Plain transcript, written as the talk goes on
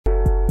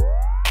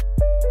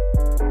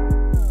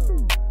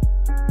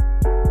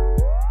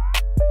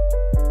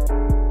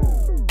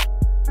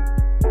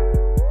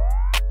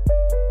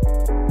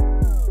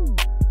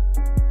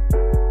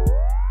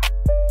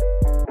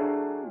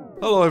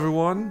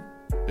everyone.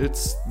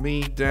 It's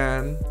me,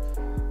 Dan,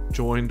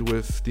 joined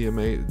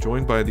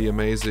by the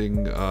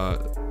amazing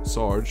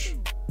Sarge.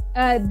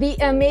 The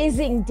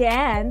amazing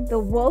Dan, the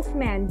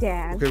Wolfman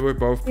Dan. Okay, we're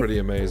both pretty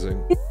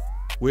amazing.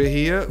 We're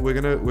here. We're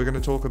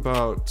gonna talk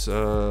about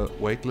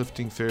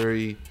weightlifting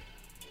fairy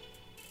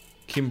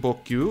Kim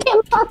Bok Joo.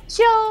 Bok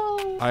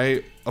Joo.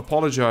 I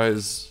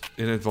apologize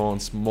in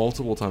advance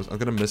multiple times. I'm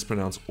gonna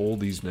mispronounce all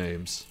these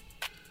names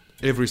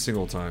every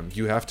single time.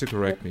 You have to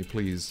correct me,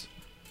 please.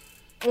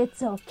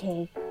 It's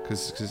okay.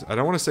 Because I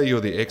don't want to say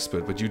you're the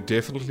expert, but you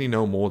definitely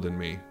know more than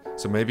me.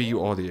 So maybe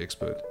you are the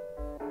expert.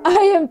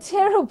 I am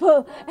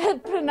terrible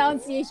at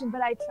pronunciation, but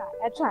I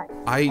try.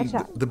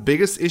 The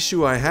biggest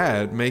issue I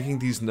had making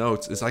these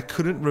notes is I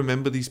couldn't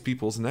remember these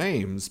people's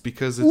names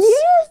because it's...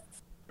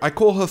 Yes! I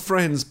call her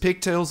friends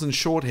Pigtails and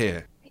Short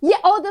Hair. Yeah,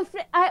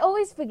 I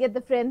always forget the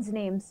friends'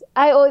 names.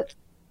 I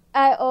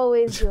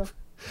always do.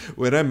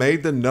 When I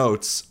made the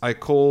notes, I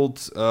called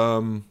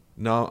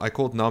Namju.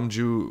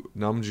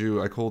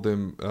 I called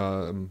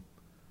him.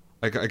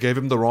 I gave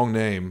him the wrong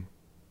name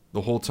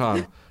the whole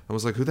time. I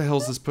was like, "Who the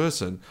hell's this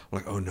person?" I'm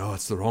like, "Oh no,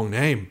 it's the wrong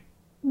name."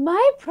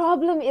 My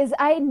problem is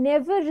I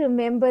never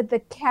remember the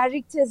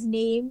character's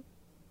name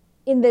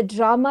in the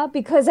drama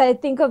because I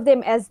think of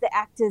them as the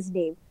actor's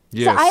name.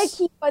 Yes. So I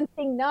keep on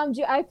saying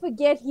Namju. I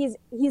forget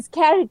his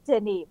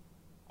character name.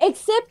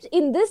 Except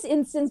in this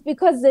instance,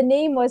 because the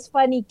name was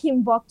funny,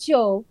 Kim Bok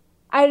Joo,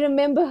 I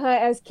remember her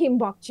as Kim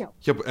Bok Joo.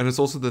 Yeah, and it's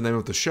also the name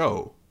of the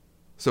show,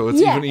 so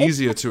it's even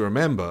easier to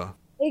remember.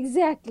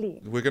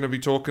 Exactly. We're going to be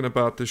talking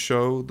about the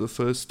show, the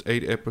first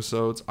 8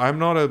 episodes. I'm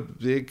not a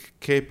big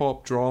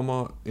K-pop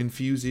drama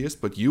enthusiast,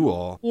 but you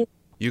are.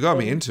 You got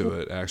me into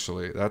it,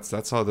 actually.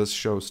 That's how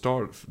this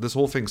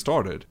whole thing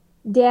started.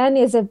 Dan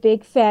is a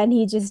big fan.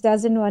 He just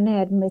doesn't want to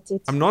admit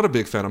it. I'm not a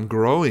big fan. I'm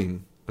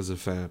growing as a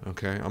fan,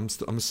 okay? I'm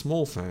a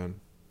small fan.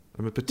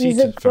 I'm a petite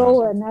fan. He's a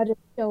grower, not a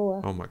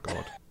shower. Oh my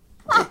god.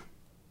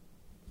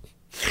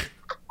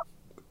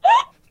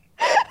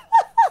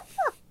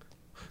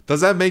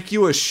 Does that make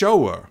you a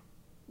shower?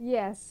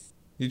 Yes.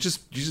 You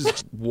just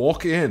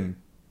walk in,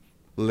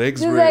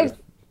 legs Just raised.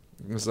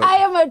 Like, I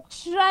am a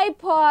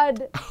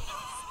tripod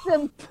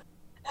simp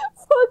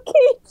for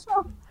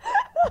K-pop.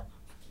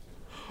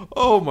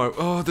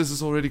 Oh, this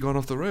has already gone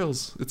off the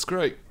rails. It's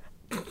great.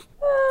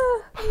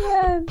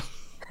 Man.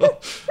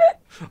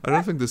 I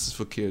don't think this is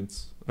for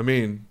kids. I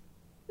mean...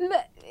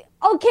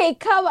 Okay,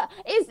 come on.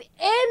 Is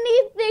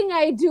anything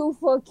I do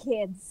for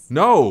kids?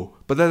 No,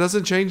 but that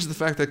doesn't change the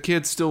fact that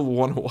kids still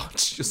want to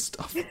watch your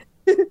stuff. I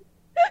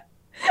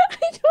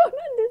don't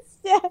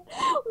understand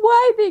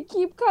why they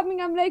keep coming.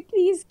 I'm like,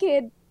 please,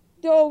 kid,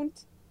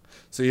 don't.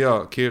 So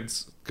yeah,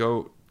 kids,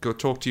 go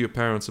talk to your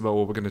parents about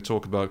what we're going to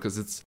talk about, because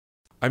it's...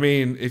 I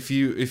mean, if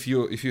you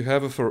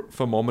have a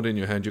thermometer in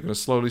your hand, you're going to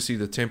slowly see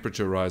the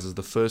temperature rise as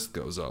the first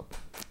goes up,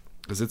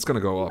 because it's going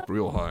to go up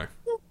real high.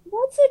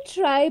 What's a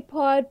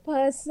tripod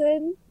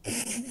person?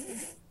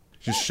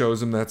 Just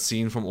shows him that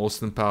scene from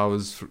Austin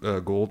Powers'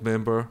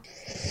 Goldmember.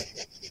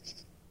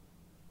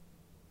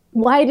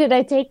 Why did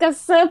I take a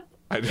sip?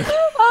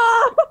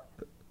 Oh,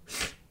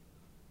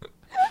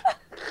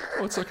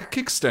 it's like a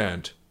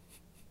kickstand.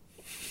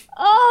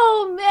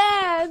 Oh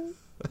man!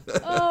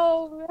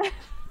 Oh man!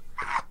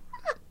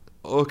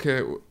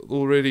 Okay,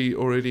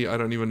 already, I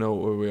don't even know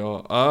where we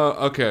are.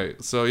 Okay,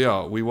 so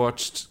yeah, we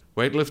watched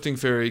Weightlifting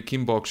Fairy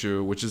Kim Bok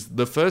Joo, which is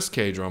the first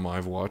K-drama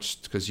I've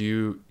watched, because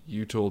you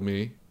told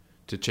me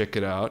to check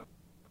it out.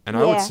 And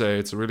I would say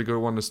it's a really good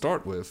one to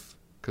start with,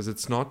 because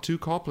it's not too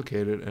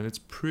complicated, and it's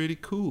pretty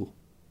cool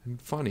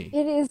and funny.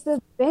 It is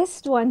the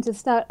best one to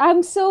start.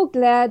 I'm so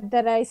glad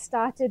that I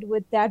started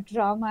with that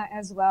drama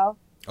as well.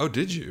 Oh,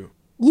 did you?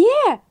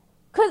 Yeah,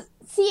 because,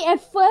 see,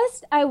 at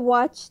first I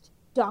watched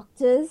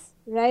Doctors,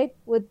 right,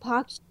 with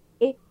Park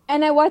Shae,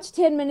 and I watched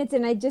 10 minutes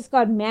and I just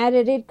got mad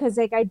at it because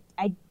like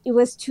it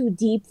was too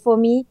deep for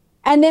me.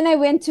 And then I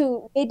went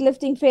to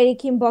Weightlifting Fairy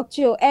Kim Bok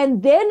Joo,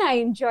 and then I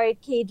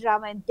enjoyed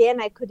K-drama, and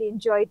then I could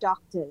enjoy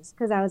Doctors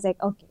because I was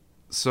like, okay.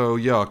 So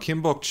yeah,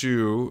 Kim Bok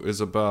Joo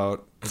is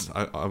about...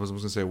 I was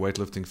going to say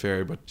weightlifting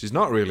fairy, but she's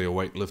not really a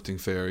weightlifting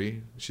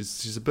fairy.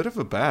 She's a bit of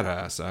a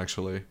badass,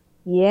 actually.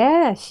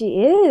 Yeah,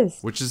 she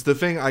is. Which is the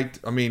thing. I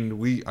mean,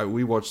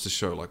 we watched the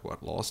show like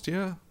what, last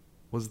year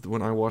was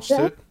when I watched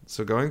it.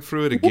 So going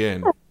through it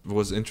again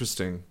was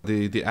interesting.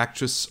 The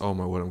actress. Oh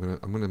my word!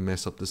 I'm gonna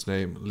mess up this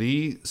name.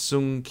 Lee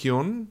Sung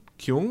Kyung.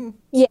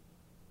 Yeah.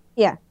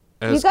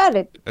 You got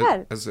it.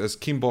 As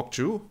Kim Bok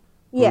Joo.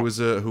 Yeah.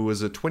 Who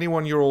was a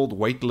 21-year-old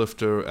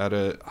weightlifter at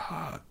a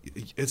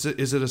is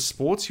it a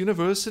sports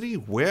university?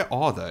 Where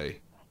are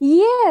they?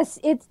 Yes,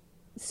 it's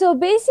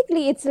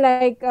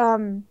like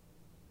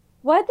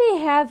what they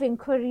have in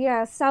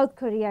Korea, South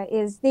Korea,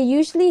 is they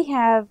usually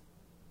have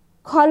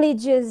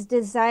colleges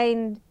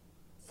designed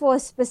for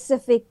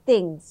specific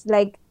things.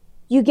 Like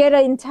you get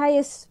an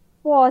entire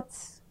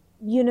sports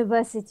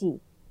university.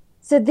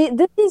 So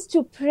this is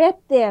to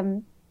prep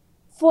them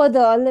for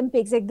the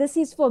Olympics. Like this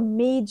is for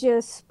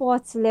major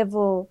sports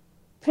level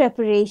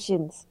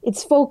preparations.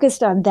 It's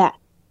focused on that.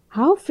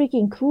 How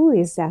freaking cool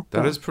is that,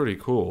 That though? is pretty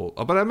cool.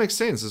 But that makes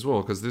sense as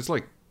well, because there's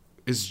like,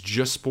 it's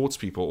just sports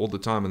people all the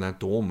time in that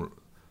dorm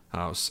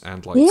house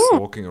and like Yeah,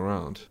 stalking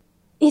around.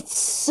 it's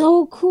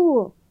so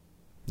cool.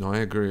 No, I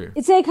agree.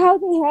 It's like how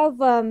they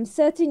have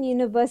certain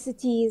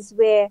universities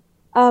where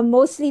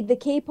mostly the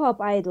K-pop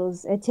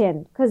idols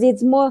attend because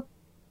it's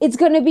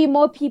going to be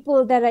more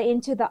people that are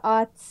into the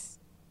arts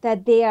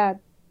that they are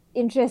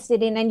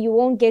interested in, and you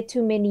won't get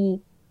too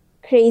many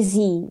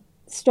crazy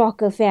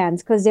stalker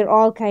fans because they're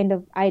all kind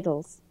of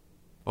idols.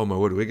 Oh my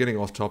word, we're getting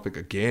off topic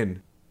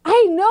again.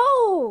 I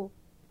know.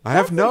 I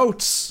have That's a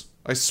notes.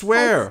 I that's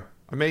swear.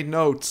 I made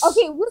notes.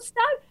 okay.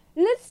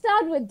 Let's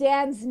start with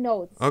Dan's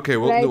notes, Okay,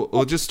 right?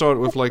 we'll just start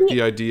with like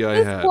the idea I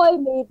This had. boy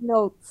made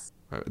notes.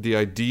 The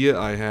idea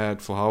I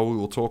had for how we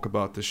will talk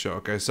about this show.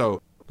 Okay,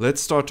 so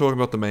let's start talking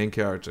about the main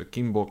character,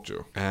 Kim Bok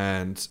Joo,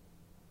 and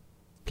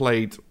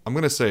played, I'm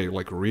gonna say,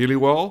 like really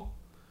well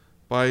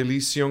by Lee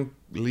Sung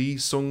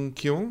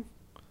Kyung.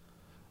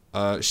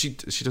 She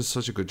does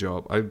such a good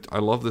job. I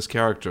love this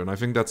character, and I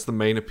think that's the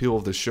main appeal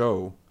of the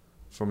show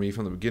for me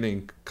from the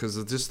beginning, because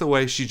it's just the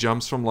way she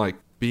jumps from like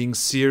being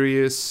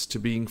serious to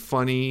being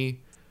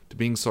funny to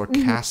being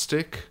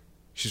sarcastic.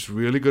 She's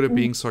really good at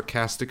being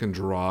sarcastic and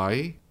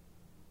dry.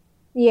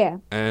 Yeah.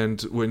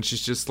 And when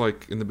she's just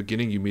like in the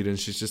beginning, you meet her and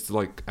she's just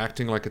like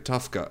acting like a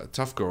tough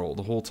girl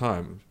the whole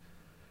time.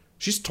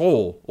 She's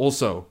tall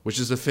also, which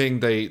is a thing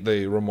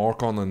they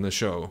remark on in the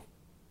show.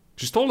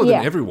 She's taller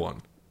than Yeah.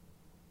 everyone.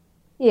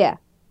 Yeah.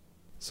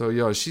 So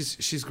yeah,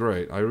 she's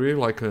great. I really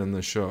like her in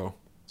the show.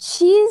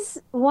 She's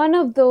one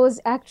of those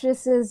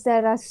actresses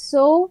that are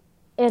so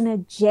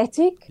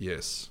energetic.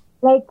 Yes.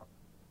 Like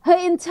her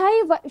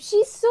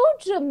she's so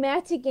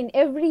dramatic in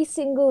every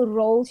single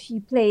role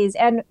she plays.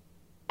 And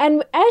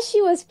as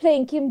she was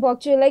playing Kim Bok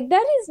Joo, like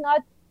that is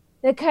not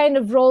the kind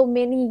of role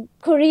many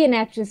Korean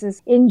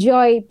actresses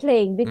enjoy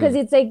playing because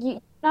it's like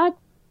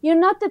you're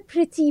not the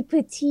pretty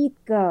petite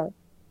girl.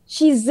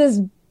 She's this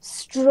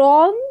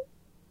strong.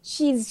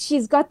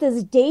 She's got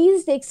this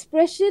dazed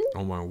expression,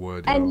 Oh my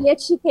word, and yo.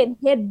 yet she can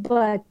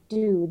headbutt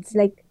dudes.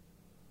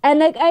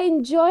 And I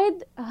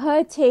enjoyed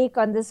her take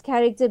on this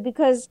character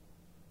because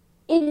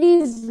it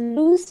is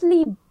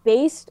loosely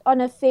based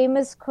on a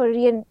famous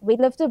Korean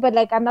weightlifter, but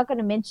like I'm not going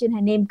to mention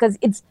her name because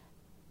it's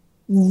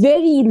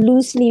very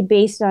loosely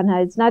based on her.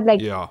 It's not like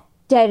Yeah.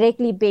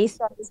 directly based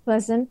on this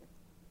person,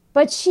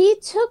 but she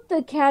took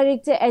the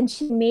character and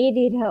she made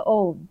it her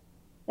own.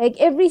 Like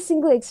every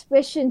single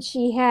expression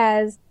she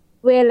has,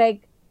 where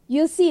like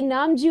you'll see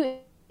Namju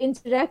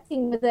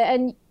interacting with her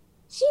and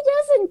she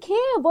doesn't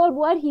care about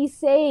what he's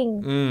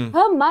saying. Mm.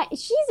 Her mind,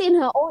 she's in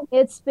her own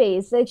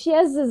headspace. Like she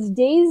has this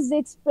dazed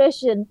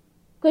expression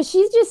because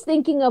she's just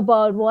thinking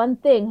about one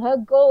thing. Her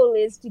goal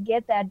is to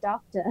get that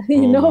doctor,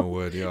 you Oh my know?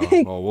 word, yeah.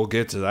 Oh, we'll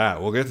get to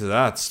that. We'll get to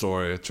that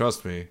story.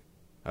 Trust me.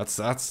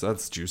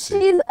 That's juicy.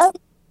 She's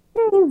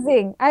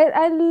amazing.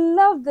 I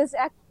love this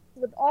actress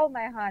with all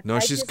my heart. No,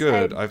 she's I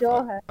good.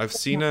 adore her I've so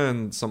seen much. her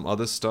in some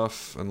other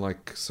stuff and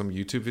like some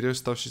YouTube video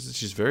stuff.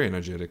 She's very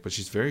energetic, but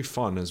she's very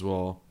fun as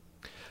well.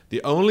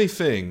 The only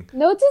thing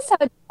Notice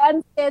how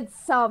Dan said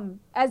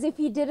some, as if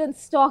he didn't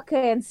stalk her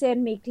and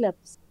send me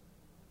clips.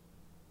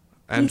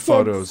 He and said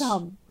photos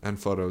some. and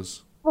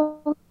photos.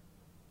 Oh,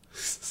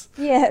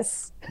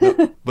 yes.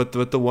 No, but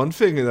the one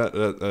thing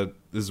that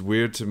is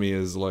weird to me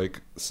is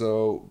like,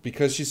 so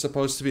because she's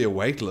supposed to be a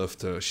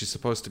weightlifter, she's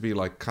supposed to be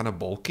like kind of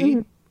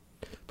bulky,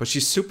 but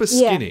she's super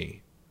Yeah.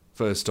 skinny.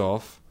 First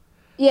off,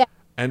 Yeah.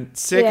 and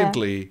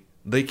secondly,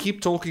 they keep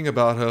talking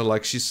about her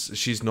like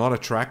she's not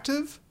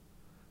attractive.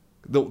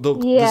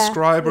 They'll Yeah.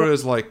 describe her Yeah.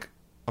 as like,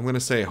 I'm gonna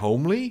say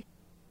homely,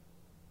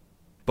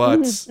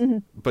 but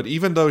but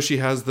even though she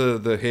has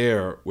the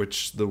hair,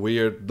 which the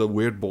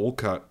weird bowl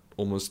cut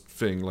almost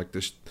thing like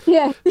this,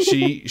 Yeah.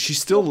 she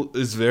still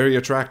is very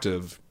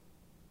attractive,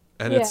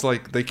 and it's Yeah.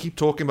 like they keep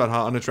talking about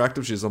how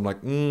unattractive she is. I'm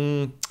like,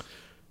 no,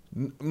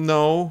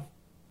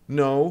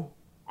 no.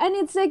 And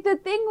it's like the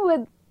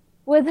thing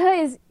with her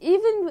is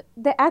even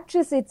the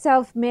actress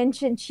itself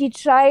mentioned she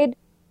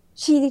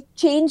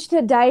changed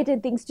her diet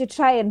and things to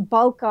try and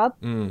bulk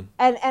up. Mm.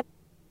 And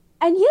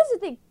here's the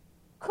thing,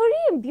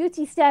 Korean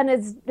beauty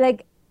standards,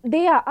 like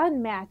they are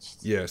unmatched.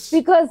 Yes.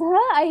 Because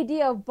her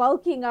idea of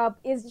bulking up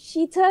is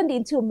she turned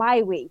into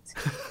my weight.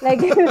 Like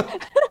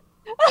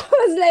I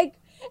was like,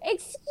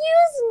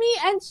 excuse me,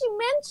 and she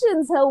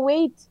mentions her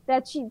weight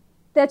that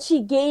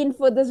she gained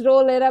for this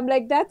role, and I'm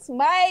like, that's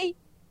my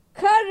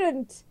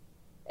current.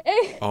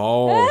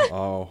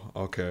 Oh,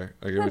 okay.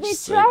 I get So what they you're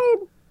saying. tried,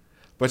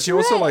 But she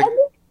also right, like and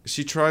then-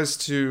 she tries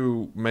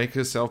to make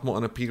herself more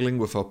unappealing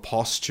with her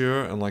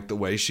posture and like the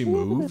way she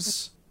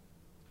moves.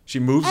 She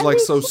moves and like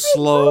they so tried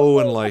slow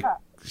and bulking like her.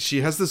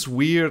 she has this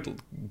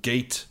weird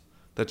gait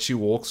that she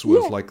walks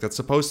with, Yeah. like that's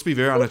supposed to be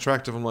very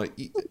unattractive. I'm like,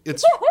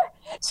 it's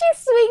She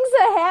swings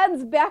her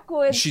hands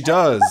backwards. she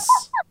does.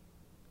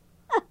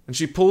 And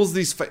she pulls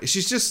these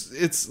she's just,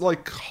 it's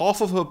like half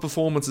of her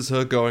performance is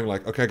her going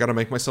like, okay, I gotta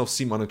make myself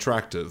seem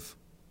unattractive.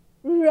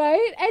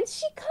 Right? And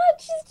she can't.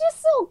 She's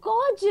just so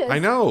gorgeous. I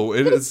know,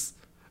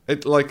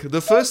 It like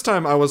the first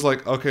time I was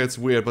like, okay, it's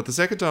weird, but the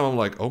second time I'm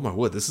like, oh my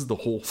word, this is the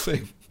whole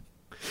thing.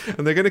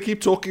 And they're gonna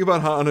keep talking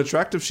about how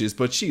unattractive she is,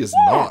 but she is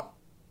Yeah. not.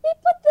 They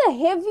put the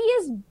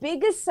heaviest,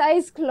 biggest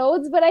size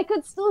clothes, but I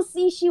could still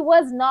see she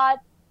was not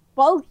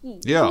bulky.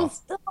 Yeah.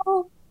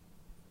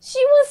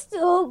 She was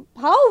still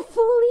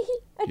powerfully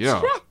Yeah.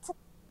 attractive.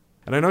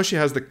 And I know she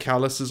has the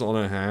calluses on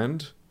her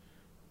hand,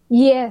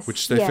 Yes.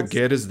 which they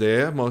forget is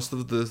there most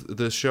of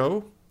the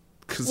show.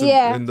 Because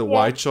Yeah. in the Yeah.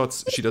 wide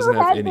shots, she doesn't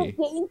Still have has any. the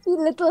dainty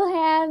little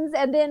hands,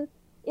 and then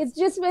it's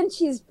just when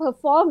she's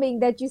performing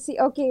that you see,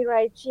 okay,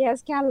 right, she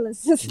has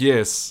calluses.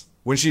 Yes.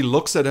 When she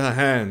looks at her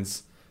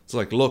hands, it's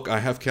like, look, I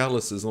have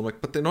calluses. And I'm like,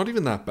 but they're not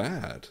even that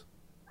bad.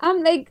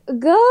 I'm like,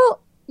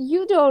 girl,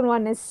 you don't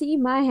want to see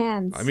my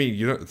hands. I mean,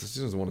 she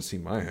doesn't want to see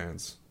my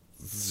hands.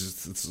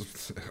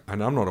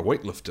 And I'm not a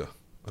weightlifter.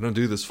 I don't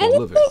do this for a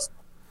living.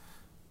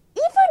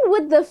 Even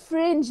with the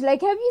fringe,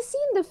 like, have you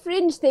seen the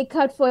fringe they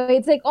cut for her?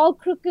 It's like all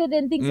crooked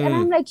and things, and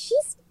I'm like,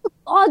 she's still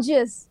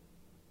gorgeous.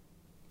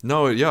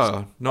 No,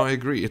 yeah, no, I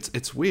agree.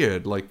 It's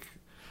weird, like,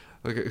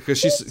 because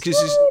she's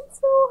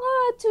so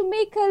hard to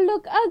make her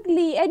look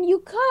ugly, and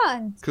you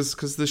can't.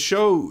 Because the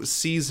show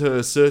sees her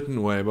a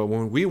certain way, but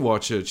when we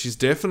watch it, she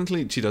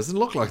doesn't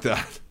look like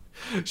that.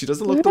 She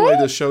doesn't look the way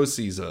the show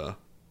sees her.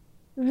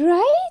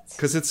 Right?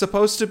 Because it's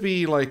supposed to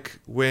be like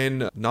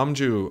when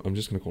Namju, I'm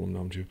just going to call him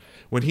Namju,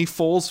 when he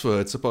falls for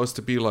her, it's supposed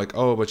to be like,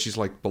 oh, but she's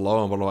like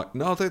below him, but like,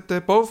 no, they're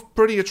both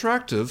pretty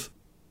attractive.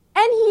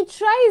 And he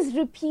tries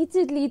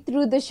repeatedly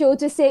through the show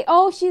to say,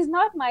 oh, she's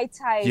not my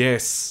type.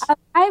 Yes.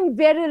 I'm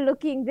better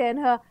looking than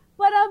her.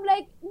 But I'm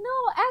like, no,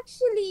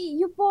 actually,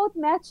 you both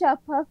match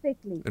up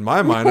perfectly. In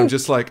my mind, I'm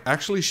just like,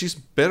 actually, she's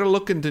better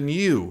looking than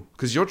you,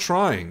 because you're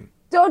trying.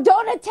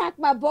 Don't attack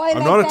my boy.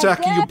 I'm not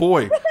attacking your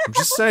boy. I'm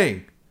just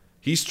saying.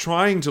 He's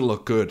trying to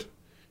look good.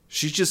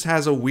 She just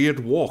has a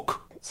weird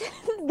walk.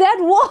 That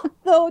walk,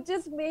 though,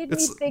 just made me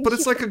think. But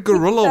it's like a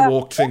gorilla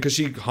walk thing, because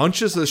she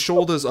hunches her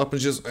shoulders up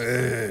and just...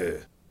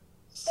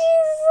 She's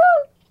so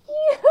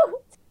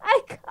cute.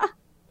 I can't.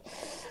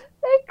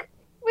 Like,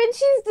 when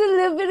she's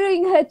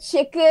delivering her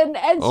chicken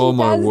and she oh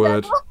my does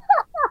word. that.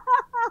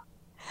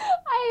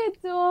 I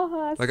adore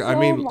her Like, so I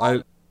mean,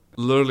 much.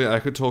 I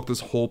could talk this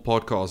whole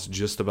podcast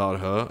just about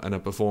her and her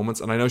performance,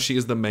 and I know she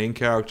is the main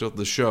character of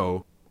the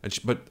show,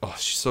 but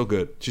she's so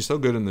good. She's so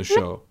good in the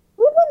show.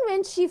 Even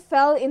when she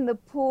fell in the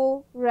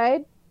pool,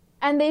 right?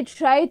 And they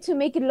tried to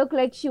make it look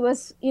like she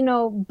was,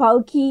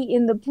 bulky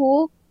in the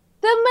pool.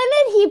 The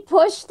minute he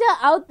pushed her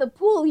out the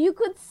pool, you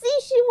could see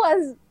she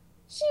was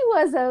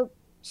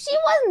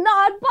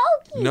not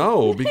bulky.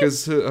 No,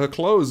 because her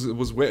clothes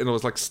was wet and it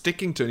was like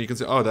sticking to her, and you can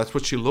say, oh, that's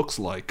what she looks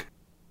like.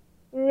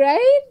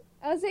 Right?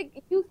 I was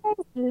like, you guys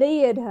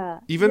layered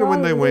her. Even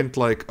when they went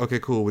like, okay,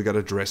 cool, we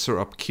gotta dress her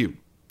up cute.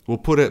 We'll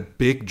put a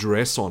big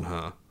dress on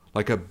her.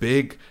 Like a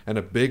big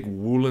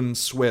woolen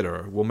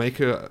sweater.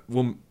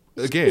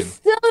 Again. She's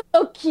still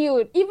so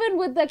cute. Even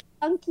with the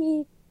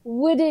clunky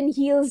wooden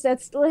heels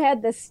that still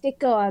had the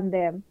sticker on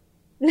them.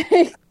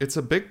 It's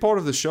a big part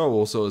of the show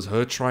also is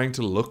her trying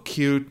to look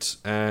cute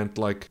and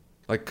like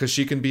because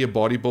she can be a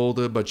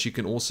bodybuilder, but she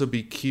can also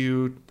be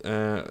cute,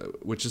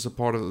 which is a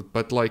part of it.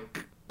 But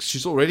like,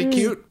 she's already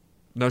cute.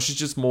 No, she's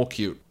just more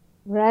cute.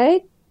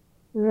 Right?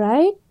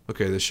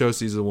 Okay, the show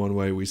sees it one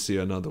way, we see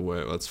another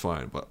way. That's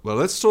fine. But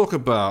let's talk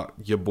about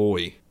your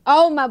boy.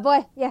 Oh, my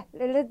boy. Yeah,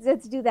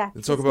 let's do that.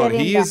 Let's talk about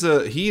he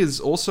is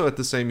also at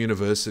the same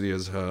university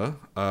as her.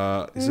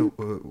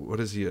 What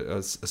is he?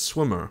 A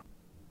swimmer.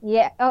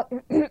 Yeah,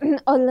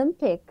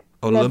 Olympic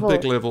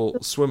level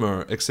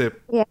swimmer. Except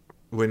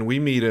when we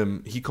meet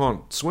him, he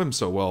can't swim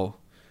so well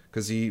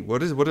because what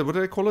did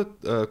I call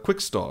it?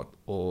 Quick start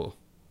or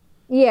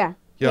yeah.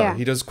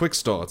 He does quick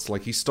starts.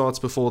 Like he starts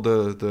before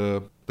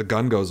the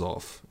gun goes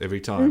off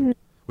every time,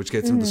 which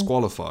gets him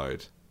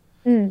disqualified.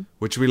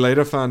 Which we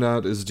later found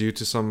out is due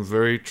to some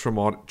very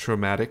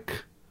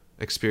traumatic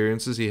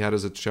experiences he had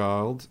as a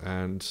child,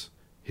 and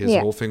his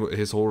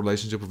whole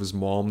relationship with his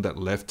mom that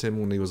left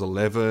him when he was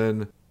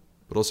 11.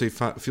 But also he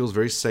feels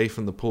very safe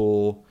in the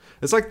pool.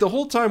 It's like the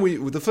whole time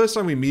the first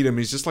time we meet him,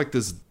 he's just like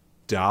this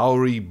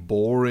dour,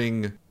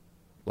 boring,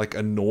 like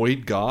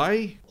annoyed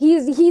guy.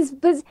 He's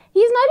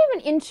not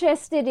even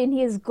interested in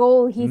his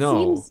goal.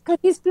 Seems because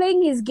he's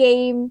playing his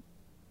game.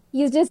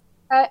 He's just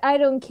I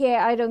don't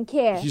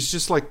care. He's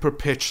just like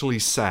perpetually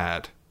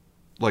sad,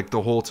 like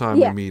the whole time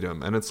we meet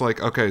him. And it's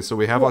like, okay, so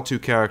we have our two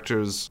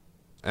characters,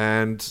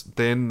 and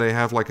then they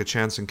have like a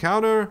chance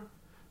encounter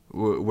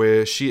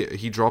where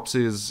he drops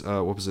his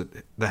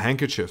the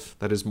handkerchief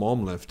that his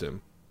mom left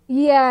him.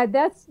 Yeah,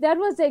 that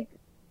was like,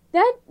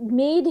 that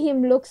made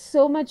him look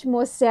so much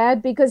more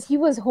sad because he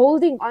was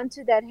holding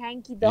onto that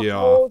hanky the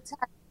whole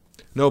time.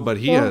 No, but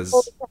he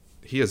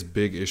has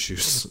big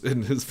issues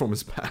from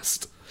his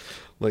past.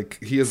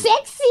 Like he has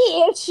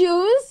sexy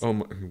issues. Oh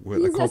my!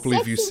 I can't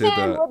believe you said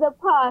that. With a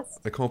past.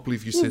 I can't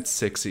believe you said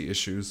sexy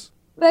issues.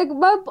 Like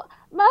my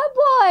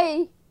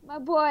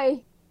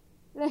boy.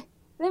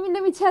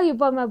 Let me tell you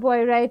about my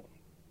boy. Right,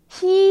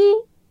 he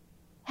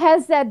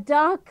has that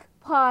dark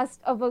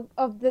past of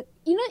the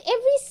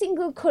every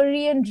single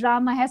Korean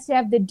drama has to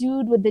have the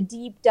dude with the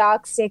deep,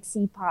 dark,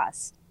 sexy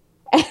past.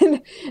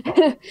 And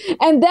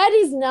and that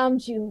is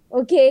Namjoon,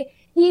 okay?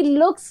 He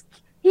looks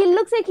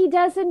like he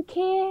doesn't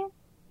care.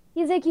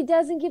 He's like he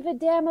doesn't give a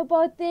damn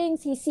about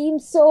things. He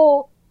seems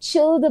so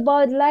chilled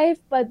about life,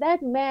 but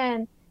that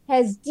man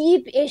has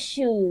deep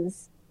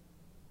issues.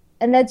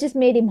 And that just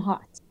made him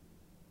hot.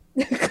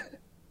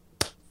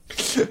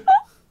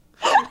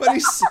 But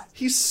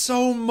he's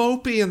so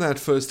mopey in that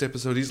first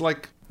episode. He's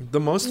like, the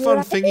most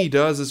fun thing he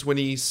does is when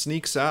he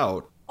sneaks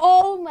out.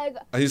 Oh my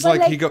god. He's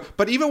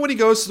but even when he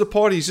goes to the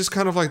party, he's just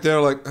kind of like there,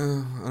 like,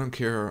 I don't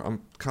care.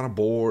 I'm kind of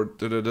bored.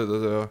 Da, da, da, da,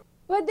 da.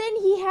 But then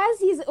he has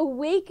his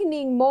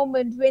awakening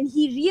moment when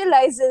he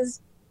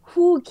realizes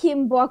who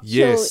Kim Bok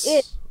Joo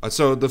is.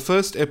 So the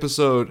first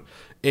episode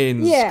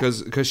ends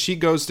because she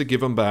goes to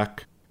give him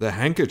back the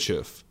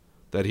handkerchief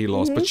that he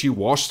lost, but she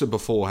washed it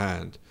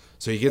beforehand.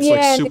 So he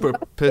gets super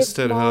pissed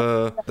at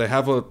her. They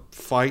have a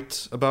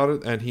fight about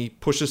it, and he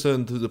pushes her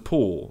into the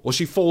pool. Well,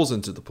 she falls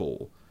into the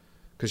pool.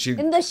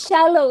 In the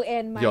shallow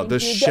end, mind the you.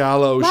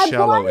 shallow end.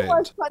 My boy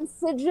was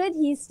considerate.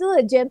 He's still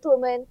a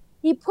gentleman.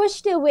 He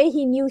pushed her where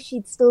he knew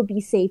she'd still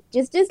be safe.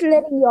 Just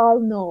letting y'all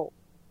know,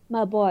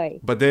 my boy.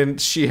 But then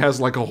she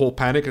has like a whole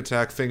panic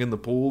attack thing in the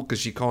pool because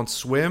she can't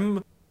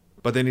swim.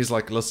 But then he's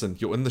like, listen,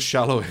 you're in the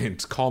shallow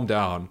end. Calm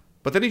down.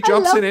 But then he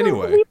jumps in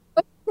anyway. He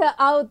pushed her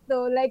out,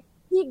 though. Like,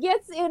 he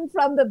gets in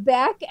from the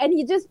back and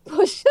he just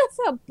pushes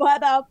her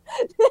butt up.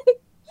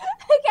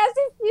 Like as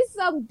if he's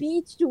some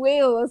beached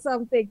whale or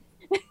something.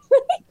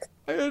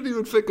 I didn't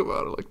even think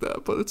about it like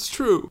that, but it's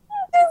true.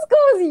 Just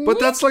goes, but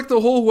that's like the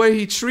whole way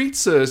he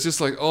treats her. It's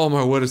just like, oh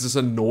my word, is this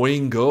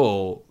annoying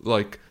girl?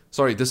 Like,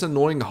 sorry, this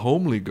annoying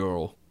homely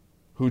girl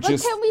who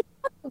just... But can we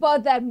talk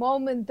about that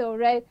moment though,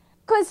 right?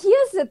 Because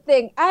here's the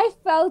thing. I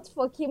felt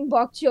for Kim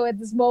Bok Joo at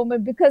this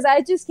moment because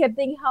I just kept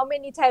thinking how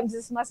many times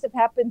this must have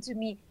happened to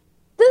me.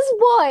 This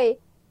boy,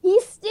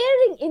 he's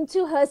staring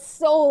into her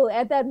soul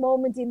at that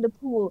moment in the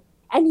pool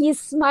and he's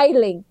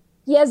smiling.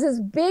 He has this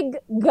big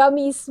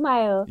gummy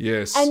smile.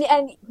 Yes. And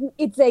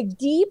it's like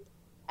deep.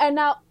 And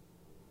now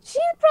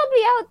she's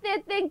probably out there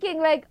thinking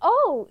like,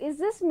 oh, is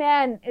this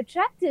man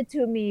attracted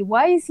to me?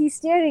 Why is he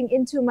staring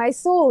into my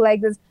soul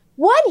like this?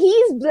 What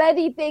he's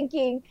bloody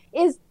thinking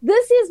is,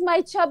 this is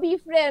my chubby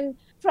friend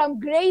from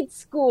grade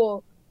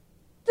school.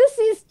 This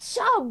is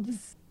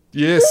Chubbs.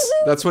 Yes,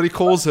 that's what he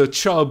calls her,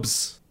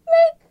 Chubbs.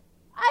 Like,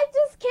 I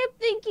just kept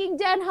thinking,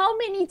 Dan, how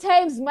many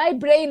times my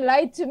brain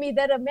lied to me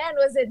that a man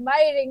was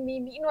admiring me.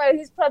 Meanwhile,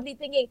 he's probably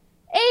thinking,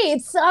 hey,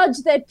 it's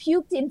Sarge that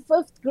puked in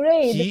 5th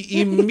grade.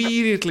 He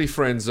immediately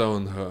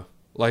friend-zoned her.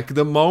 Like,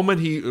 the moment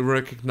he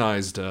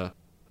recognized her,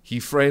 he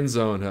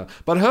friend-zoned her.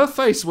 But her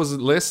face was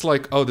less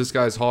like, oh, this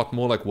guy's hot,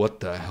 more like, what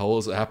the hell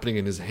is happening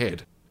in his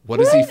head? What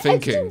is he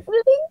thinking? And she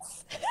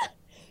blinks.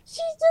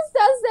 She just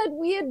does that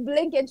weird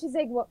blink and she's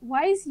like,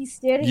 why is he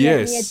staring at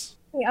me? It's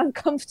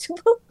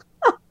uncomfortable.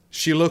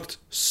 She looked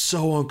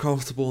so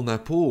uncomfortable in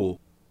that pool.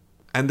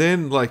 And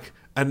then, like,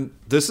 and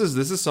this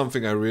is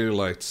something I really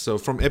liked. So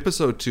from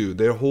episode 2,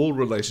 their whole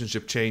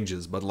relationship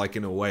changes, but like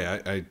in a way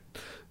I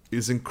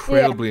is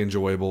incredibly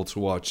enjoyable to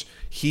watch.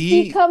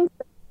 He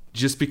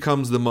just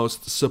becomes the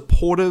most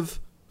supportive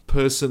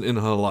person in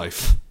her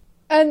life.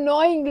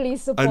 Annoyingly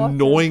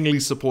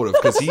supportive.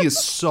 Because he is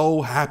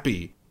so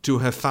happy to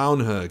have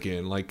found her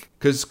again. Like,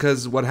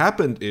 because what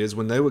happened is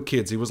when they were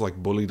kids, he was like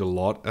bullied a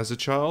lot as a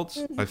child,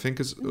 I think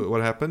is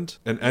what happened.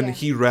 And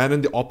he ran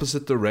in the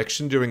opposite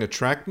direction during a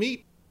track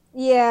meet.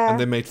 Yeah. And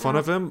they made fun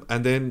of him.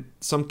 And then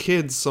some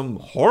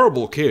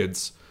horrible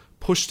kids,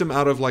 pushed him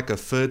out of like a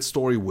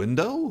 3rd-story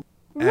window.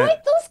 Right?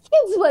 Those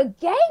kids were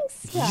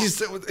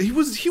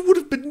gangsters. He would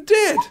have been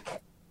dead.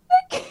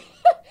 Those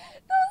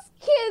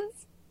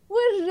kids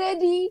were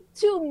ready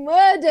to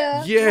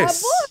murder.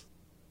 Yes.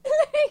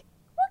 Like,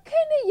 what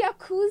kind of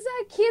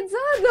Yakuza kids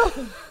are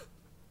those?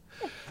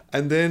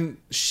 And then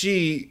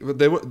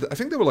I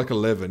think they were like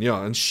 11,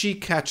 and she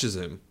catches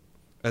him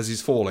as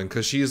he's falling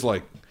because she's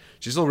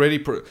already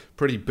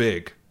pretty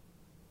big.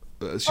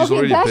 She's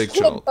already a big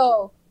child.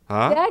 Though,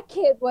 huh?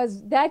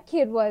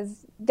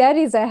 That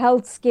is a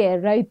health scare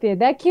right there.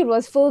 That kid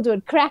was filled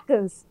with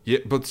crackers. Yeah,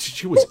 but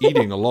she was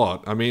eating a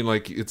lot. I mean,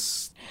 like,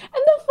 it's... And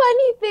the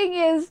funny thing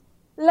is,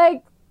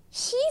 like,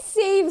 she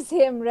saves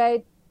him,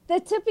 right? The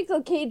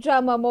typical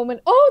K-drama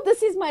moment. Oh,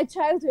 this is my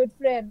childhood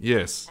friend.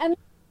 Yes. And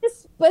she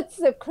spits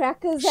the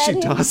crackers at him. She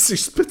does. She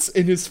spits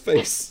in his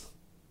face.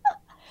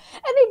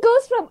 And it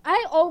goes from,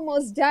 I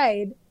almost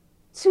died,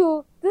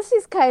 to, this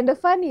is kind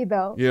of funny,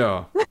 though.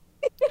 Yeah.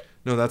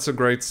 No, that's a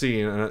great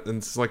scene. And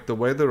it's like the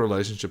way the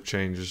relationship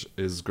changes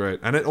is great.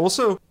 And it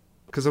also,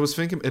 because I was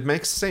thinking, it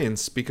makes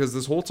sense because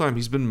this whole time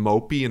he's been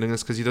mopey and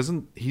this because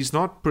he's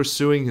not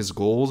pursuing his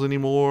goals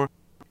anymore.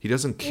 He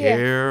doesn't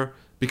care. Yeah.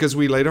 Because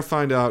we later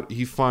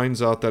he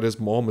finds out that his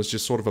mom has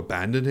just sort of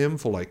abandoned him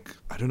for like,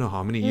 I don't know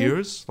how many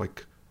years,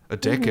 like a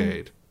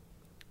decade.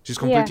 She's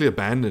completely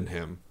abandoned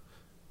him.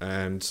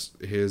 And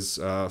his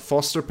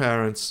foster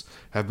parents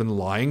have been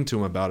lying to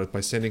him about it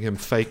by sending him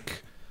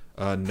fake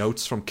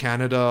notes from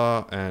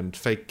Canada and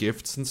fake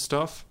gifts and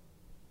stuff.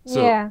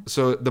 So, Yeah.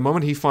 so the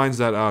moment he finds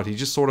that out, he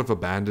just sort of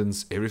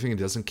abandons everything and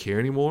doesn't care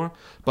anymore.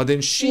 But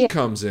then she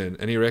comes in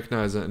and he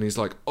recognizes it and he's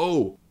like,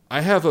 oh,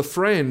 I have a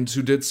friend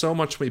who did so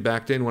much for me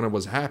back then when I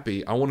was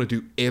happy. I want to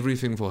do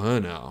everything for her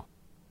now.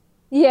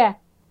 Yeah.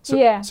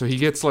 So he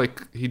gets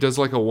he does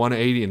like a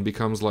 180 and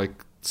becomes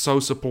like so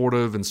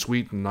supportive and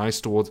sweet and nice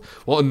towards,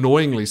 well,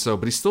 annoyingly so,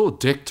 but he's still a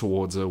dick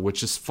towards her,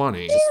 which is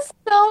funny. He's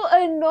so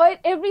annoyed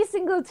every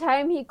single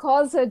time he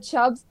calls her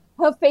Chubs.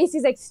 Her face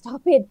is like,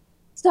 stop it.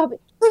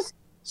 But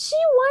she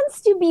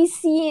wants to be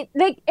seen.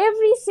 Like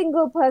every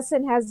single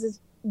person has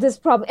this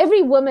problem.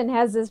 Every woman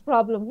has this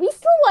problem. We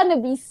still want to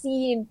be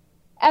seen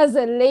as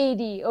a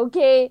lady,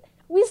 okay?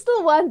 We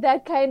still want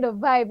that kind of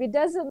vibe. It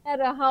doesn't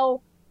matter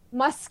how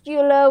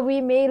muscular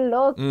we may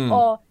look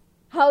or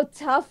how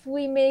tough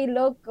we may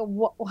look,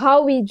 or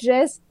how we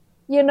dress.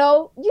 You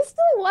know, you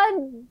still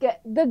want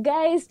the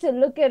guys to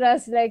look at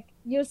us like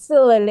you're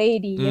still a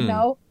lady, you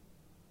know?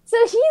 So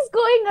he's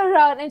going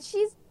around and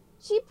she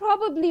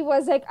probably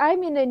was like,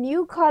 I'm in a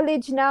new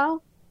college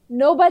now.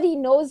 Nobody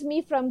knows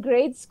me from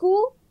grade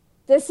school.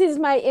 This is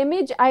my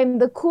image. I'm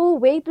the cool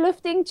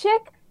weightlifting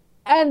chick.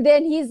 And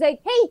then he's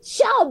like, hey,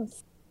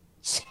 Chubs!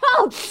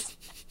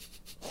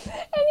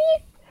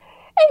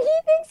 And he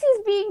thinks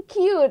he's being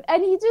cute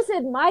and he just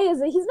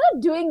admires it. He's not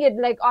doing it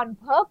like on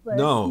purpose.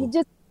 No.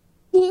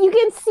 You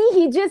can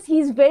see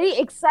he's very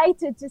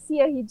excited to see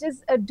her. He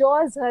just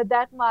adores her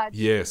that much.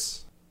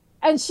 Yes.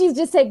 And she's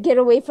just like, get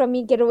away from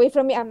me.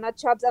 I'm not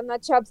Chubs.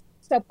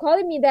 Stop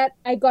calling me that.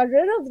 I got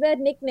rid of that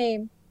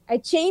nickname. I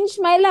changed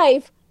my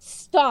life.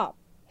 Stop.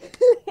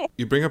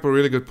 You bring up a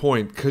really good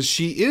point, because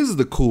she is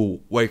the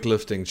cool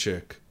weightlifting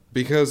chick.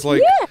 Because,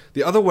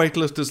 the other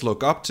weightlifters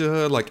look up to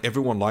her, like,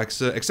 everyone likes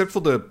her, except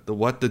for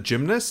the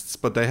gymnasts,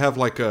 but they have,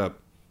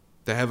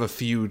 a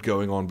feud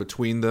going on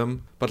between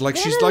them. But,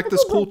 she's like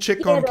this cool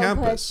chick on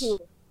campus.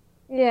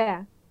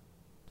 Yeah.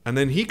 And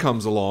then he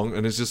comes along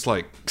and is just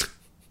like...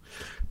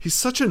 He's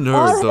such a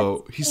nerd,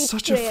 though. He's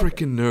such a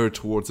freaking nerd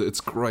towards it.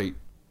 It's great.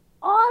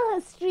 All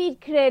her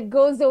street cred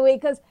goes away,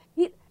 because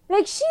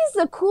she's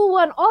the cool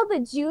one. All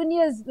the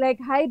juniors,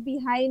 hide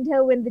behind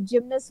her when the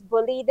gymnasts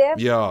bully them.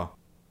 Yeah.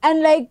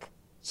 And,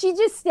 she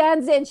just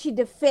stands there and she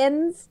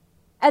defends.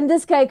 And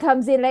this guy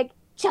comes in like,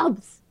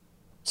 Chubs.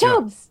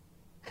 Yeah.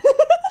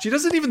 She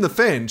doesn't even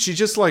defend. She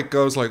just,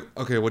 goes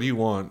okay, what do you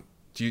want?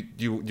 Do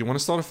you want to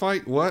start a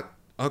fight? What?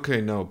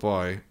 Okay, no,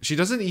 bye. She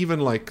doesn't even,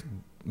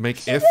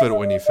 make effort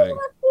or anything.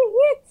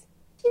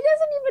 She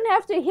doesn't even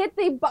have to hit.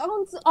 They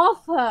bounce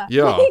off her.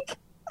 Yeah.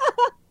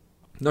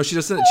 No, she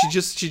doesn't.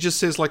 She just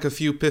says a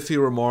few pithy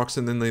remarks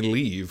and then they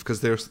leave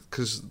because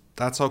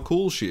that's how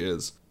cool she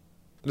is.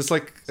 And it's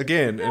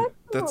again, and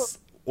that's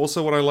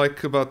also what I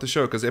like about the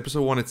show, because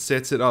episode 1 it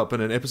sets it up,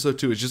 and in episode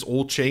 2 it just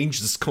all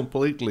changes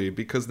completely,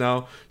 because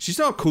now she's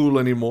not cool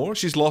anymore.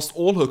 She's lost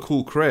all her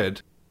cool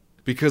cred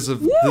because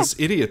of this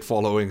idiot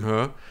following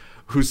her,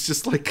 who's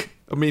just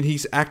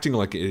he's acting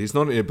like it. He's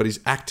not an idiot, but he's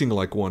acting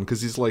like one,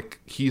 because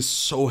he is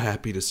so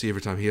happy to see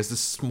every time. He has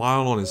this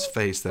smile on his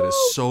face that is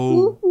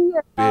so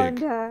big.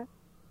 Her.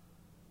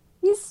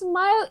 His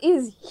smile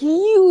is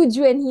huge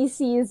when he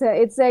sees her.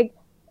 It's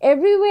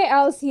everywhere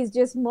else he's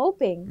just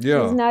moping.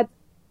 Yeah. He's not.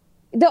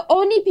 The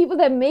only people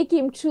that make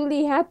him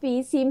truly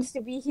happy seems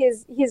to be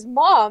his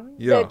mom,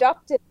 the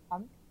adopted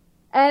mom,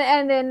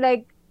 and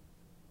then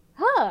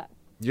her.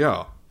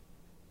 Yeah.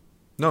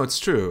 No, it's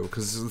true,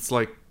 because it's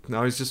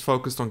now he's just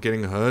focused on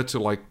getting her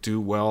to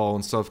do well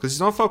and stuff, because he's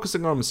not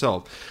focusing on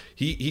himself.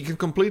 He can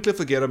completely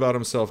forget about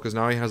himself, because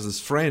now he has this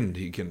friend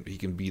he can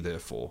be there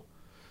for,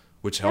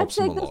 which helps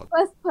him a lot.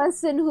 That's the first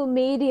person who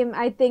made him.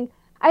 I think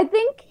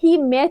he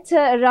met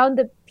her around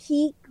the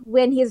peak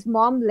when his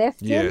mom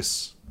left him.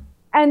 Yes.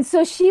 And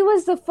so she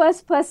was the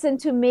first person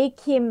to make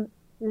him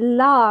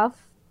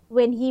laugh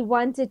when he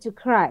wanted to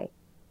cry,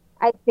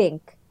 I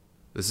think.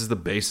 This is the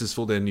basis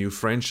for their new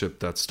friendship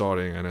that's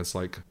starting, and it's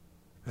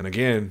and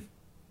again,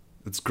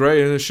 it's great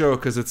in the show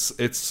because it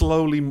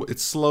slowly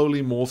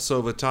morphs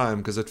over time,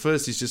 because at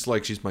first he's just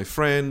she's my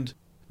friend,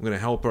 I'm gonna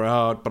help her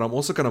out, but I'm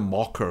also gonna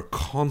mock her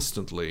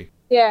constantly.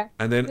 Yeah.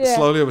 And then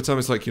slowly over time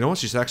it's you know what,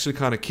 she's actually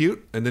kind of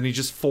cute, and then he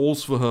just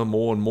falls for her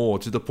more and more,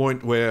 to the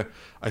point where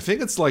I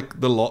think it's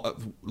the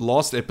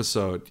last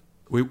episode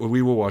we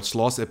will watch,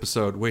 last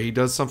episode, where he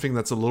does something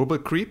that's a little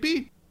bit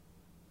creepy,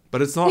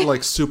 but it's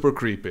not super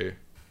creepy.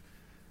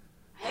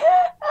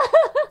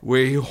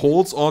 Where he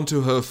holds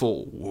onto her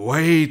for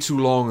way too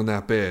long in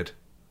that bed.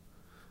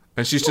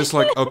 And she's just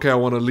okay, I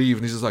want to leave.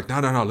 And he's just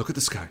no, look at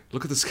this guy.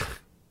 Look at this guy.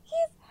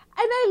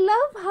 And I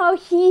love how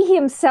he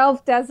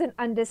himself doesn't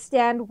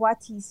understand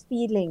what he's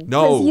feeling.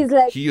 No,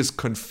 he is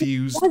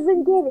confused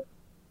doesn't get it.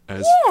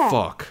 as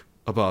fuck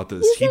about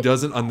this. He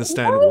doesn't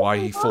understand why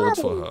he falls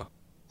for her.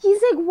 He's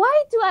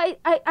why do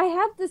I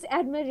have this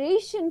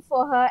admiration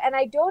for her, and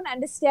I don't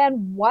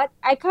understand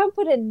I can't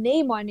put a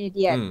name on it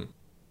yet.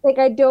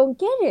 I don't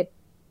get it.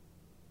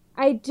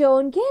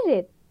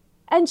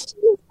 And she's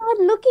not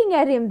looking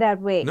at him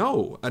that way.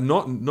 No, and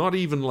not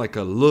even like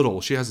a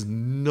little. She has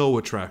no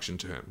attraction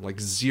to him,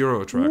 like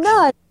zero attraction.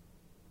 None.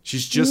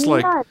 She's just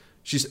like None.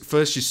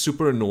 she's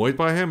super annoyed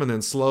by him, and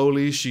then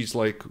slowly she's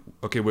like,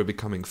 okay, we're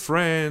becoming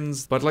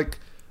friends. But like,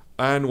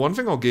 and one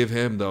thing I'll give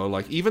him though,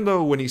 like even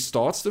though when he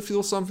starts to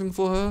feel something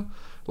for her,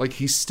 like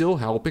he's still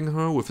helping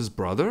her with his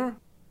brother,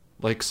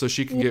 like so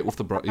she can get with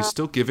the brother. He's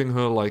still giving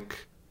her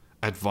like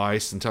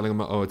advice and telling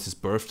him, oh, it's his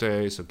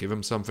birthday, so give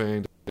him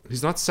something.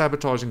 He's not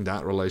sabotaging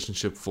that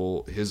relationship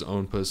for his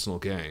own personal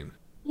gain.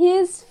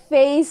 His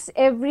face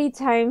every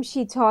time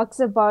she talks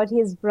about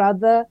his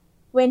brother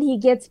when he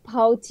gets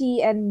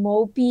pouty and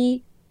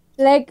mopey.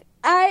 Like,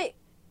 Dan,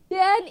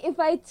 if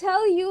I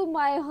tell you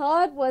my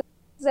heart was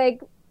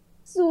like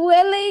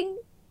swelling,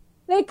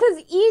 like,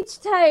 because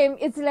each time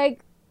it's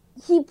like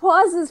he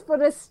pauses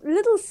for a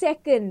little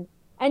second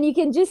and you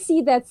can just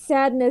see that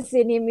sadness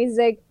in him. He's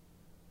like,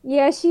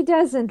 yeah, she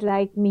doesn't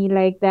like me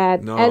like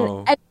that.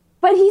 No. And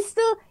but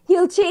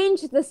he'll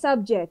change the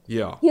subject.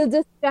 Yeah. He'll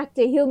distract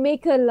her. He'll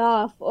make her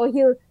laugh, or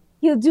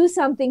he'll do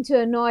something to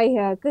annoy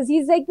her because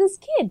he's like this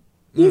kid.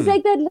 He's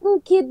like that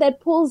little kid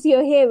that pulls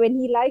your hair when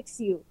he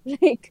likes you.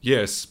 Like,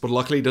 yes, but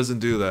luckily he doesn't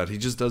do that. He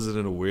just does it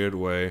in a weird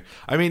way.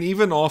 I mean,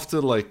 even after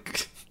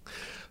like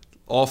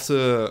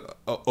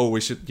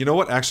we should, you know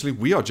what, actually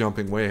we are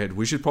jumping way ahead.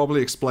 We should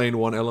probably explain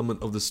one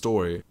element of the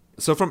story.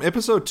 So from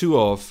episode 2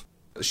 of,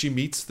 she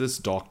meets this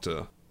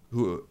doctor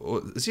who,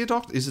 is he a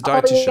doctor? He's a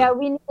dietitian. yeah,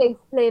 we need to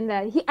explain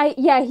that. I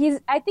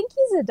think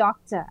he's a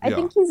doctor. I Yeah.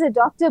 think he's a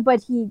doctor,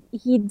 but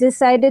he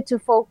decided to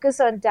focus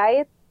on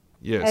diet.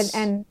 Yes.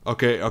 And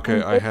okay,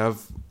 I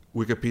have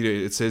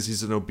Wikipedia. It says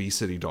he's an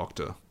obesity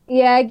doctor.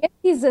 yeah, I guess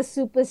he's a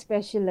super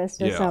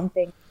specialist or Yeah.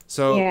 something.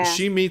 So Yeah.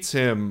 she meets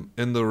him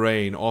in the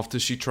rain after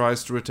she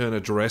tries to return a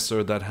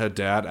dresser that her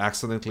dad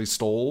accidentally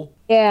stole,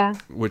 Yeah.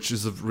 which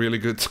is a really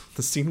good.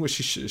 The scene where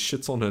she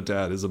shits on her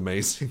dad is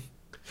amazing.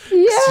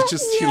 Yeah.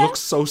 He looks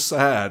so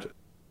sad,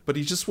 but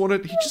he just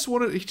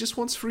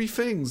wants free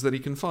things that he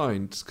can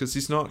find because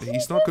he's not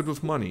good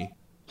with money.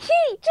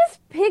 He just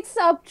picks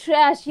up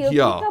trash. He'll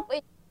Yeah. pick up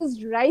a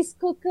used rice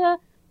cooker.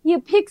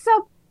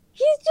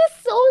 He's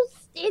just so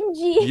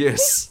stingy.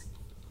 Yes.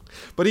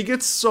 But he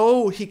gets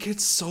so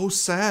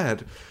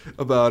sad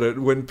about it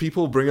when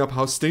people bring up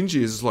how stingy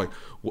he is. It's like,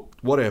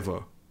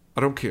 whatever,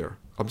 I don't care.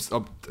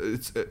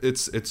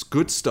 It's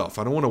good stuff.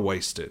 I don't want to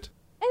waste it.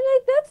 And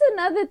like that's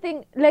another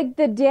thing. Like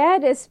the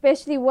dad,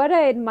 especially, what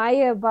I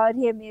admire about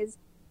him is,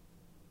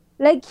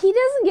 like, he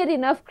doesn't get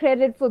enough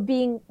credit for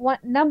being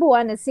number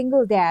one, a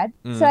single dad.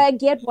 So I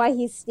get why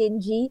he's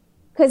stingy,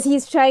 because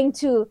he's trying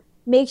to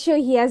make sure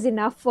he has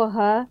enough for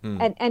her,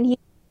 and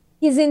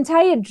his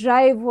entire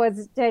drive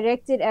was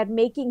directed at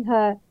making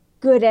her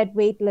good at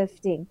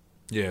weightlifting.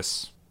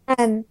 Yes.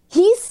 And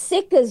he's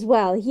sick as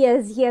well. He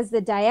has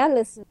the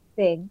dialysis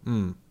thing.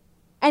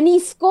 And he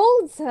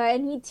scolds her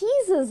and he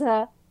teases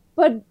her,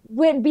 but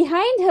when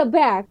behind her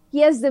back, he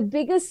has the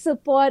biggest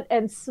support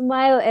and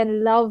smile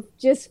and love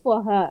just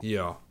for her.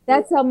 Yeah.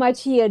 That's how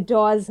much he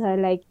adores her,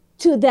 like,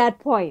 to that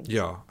point.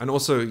 Yeah, and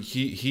also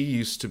he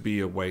used to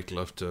be a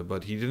weightlifter,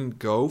 but he didn't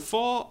go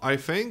far, I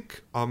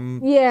think.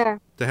 Yeah.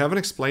 They haven't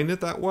explained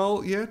it that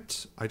well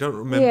yet. I don't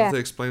remember if they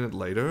explain it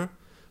later.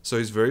 So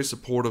he's very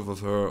supportive of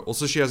her.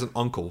 Also, she has an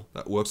uncle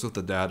that works with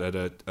the dad at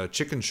a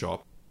chicken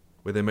shop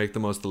where they make the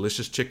most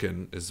delicious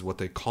chicken, is what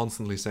they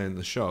constantly say in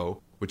the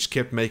show, which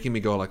kept making me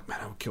go like, man,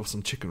 I would kill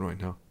some chicken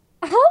right now.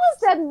 How was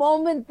that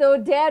moment though,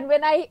 Dad,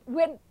 when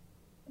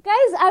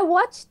guys, I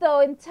watched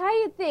the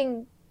entire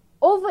thing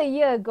over a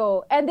year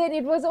ago, and then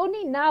it was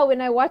only now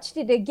when I watched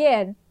it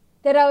again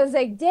that I was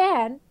like,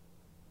 Dan,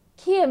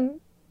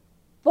 Kim,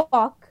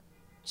 Bok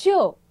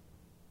Joo,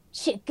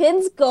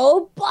 chickens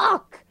go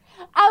Bok.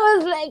 I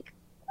was like,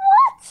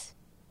 what?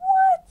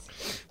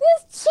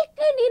 There's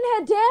chicken in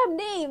her damn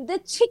name. The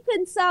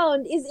chicken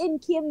sound is in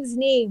Kim's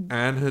name.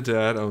 And her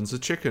dad owns a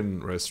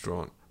chicken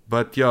restaurant.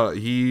 But yeah,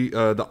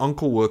 the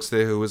uncle works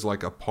there who is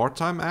like a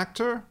part-time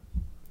actor.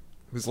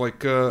 Who's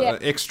like an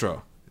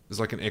extra. Is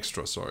like an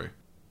extra, sorry.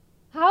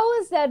 How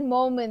was that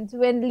moment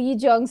when Lee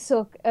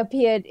Jong-suk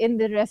appeared in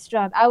the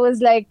restaurant? I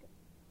was like,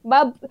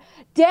 Dan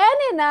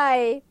and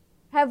I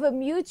have a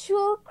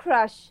mutual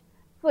crush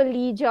for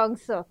Lee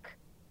Jong-suk.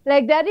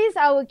 Like, that is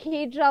our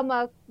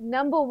K-drama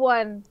number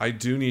one. I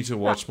do need to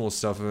watch more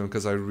stuff of him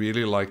because I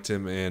really liked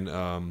him in,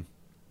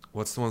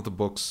 what's the one of the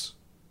books?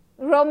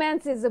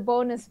 Romance is a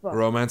bonus book.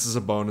 Romance is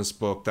a bonus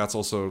book. That's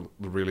also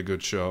a really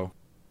good show.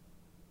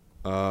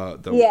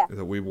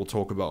 That we will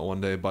talk about one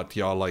day. But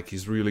yeah, like,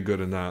 he's really good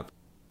in that.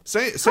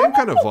 Same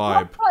kind of vibe.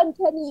 How much popcorn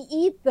can he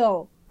eat,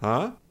 though?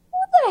 Huh?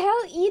 Who the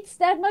hell eats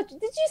that much?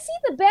 Did you see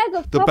the bag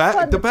of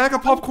popcorn? The bag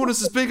of popcorn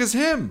is as big as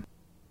him.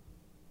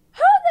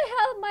 How the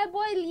hell my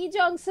boy Lee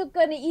Jong-suk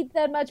gonna eat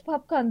that much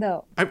popcorn,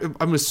 though?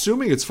 I'm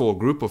assuming it's for a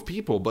group of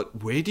people,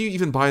 but where do you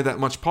even buy that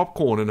much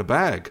popcorn in a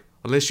bag?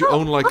 Unless you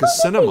own like a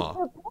cinema.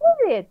 How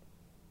prepare it?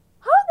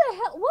 How the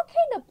hell? What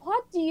kind of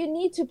pot do you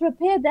need to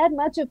prepare that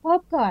much of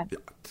popcorn?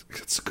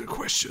 That's a good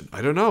question.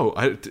 I don't know.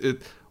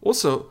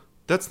 Also,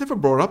 That's never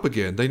brought up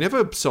again. They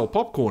never sell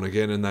popcorn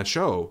again in that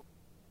show.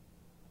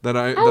 That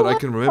I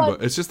can remember.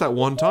 It's just that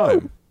one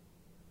time.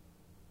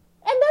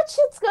 And that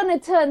shit's gonna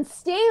turn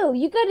stale.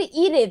 You gotta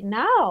eat it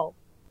now.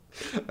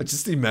 I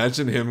just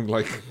imagine him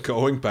like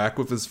going back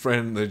with his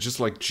friend. They're just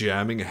like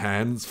jamming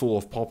hands full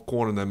of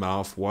popcorn in their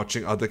mouth,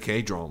 watching other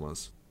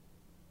K-dramas.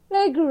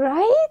 Like,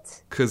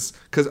 right? Cause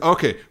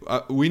okay,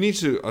 we need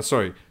to.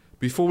 Sorry,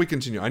 before we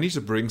continue, I need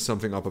to bring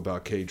something up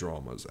about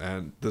K-dramas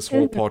and this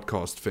whole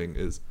podcast thing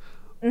is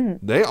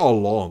they are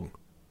long.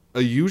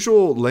 A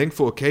usual length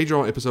for a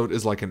K-drama episode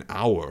is like an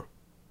hour.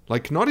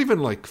 Like, not even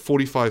like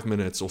 45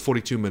 minutes or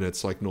 42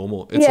 minutes like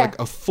normal. It's like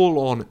a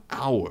full-on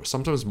hour,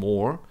 sometimes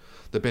more,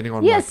 depending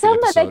on like, some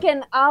the episode. are like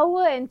an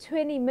hour and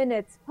 20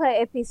 minutes per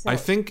episode. I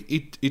think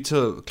it's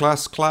a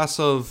class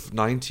of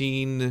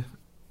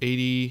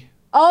 1980.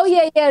 Oh,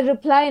 yeah,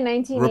 Reply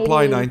 1988.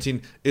 Reply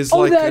 19 is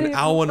like an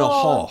hour and a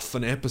half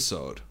an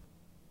episode.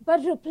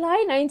 But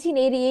Reply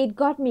 1988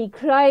 got me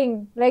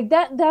crying. Like,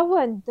 that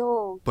one,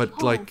 though.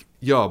 But like...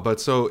 Yeah, but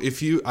so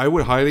I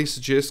would highly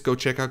suggest go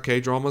check out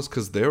K-dramas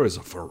because there is a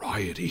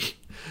variety.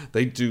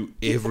 They do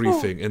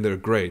everything and they're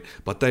great,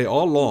 but they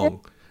are long.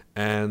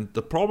 And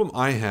the problem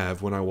I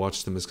have when I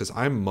watch them is because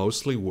I'm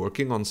mostly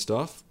working on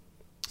stuff.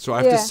 So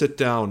I have to sit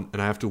down and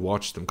I have to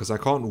watch them because I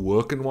can't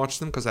work and watch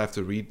them because I have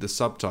to read the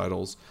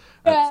subtitles.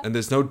 And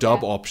there's no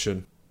dub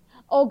option.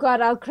 Oh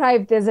God, I'll cry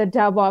if there's a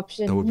dub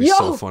option. That would be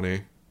so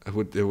funny. It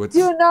would.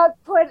 Do not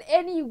put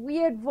any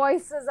weird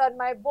voices on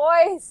my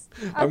voice.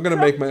 I'm gonna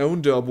make my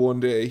own dub one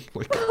day,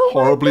 like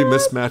horribly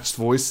mismatched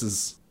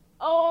voices.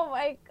 Oh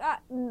my God!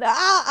 Nah,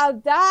 I'll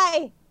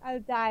die.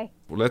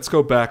 Well, let's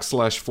go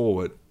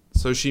back/forward.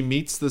 So she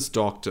meets this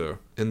doctor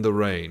in the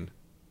rain,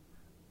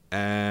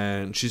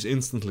 and she's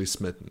instantly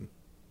smitten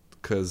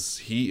because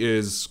he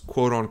is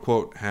quote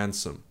unquote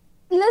handsome.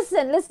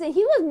 Listen.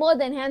 He was more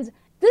than handsome.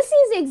 This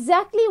is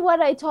exactly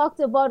what I talked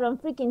about on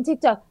freaking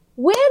TikTok.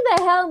 Where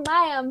the hell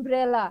my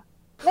umbrella?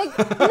 Like,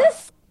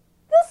 this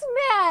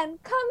man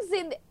comes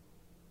in.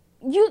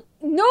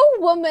 No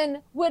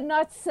woman would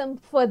not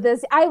simp for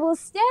this. I will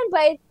stand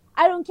by it.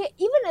 I don't care.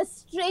 Even a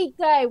straight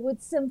guy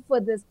would simp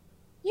for this.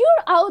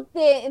 You're out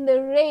there in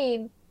the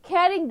rain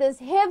carrying this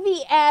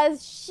heavy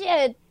ass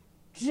shit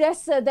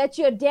dresser that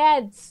your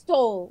dad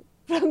stole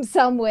from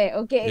somewhere,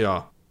 okay?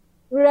 Yeah.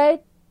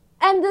 Right?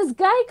 And this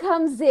guy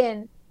comes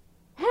in,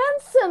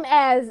 handsome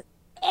as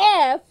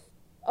F,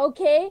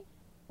 okay?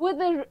 With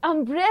an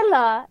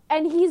umbrella,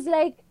 and he's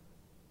like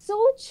so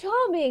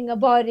charming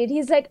about it.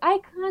 He's like, I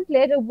can't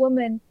let a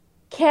woman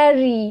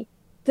carry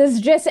this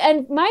dress.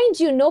 And mind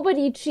you,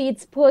 nobody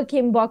treats poor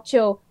Kim Bok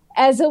Joo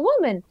as a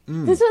woman.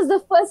 This was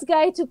the first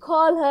guy to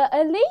call her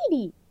a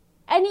lady.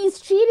 And he's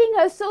treating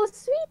her so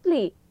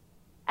sweetly.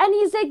 And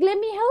he's like, let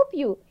me help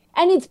you.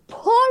 And it's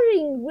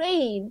pouring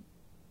rain.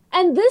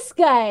 And this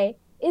guy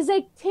is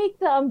like, take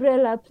the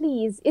umbrella,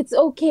 please. It's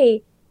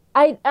okay.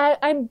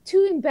 I'm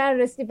too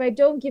embarrassed. If I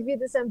don't give you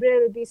this umbrella,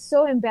 it'll be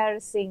so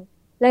embarrassing.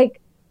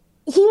 Like,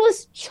 he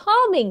was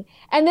charming.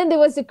 And then there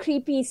was a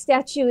creepy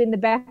statue in the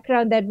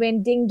background that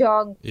went ding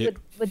dong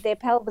with their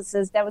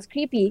pelvises. That was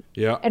creepy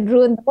and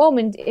ruined the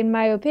moment, in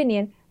my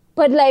opinion.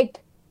 But like,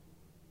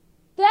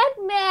 that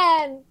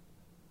man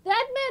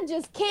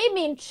just came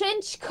in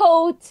trench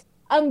coat,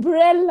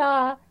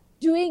 umbrella,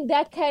 doing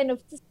that kind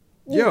of...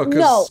 Yeah,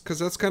 because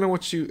that's kind of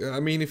what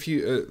if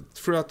you,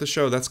 throughout the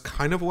show, that's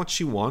kind of what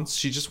she wants.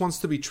 She just wants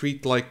to be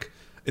treated like,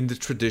 in the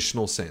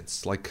traditional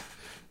sense, like,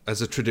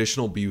 as a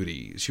traditional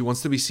beauty. She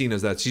wants to be seen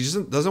as that. She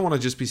doesn't want to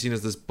just be seen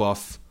as this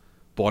buff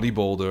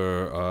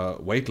bodybuilder,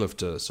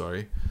 weightlifter,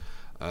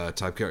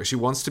 type character. She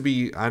wants to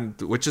be,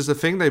 and which is the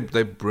thing they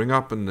bring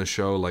up in the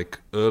show, like,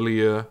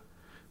 earlier,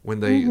 when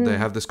they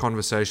have this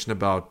conversation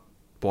about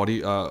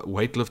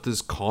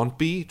weightlifters can't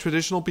be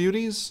traditional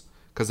beauties,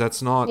 because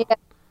that's not... Yeah.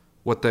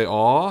 What they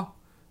are,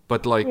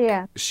 but like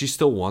she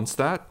still wants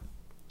that,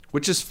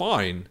 which is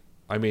fine.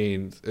 I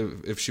mean,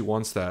 if she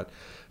wants that,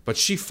 but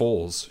she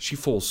falls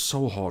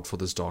so hard for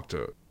this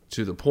doctor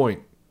to the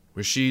point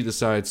where she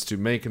decides to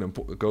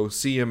go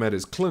see him at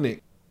his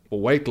clinic for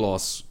weight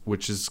loss,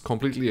 which is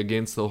completely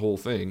against the whole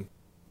thing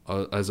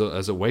as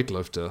a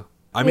weightlifter.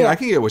 I mean, I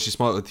can get what she's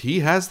smart with.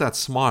 He has that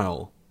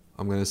smile.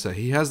 I'm gonna say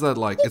he has that,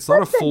 like, it's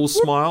not a full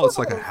smile, it's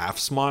like a half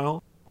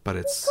smile, but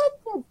it's.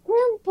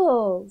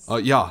 Dimples.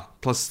 Yeah.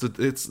 Plus,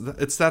 it's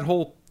that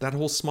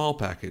whole smile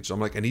package. I'm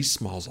like, and he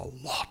smiles a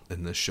lot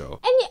in this show.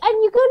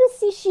 And you go to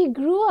see she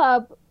grew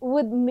up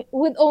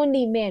with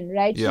only men,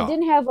 right? Yeah. She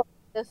didn't have a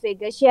father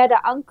figure. She had an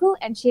uncle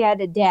and she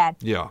had a dad.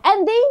 Yeah.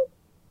 And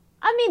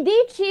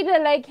they treat her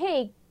like,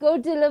 hey, go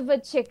deliver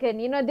chicken.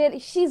 You know,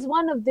 she's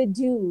one of the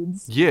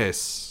dudes.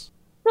 Yes.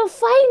 So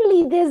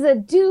finally, there's a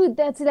dude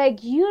that's like,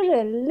 you're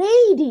a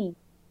lady.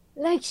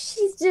 Like,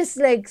 she's just,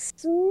 like,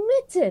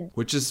 smitten.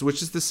 Which is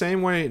the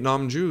same way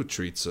Nam Joo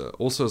treats her.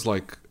 Also as,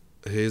 like,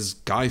 his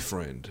guy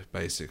friend,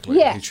 basically.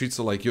 Yeah. He treats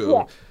her like you.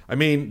 Yeah. I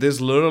mean, there's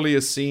literally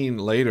a scene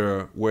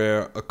later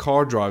where a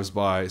car drives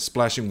by,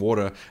 splashing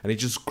water, and he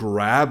just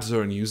grabs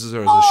her and uses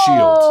her as a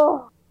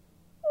shield.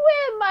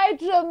 Where my my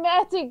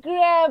dramatic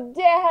grab,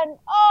 Dan.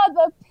 Oh,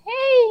 the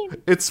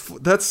pain.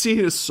 That scene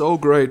is so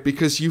great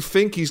because you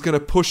think he's gonna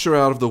push her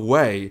out of the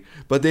way,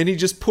 but then he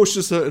just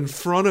pushes her in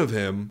front of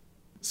him,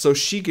 so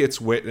she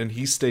gets wet and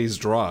he stays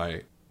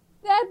dry.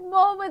 That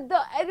moment,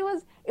 though,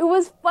 it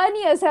was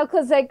funny as hell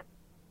because like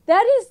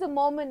that is the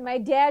moment my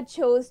dad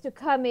chose to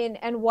come in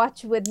and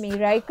watch with me,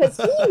 right? Because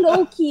he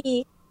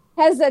low-key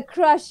has a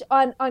crush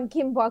on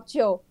Kim Bok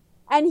Joo.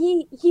 And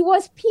he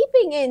was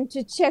peeping in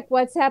to check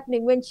what's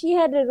happening when she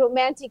had a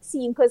romantic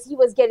scene because he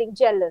was getting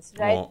jealous,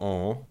 right?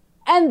 Uh-oh.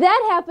 And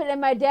that happened,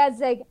 and my dad's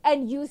like,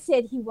 and you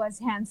said he was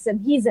handsome.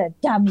 He's a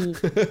dummy.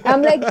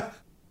 I'm like,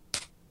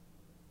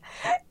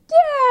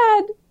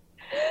 Dad!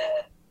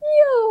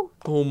 You!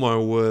 Oh my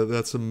word,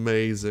 that's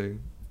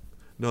amazing.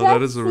 No,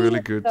 that is a really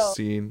good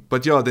scene.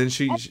 But yeah, then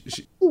she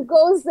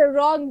goes the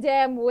wrong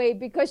damn way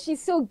because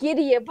she's so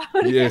giddy about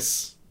it.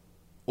 Yes.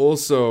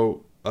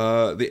 Also,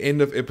 the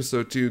end of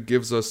episode 2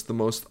 gives us the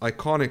most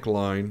iconic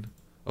line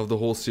of the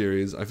whole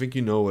series. I think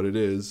you know what it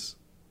is.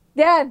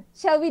 Dan,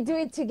 shall we do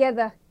it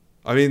together?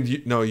 I mean,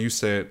 you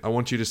say it. I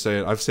want you to say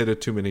it. I've said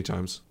it too many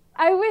times.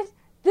 I wish...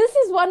 This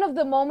is one of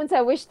the moments I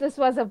wish this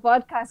was a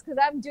podcast because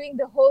I'm doing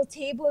the whole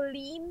table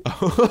lean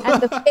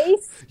and the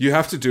face. You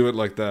have to do it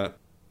like that.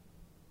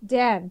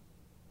 Dan,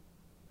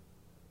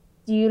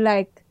 do you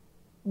like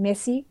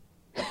Messi?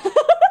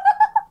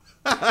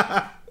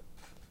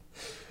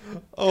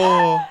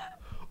 Oh,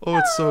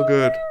 it's so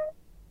good.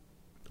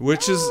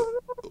 Which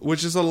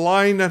is a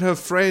line that her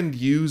friend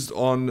used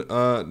on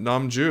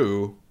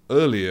Namju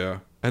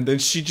earlier, and then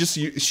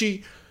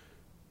she.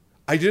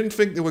 I didn't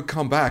think they would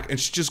come back, and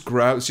she just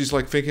grabs. She's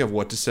like thinking of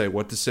what to say.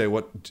 What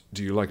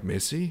do you like,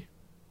 Messi?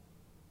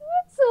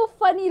 That's so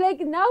funny.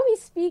 Like now we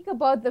speak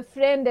about the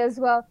friend as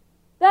well.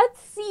 That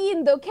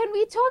scene, though, can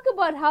we talk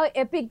about how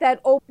epic that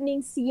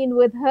opening scene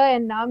with her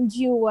and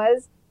Namju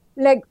was?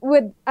 Like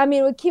with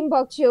Kim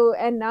Bok Joo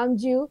and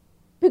Namju,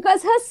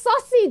 because her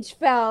sausage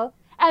fell,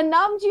 and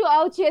Namju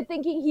out here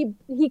thinking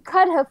he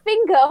cut her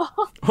finger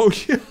off. Oh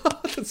yeah,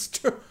 that's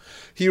true.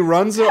 He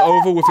runs her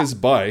over with his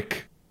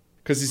bike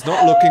because he's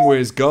not looking where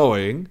he's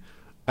going,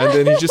 and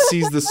then he just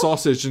sees the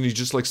sausage and he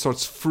just like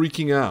starts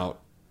freaking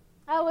out.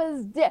 I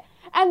was dead.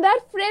 And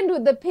that friend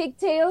with the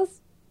pigtails.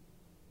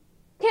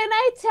 Can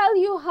I tell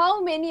you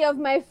how many of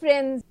my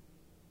friends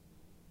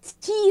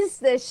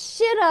teased the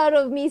shit out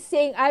of me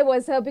saying I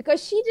was her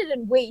because she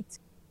didn't wait.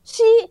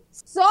 She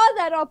saw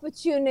that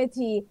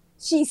opportunity.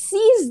 She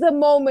seized the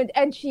moment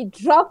and she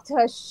dropped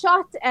her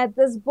shot at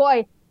this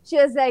boy. She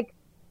was like,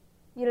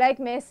 you like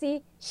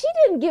Messi? She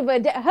didn't give a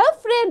damn. Her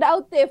friend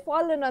out there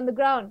fallen on the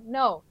ground.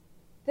 No,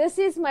 this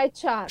is my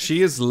chance.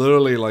 She is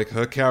literally like,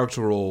 her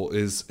character role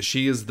is,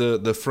 she is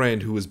the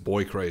friend who is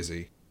boy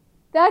crazy.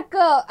 That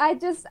girl,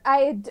 and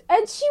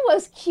she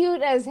was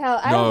cute as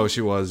hell.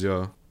 She was,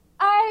 yeah.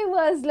 I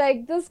was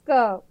like, this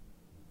girl,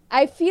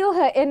 I feel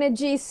her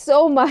energy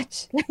so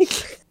much.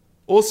 Like,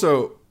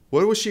 also,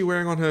 what was she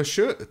wearing on her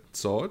shirt,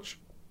 Sarge?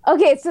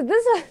 Okay, so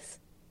this was,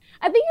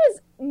 I think it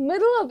was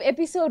middle of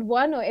episode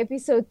 1 or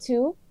episode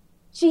 2.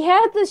 She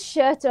had this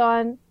shirt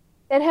on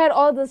that had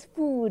all this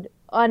food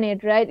on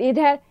it, right? It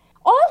had,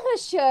 all her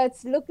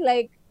shirts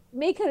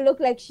make her look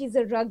like she's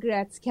a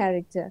Rugrats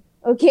character.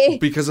 Okay.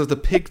 Because of the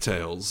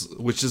pigtails,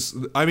 which is,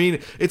 I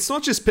mean, it's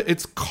not just,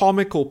 it's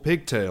comical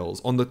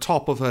pigtails on the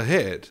top of her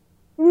head.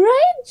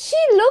 Right? She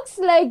looks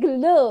like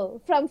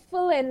Lil from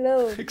Phil and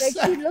Lil.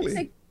 Exactly.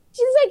 Like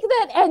she's like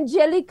that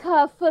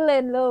Angelica Phil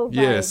and Lil vibe.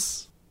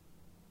 Yes.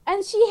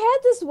 And she had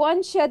this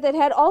one shirt that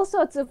had all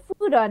sorts of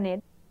food on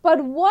it.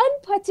 But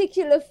one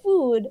particular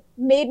food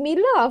made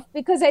me laugh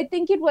because I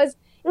think it was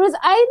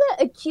either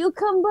a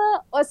cucumber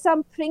or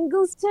some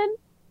Pringles tin,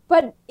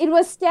 but it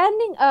was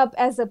standing up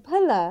as a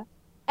pillar.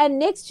 And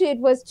next to it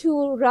was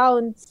 2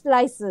 round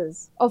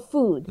slices of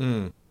food.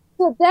 Mm.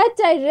 So that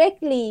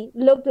directly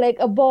looked like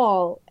a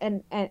ball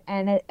and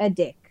a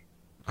dick.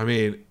 I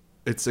mean,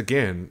 it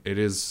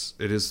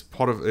is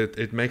part of it.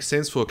 It makes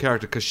sense for a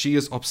character because she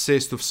is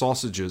obsessed with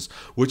sausages,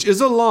 which is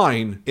a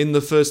line in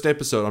the first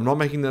episode. I'm not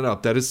making that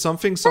up. That is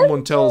something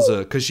someone tells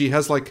her because she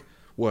has like,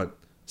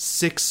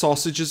 6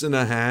 sausages in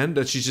her hand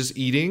that she's just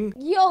eating?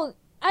 Yo,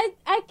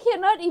 I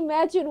cannot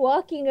imagine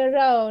walking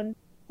around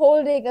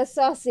holding a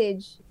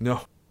sausage.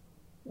 No.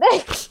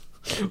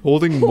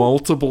 Holding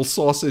multiple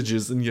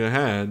sausages in your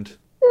hand.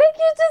 Like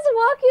you're just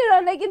walking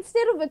around, like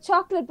instead of a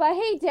chocolate bar,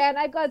 hey Dan,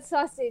 I got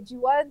sausage, you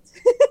want?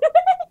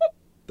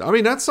 I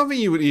mean, that's something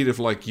you would eat if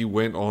like you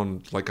went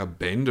on like a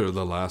bender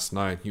the last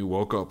night. You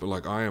woke up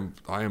like, I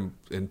am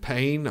in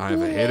pain, I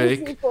have a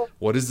headache.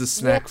 What is the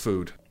snack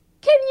food?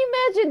 Can you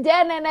imagine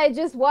Dan and I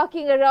just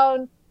walking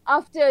around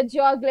after a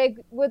jog like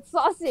with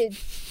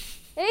sausage?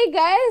 Hey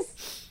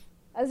guys,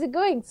 how's it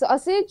going?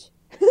 Sausage?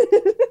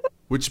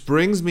 Which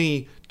brings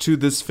me to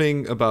this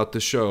thing about the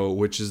show,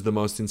 which is the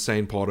most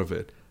insane part of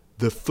it.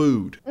 The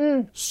food.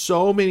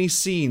 So many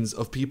scenes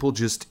of people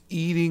just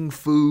eating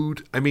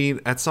food. I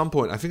mean, at some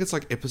point, I think it's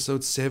like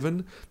episode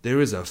 7,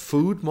 there is a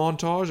food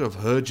montage of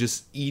her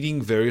just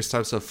eating various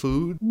types of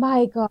food.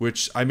 My God.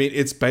 Which, I mean,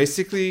 it's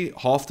basically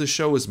half the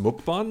show is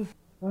mukbang.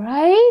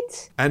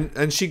 Right?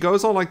 And she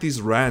goes on like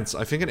these rants.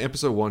 I think in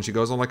episode 1 she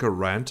goes on like a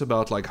rant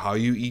about like how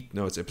you eat.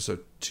 No, it's episode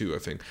 2 I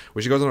think,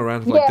 where she goes on a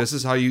rant of like, Yeah. this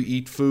is how you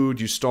eat food.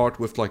 You start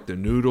with like the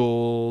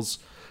noodles,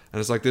 and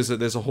it's like there's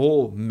a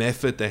whole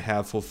method they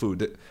have for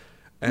food.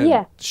 And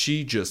Yeah.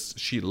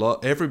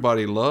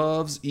 everybody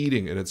loves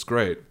eating, and it's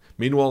great.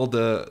 Meanwhile,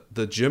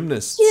 the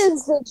gymnasts,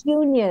 Teaches the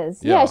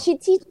juniors. Yeah, yeah, she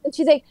teaches.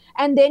 She's like,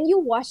 and then you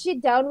wash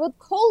it down with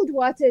cold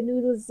water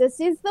noodles. This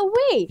is the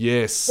way. The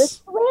yes,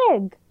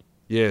 swag.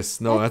 yes,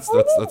 no, That's that's how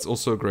it that's is. that's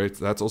also great.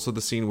 That's also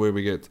the scene where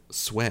we get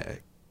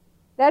swag,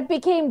 That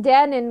became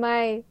Dan and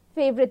my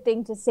favorite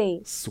thing to say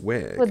for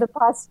swag. the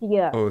past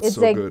year. Oh, it's It's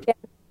so like good.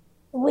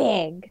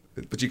 swag.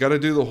 But you got to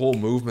do the whole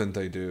movement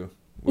they do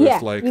with Yeah.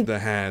 like the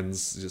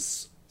hands,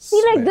 just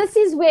See, like swag.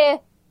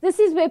 this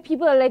is where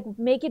people are like,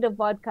 make it a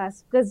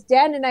podcast because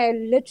Dan and I are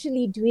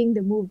literally doing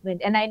the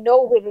movement, and I know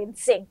we're in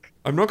sync.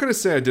 I'm not gonna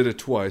say I did it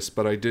twice,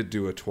 but I did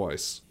do it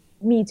twice.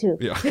 Me too.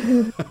 Yeah.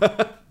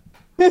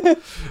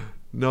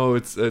 No,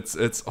 it's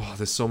oh,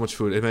 there's so much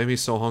food. It made me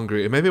so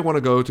hungry. It made me want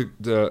to go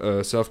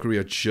to South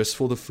Korea just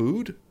for the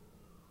food,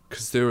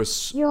 because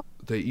Yo,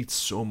 they eat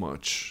so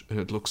much and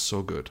it looks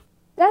so good.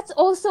 that's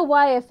also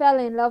why I fell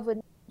in love with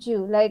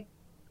Jew. Like,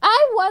 I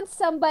want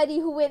somebody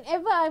who,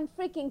 whenever I'm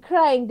freaking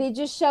crying, they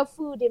just shove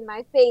food in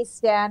my face,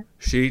 Dan.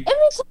 She,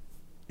 Every time,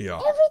 yeah,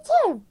 every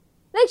time.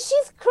 Like,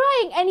 she's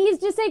crying, and he's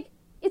just like,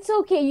 it's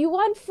okay. You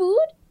want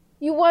food?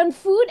 You want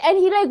food? And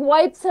he like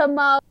wipes her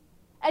mouth,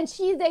 and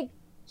she's like,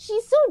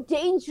 she's so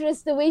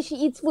dangerous the way she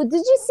eats food.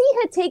 Did you see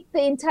her take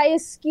the entire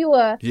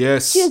skewer? She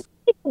yes. was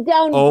sitting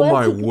down Oh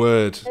my vertically.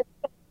 word.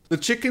 The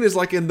chicken is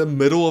like in the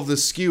middle of the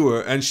skewer,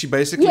 and she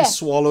basically Yeah.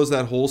 swallows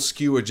that whole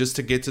skewer just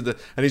to get to the.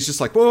 And he's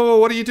just like, "Whoa, whoa, whoa,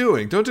 what are you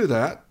doing? Don't do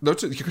that.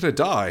 You're gonna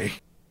die."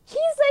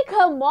 He's like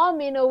her mom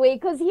in a way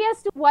because he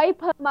has to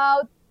wipe her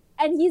mouth,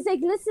 and he's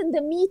like, listen,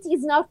 the meat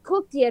is not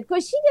cooked yet,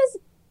 because she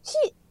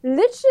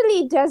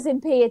literally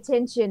doesn't pay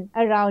attention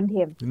around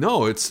him.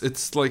 No,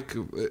 it's like,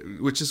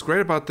 which is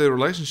great about their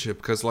relationship,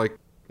 because like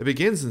it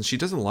begins and she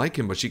doesn't like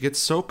him, but she gets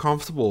so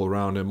comfortable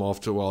around him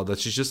after a while that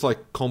she's just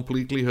like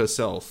completely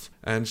herself,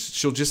 and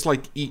she'll just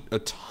like eat a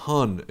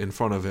ton in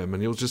front of him,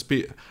 and he'll just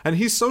be, and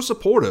he's so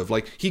supportive.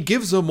 Like he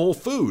gives her more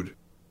food.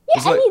 Yeah,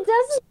 He's and like, he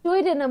doesn't do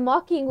it in a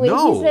mocking way.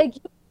 No. He's like,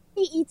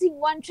 you're eating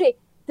one tray.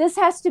 This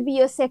has to be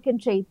your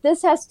second tray.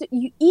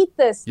 You eat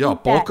this. yeah,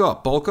 Eat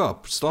that. bulk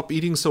up. Stop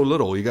eating so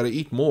little. You got to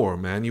eat more,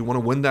 man. You want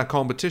to win that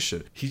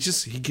competition. He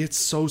gets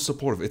so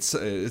supportive.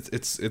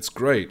 It's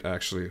great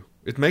actually.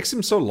 It makes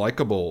him so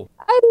likable.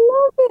 I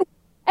love it.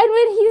 And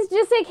when he's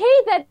just like, hey,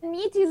 that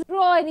meat is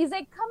raw, and he's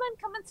like, come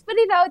on, spit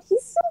it out.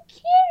 He's so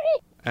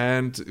caring.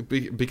 And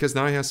because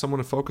now he has someone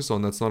to focus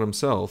on that's not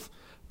himself.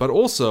 But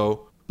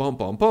also, bum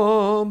bum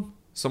bum,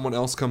 someone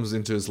else comes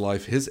into his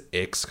life. His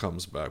ex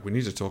comes back. We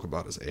need to talk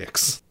about his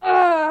ex.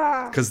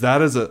 Ah. Because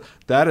that is a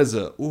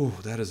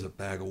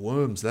bag of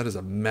worms. That is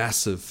a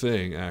massive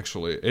thing,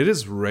 actually. It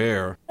is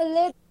rare.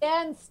 Let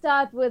Dan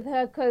start with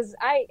her because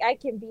I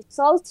can be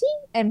salty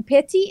and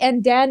petty,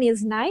 and Dan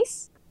is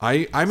nice.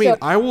 I mean,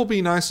 I will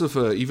be nice with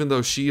her, even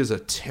though she is a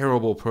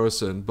terrible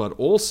person. But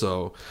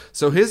also,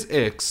 so his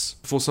ex,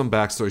 for some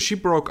backstory, she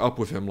broke up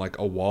with him like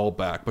a while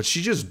back. But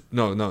she just,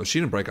 no, she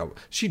didn't break up.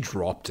 She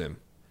dropped him.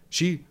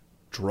 She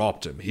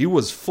dropped him. He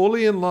was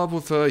fully in love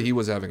with her. He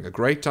was having a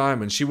great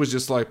time. And she was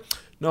just like,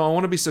 no, I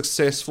want to be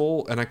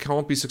successful. And I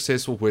can't be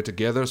successful if we're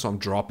together. So I'm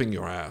dropping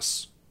your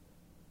ass.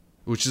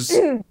 Which is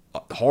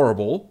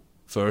horrible,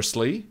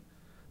 firstly.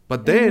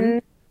 But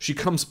then she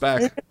comes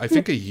back, I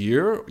think a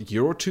year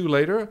or two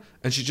later,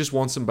 and she just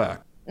wants him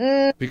back.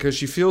 Because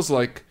she feels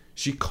like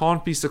she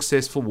can't be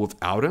successful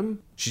without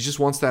him. She just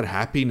wants that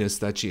happiness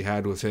that she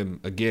had with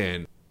him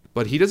again.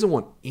 But he doesn't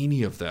want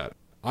any of that.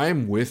 I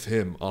am with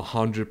him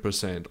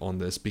 100% on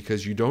this,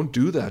 because you don't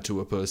do that to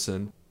a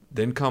person,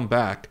 then come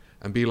back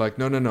and be like,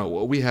 no,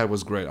 what we had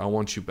was great. I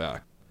want you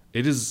back.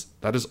 That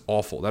is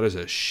awful. That is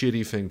a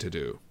shitty thing to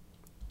do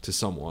to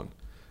someone.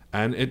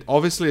 And it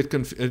obviously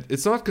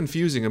it's not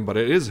confusing him, but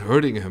it is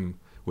hurting him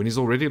when he's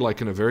already like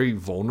in a very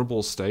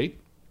vulnerable state,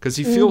 because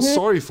he feels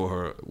sorry for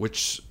her,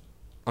 which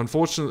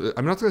unfortunately,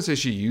 I'm not going to say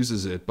she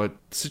uses it, but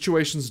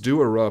situations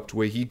do erupt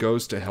where he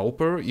goes to help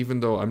her, even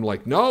though I'm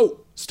like,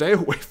 no, stay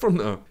away from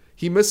her.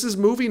 He misses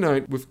movie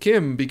night with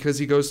Kim because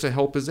he goes to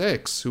help his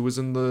ex who was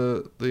in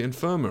the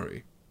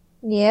infirmary.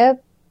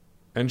 Yep.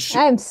 And she,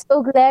 I'm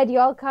so glad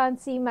y'all can't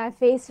see my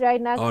face right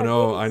now. oh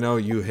no, I know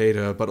you hate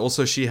her, but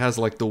also she has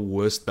like the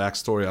worst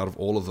backstory out of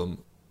all of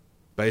them.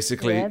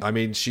 Basically, Yep. I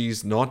mean,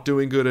 she's not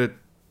doing good at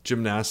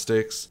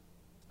gymnastics.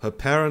 Her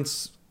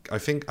parents, I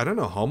don't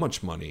know how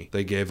much money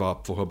they gave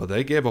up for her, but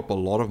they gave up a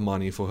lot of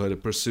money for her to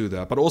pursue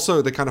that. But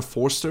also, they kind of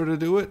forced her to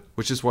do it,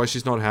 which is why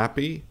she's not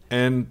happy.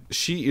 And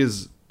she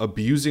is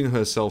abusing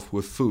herself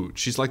with food.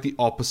 She's like the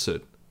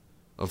opposite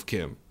of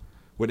Kim.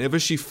 Whenever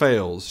she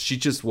fails, she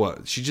just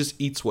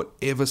eats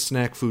whatever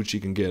snack food she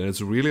can get. And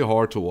it's really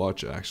hard to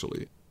watch,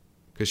 actually.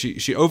 Because she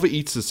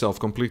overeats herself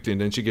completely,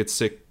 and then she gets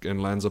sick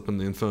and lands up in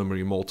the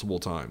infirmary multiple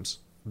times.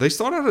 They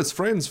start out as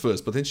friends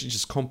first, but then she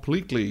just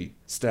completely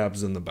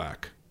stabs in the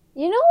back.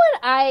 You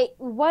know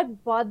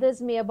what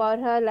bothers me about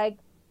her? Like,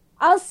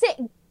 I'll say,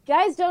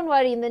 guys, don't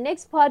worry. In the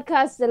next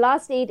podcast, the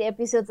last 8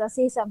 episodes, I'll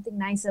say something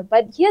nicer.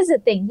 But here's the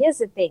thing.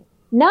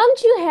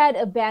 Namju had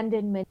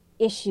abandonment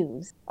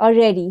issues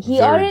already. He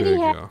Very already big,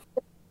 had yeah.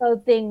 a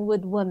thing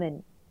with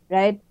women,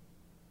 right?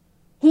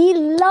 He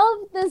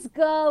loved this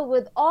girl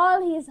with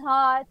all his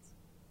heart.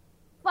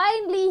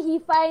 Finally, he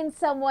finds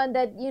someone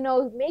that,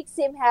 makes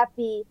him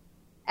happy,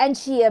 and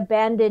she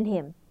abandoned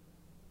him.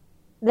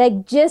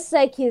 Like just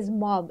like his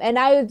mom. And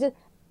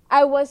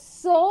I was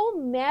so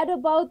mad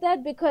about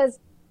that because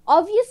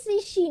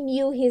obviously she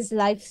knew his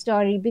life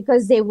story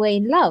because they were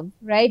in love,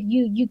 right?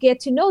 You get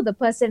to know the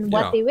person,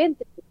 what Yeah. they went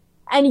through,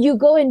 and you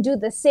go and do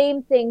the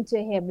same thing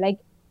to him. Like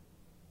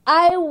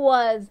I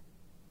was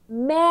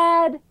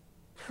mad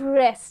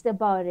pressed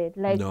about it.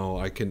 Like No,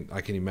 I can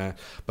imagine,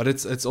 but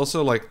it's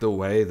also like the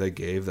way they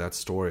gave that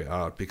story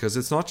out, because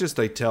it's not just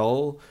they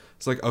tell.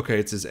 It's like, okay,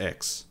 it's his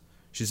ex.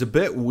 She's a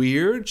bit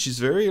weird. She's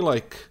very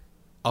like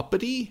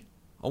uppity,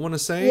 I want to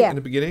say, yeah. in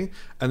the beginning,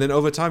 and then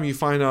over time you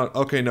find out,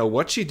 okay, no,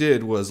 what she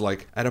did was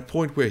like at a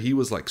point where he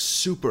was like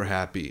super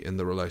happy in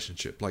the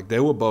relationship, like they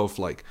were both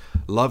like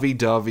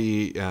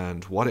lovey-dovey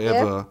and Yeah.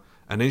 whatever,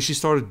 and then she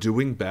started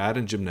doing bad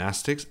in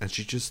gymnastics, and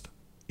she just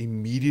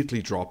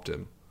immediately dropped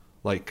him,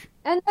 like.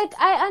 And like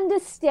I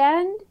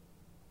understand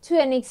to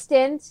an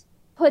extent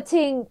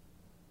putting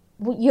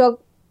your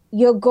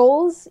your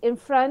goals in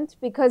front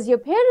because your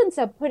parents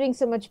are putting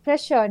so much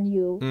pressure on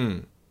you.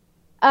 Mm.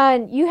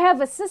 And you have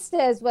a sister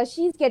as well,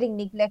 she's getting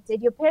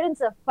neglected. Your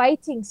parents are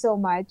fighting so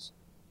much.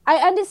 I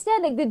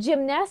understand like the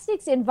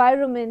gymnastics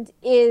environment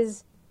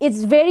is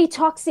it's very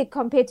toxic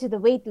compared to the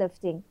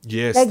weightlifting.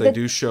 Yes, Like they the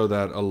do show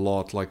that a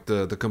lot, like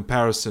the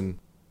comparison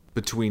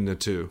between the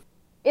two.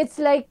 it's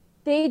like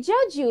they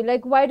judge you.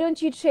 Like, why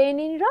don't you train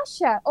in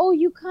Russia? Oh,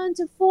 you can't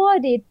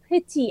afford it.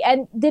 Pity.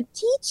 And the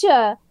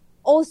teacher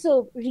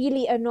also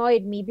really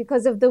annoyed me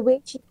because of the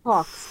way she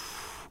talks.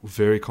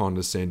 Very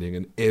condescending,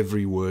 and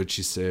every word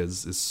she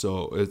says is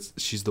so. It's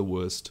she's the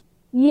worst.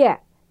 Yeah.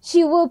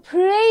 She will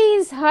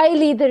praise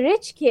highly the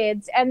rich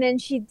kids, and then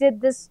she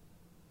did this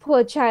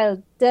poor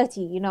child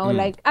dirty, Mm.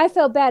 like I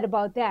felt bad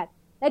about that.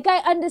 Like I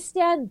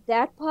understand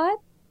that part,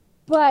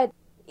 but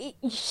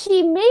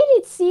she made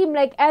it seem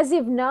like as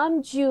if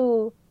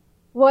Namju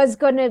was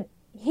gonna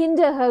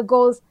hinder her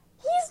goals.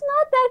 He's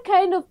not that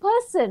kind of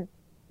person.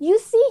 You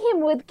see him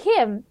with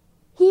Kim.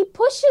 He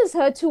pushes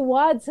her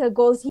towards her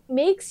goals. He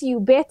makes you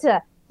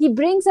better. He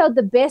brings out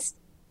the best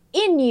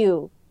in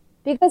you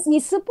because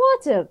he's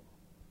supportive.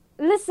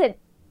 Listen,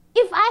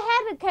 if I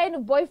had a kind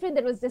of boyfriend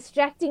that was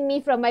distracting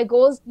me from my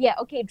goals, yeah,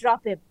 okay,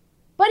 drop him.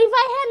 But if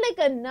I had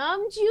like a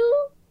Namju,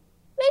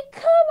 like,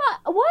 come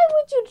on, why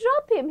would you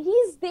drop him?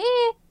 He's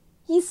there,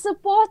 he's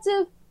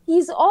supportive,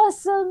 he's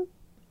awesome.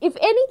 If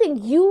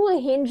anything, you were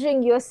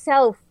hindering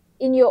yourself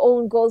in your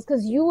own goals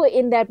because you were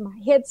in that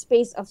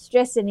headspace of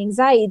stress and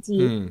anxiety.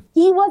 Mm.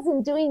 He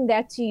wasn't doing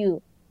that to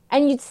you.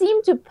 And you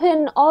seem to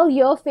pin all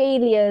your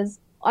failures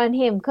on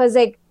him because,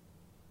 like,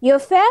 your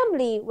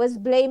family was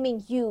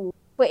blaming you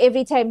for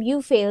every time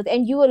you failed,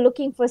 and you were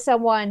looking for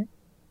someone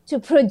to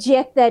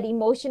project that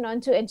emotion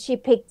onto, and she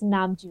picked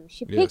Namju.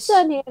 She picked Yes.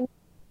 on him.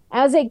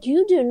 I was like,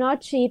 you do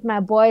not treat my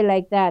boy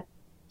like that.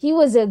 He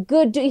was a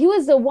good dude. He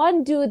was the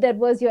one dude that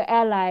was your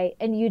ally,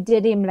 and you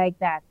did him like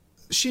that.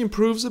 She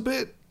improves a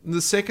bit in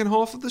the second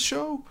half of the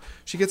show.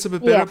 She gets a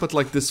bit better, Yeah. but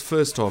like this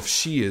first half,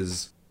 she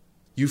is.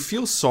 You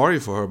feel sorry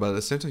for her, but at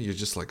the same time, you're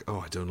just like,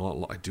 oh, I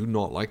do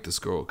not like this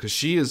girl, because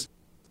she is.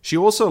 She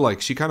also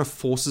like she kind of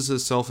forces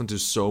herself into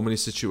so many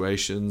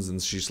situations,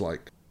 and she's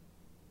like,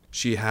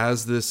 she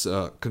has this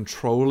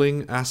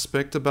controlling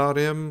aspect about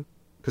him,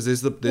 because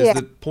there's Yeah.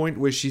 the point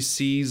where she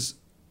sees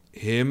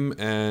him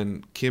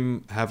and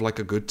Kim have like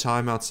a good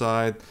time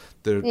outside.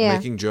 They're Yeah.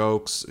 making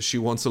jokes. She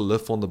wants a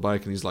lift on the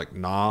bike, and he's like,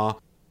 nah.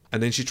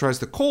 And then she tries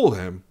to call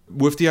him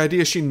with the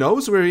idea she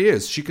knows where he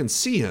is. She can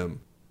see him,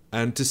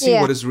 and to see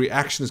Yeah. what his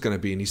reaction is going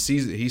to be. And he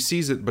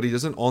sees it, but he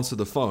doesn't answer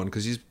the phone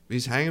because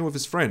he's hanging with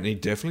his friend, and he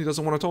definitely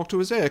doesn't want to talk to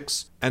his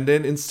ex. And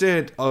then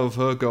instead of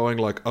her going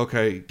like,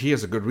 okay, he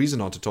has a good reason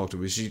not to talk to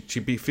me,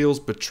 feels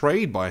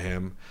betrayed by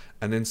him,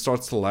 and then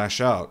starts to lash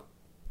out.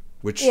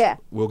 Which Yeah.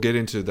 we'll get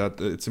into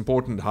that. It's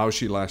important how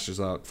she lashes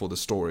out for the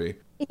story.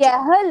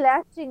 Yeah. Her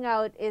lashing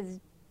out is.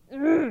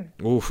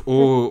 Oof,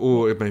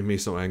 oh, it made me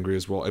so angry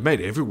as well. It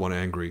made everyone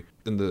angry.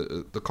 In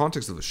the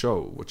context of the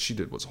show, what she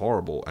did was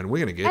horrible, and we're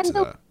gonna get And to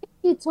the that. way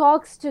he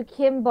talks to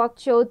Kim Bok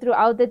Joo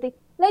throughout the thing,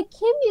 like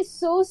Kim is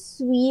so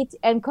sweet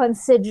and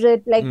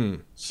considerate. Like Mm,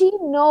 she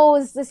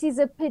knows this is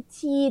a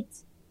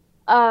petite,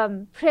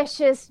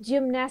 precious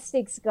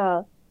gymnastics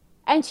girl,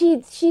 and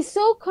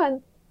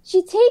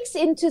she takes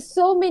into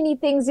so many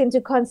things into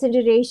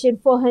consideration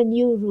for her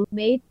new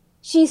roommate.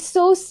 She's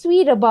so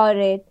sweet about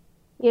it,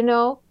 you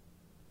know.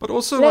 but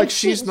also, like, Like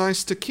she's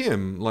nice to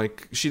Kim.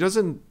 Like, she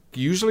doesn't.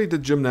 Usually, the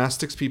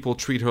gymnastics people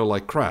treat her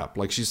like crap.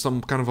 Like she's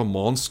some kind of a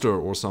monster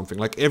or something.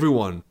 Like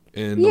everyone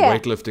in the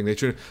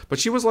weightlifting. But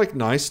she was like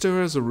nice to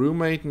her as a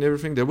roommate and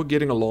everything. They were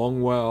getting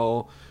along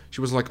well.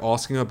 She was like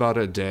asking her about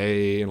her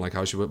day and like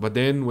how she would. But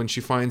then when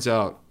she finds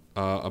out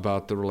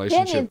about the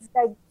relationship, then it's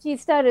like she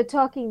started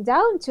talking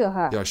down to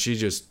her. Yeah, she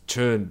just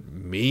turned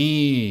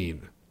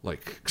mean.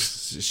 Like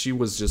she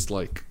was just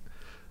like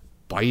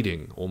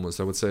biting almost,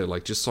 I would say,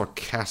 like just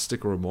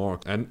sarcastic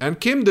remarks. And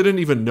Kim didn't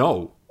even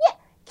know. Yeah,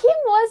 Kim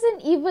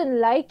wasn't even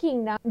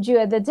liking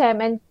Namjoon at the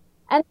time, and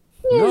the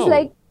thing is,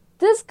 like,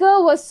 this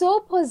girl was so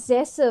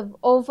possessive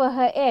over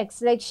her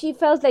ex. Like, she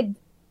felt like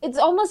it's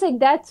almost like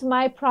that's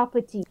my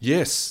property.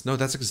 Yes, no,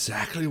 that's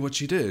exactly what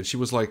she did. She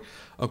was like,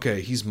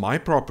 okay, he's my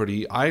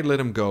property. I let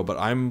him go, but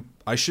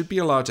I should be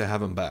allowed to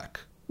have him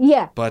back.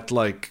 Yeah. But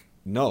like,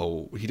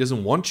 no, he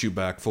doesn't want you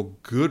back for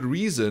good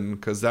reason,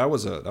 because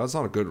that's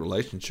not a good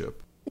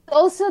relationship. It's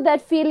also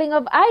that feeling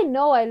of, I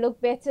know I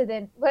look better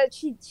than, well,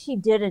 she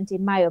didn't,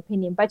 in my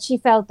opinion, but she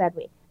felt that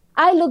way.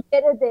 I look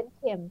better than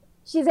Kim.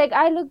 She's like,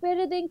 I look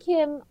better than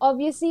Kim.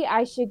 Obviously,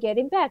 I should get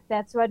him back.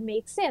 That's what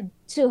makes sense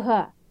to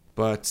her.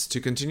 But to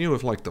continue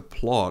with like the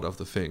plot of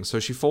the thing, so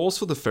she falls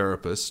for the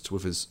therapist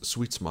with his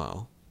sweet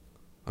smile.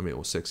 I mean,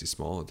 or sexy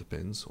smile, it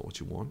depends on what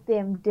you want.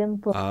 Them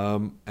dimple.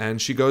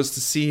 And she goes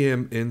to see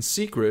him in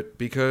secret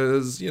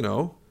because, you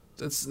know,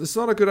 it's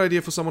not a good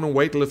idea for someone on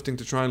weightlifting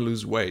to try and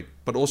lose weight.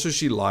 But also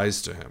she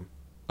lies to him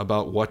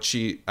about what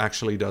she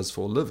actually does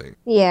for a living.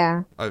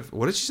 Yeah.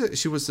 What did she say?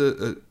 She was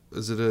a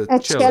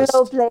cellist?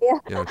 Cello player.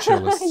 Yeah, a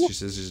cellist. She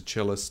says she's a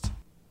cellist.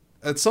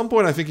 At some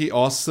point, I think he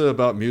asks her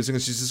about music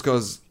and she just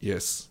goes,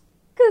 yes.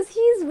 Because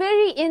he's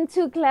very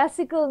into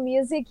classical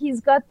music. He's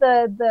got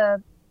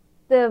the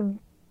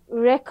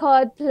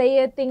record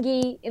player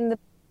thingy in the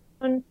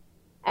phone.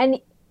 And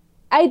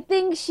I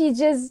think she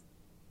just,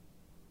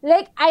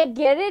 like, I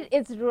get it.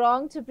 It's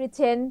wrong to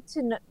pretend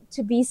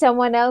to be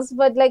someone else.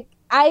 But, like,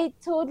 I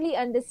totally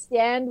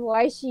understand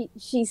why she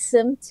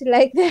simped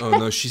like that. Oh,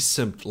 no, she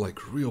simped,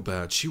 like, real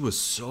bad. She was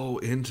so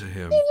into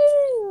him. She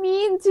didn't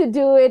mean to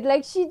do it.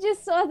 Like, she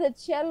just saw the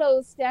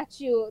cello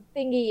statue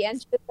thingy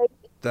and she was like...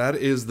 That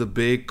is the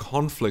big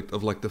conflict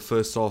of, like, the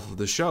first half of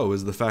the show,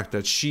 is the fact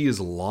that she is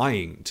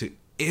lying to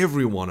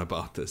everyone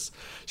about this.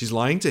 She's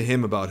lying to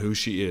him about who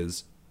she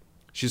is.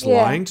 She's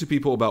lying to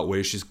people about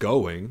where she's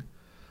going.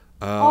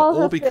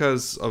 All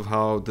because of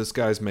how this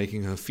guy's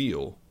making her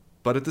feel.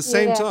 But at the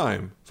same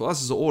time, for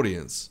us as an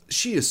audience,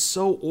 she is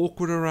so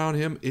awkward around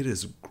him. It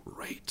is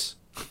great.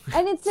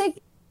 And it's like,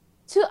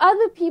 to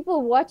other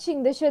people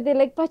watching the show, they're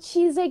like, but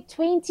she's like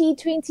 20,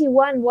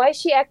 21. Why is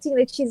she acting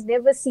like she's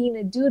never seen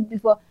a dude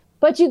before?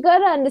 But you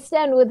gotta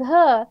understand, with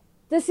her,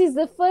 this is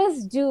the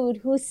first dude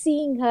who's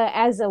seeing her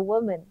as a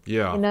woman.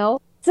 Yeah. You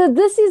know? So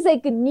this is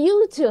like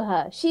new to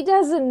her. She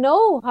doesn't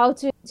know how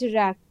to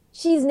interact.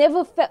 She's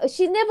never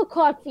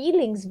caught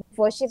feelings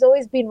before. She's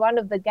always been one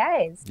of the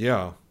guys.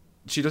 Yeah.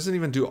 She doesn't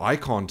even do eye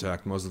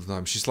contact most of the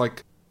time. She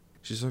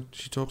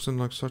talks in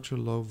like such a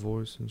low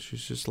voice, and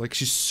she's just like,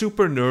 she's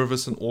super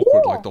nervous and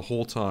awkward like the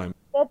whole time.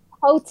 That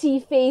pouty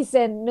face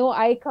and no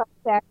eye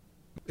contact.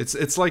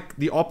 It's like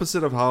the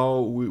opposite of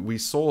how we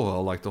saw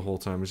her like the whole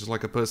time. It's just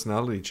like a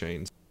personality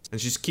change. And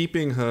she's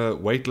keeping her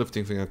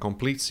weightlifting thing a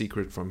complete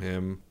secret from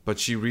him. But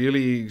she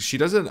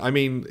doesn't, I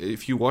mean,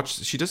 if you watch,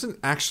 she doesn't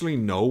actually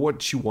know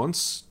what she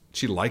wants.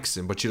 She likes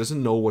him, but she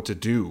doesn't know what to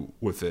do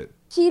with it.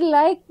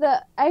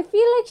 I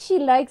feel like she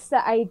likes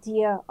the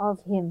idea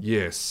of him.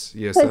 Yes,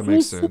 that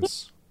makes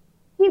sense.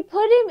 She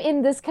put him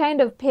in this kind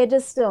of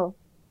pedestal.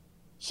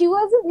 She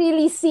wasn't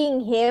really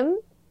seeing him.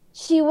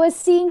 She was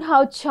seeing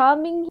how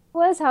charming he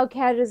was, how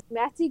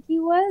charismatic he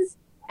was.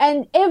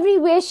 And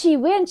everywhere she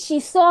went, she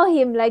saw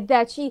him like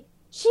that. She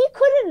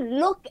couldn't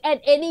look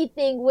at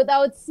anything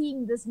without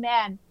seeing this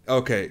man.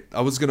 Okay, I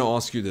was going to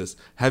ask you this.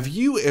 Have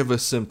you ever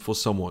simped for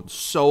someone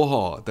so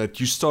hard that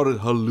you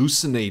started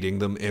hallucinating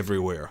them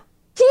everywhere?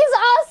 He's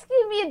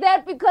asking me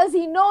that because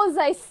he knows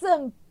I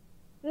simp.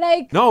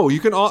 Like, no,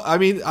 you can. I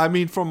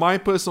mean, from my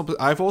personal,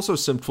 I've also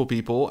simped for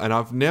people, and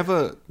I've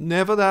never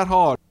that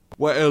hard,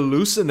 where I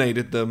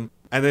hallucinated them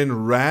and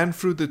then ran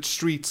through the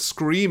street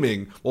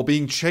screaming while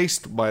being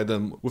chased by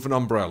them with an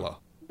umbrella.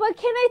 But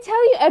can I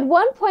tell you, at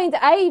one point,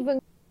 I even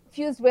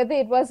confused whether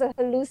it was a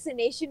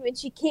hallucination when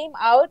she came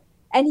out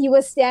and he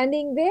was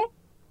standing there.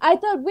 I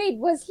thought, wait,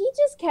 was he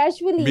just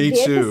casually Me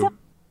there? too.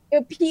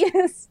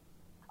 Appears.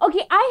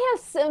 Okay, I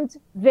have simped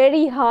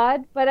very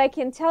hard, but I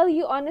can tell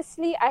you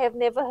honestly, I have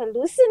never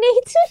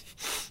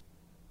hallucinated.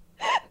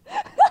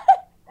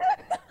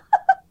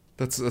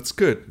 That's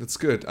good. That's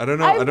good. I don't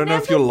know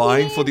if you're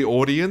lying for the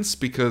audience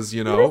because,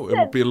 you know, it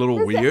would be a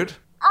little weird.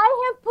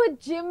 I have put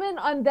Jimin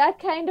on that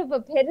kind of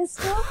a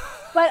pedestal,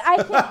 but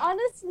I can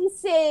honestly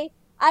say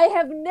I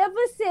have never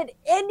said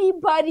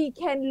anybody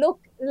can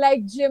look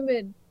like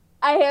Jimin.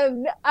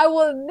 I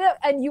will never,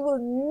 and you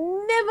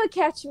will never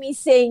catch me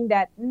saying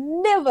that.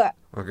 Never.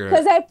 Okay.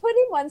 Because I put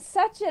him on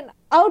such an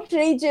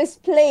outrageous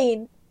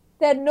plane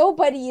that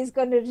nobody is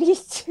going to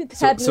reach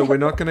that so level. We're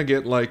not going to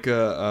get like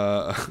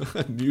a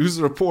news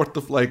report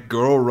of like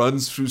girl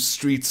runs through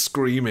streets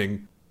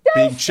screaming,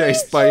 being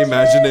chased by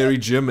imaginary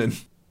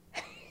Jimin.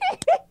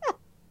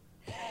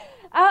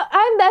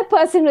 I'm that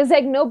person who's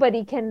like,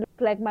 nobody can look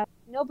like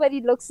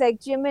nobody looks like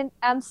Jimin.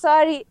 I'm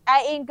sorry,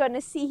 I ain't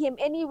gonna see him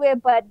anywhere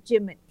but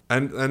Jimin.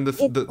 And That is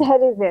it.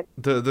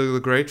 the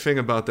great thing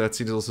about that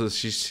scene is also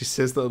she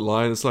says that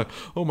line. It's like,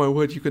 oh my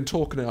word, you can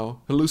talk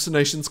now.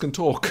 Hallucinations can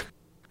talk,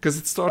 because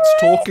it starts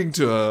talking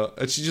to her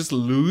and she just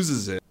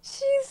loses it.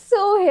 She's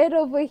so head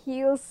over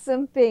heels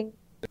simping.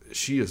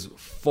 She has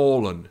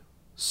fallen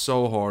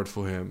so hard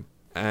for him,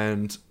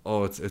 and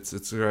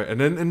it's great.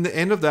 And then in the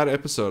end of that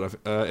episode,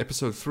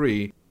 episode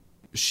 3,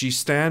 she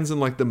stands in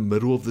like the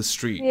middle of the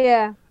street.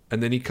 Yeah.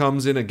 And then he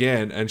comes in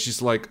again, and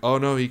she's like, "Oh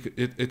no,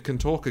 it can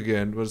talk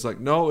again." But it's like,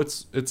 no,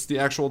 it's the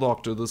actual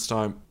doctor this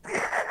time.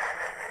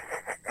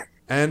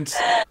 And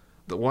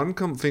the one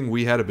thing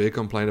we had a big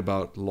complaint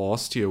about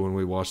last year when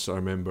we watched, I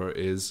remember,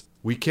 is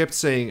we kept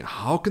saying,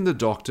 "How can the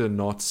doctor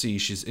not see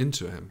she's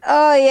into him?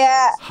 Oh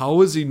yeah. How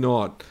is he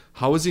not?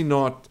 How is he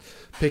not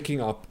picking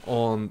up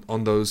on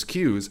those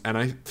cues?" And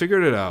I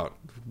figured it out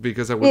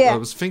because I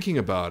was thinking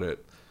about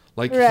it.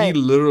 Like he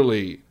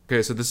literally.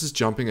 Okay, so this is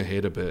jumping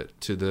ahead a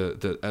bit to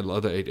the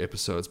other 8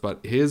 episodes,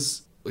 but he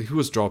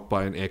was dropped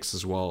by an ex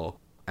as well,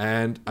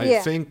 and I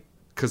think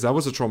because that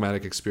was a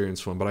traumatic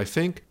experience for him, but I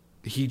think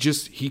he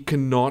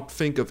cannot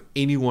think of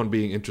anyone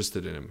being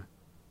interested in him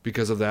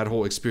because of that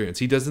whole experience.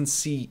 He doesn't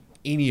see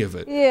any of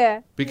it.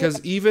 Yeah.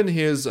 Because even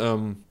his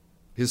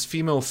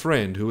female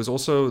friend, who is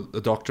also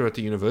a doctor at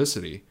the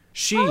university,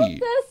 How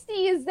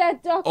thirsty is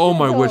that doctor? Oh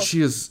my word,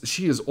 she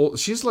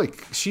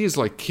is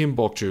like Kim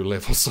Bok Joo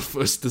levels of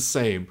the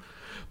same.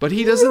 But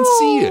he doesn't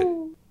see it.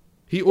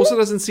 He also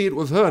doesn't see it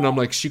with her, and I'm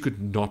like, she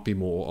could not be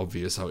more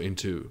obvious how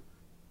into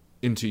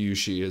you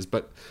she is.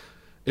 But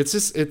it's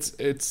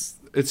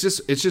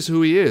just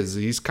who he is.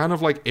 He's kind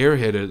of like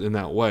airheaded in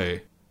that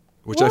way,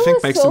 which I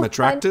think makes him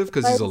attractive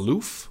because he's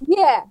aloof.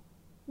 Yeah,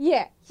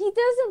 he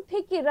doesn't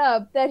pick it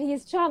up that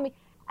he's charming,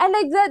 and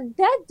like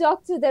that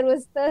doctor that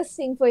was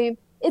thirsting for him.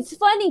 It's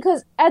funny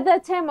because at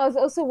that time I was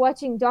also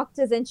watching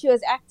Doctors, and she was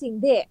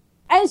acting there.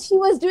 And she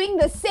was doing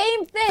the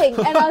same thing.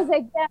 And I was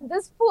like, damn,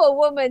 this poor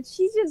woman,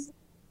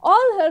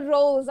 all her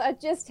roles are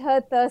just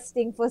her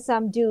thirsting for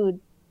some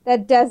dude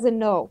that doesn't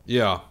know.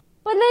 Yeah.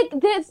 But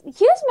like,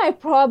 here's my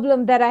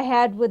problem that I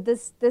had with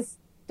this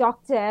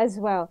doctor as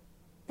well.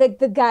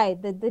 The guy,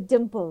 the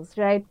dimples,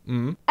 right?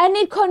 Mm-hmm. And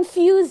it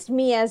confused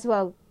me as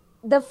well,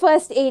 the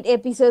first 8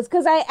 episodes,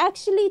 because I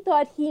actually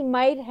thought he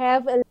might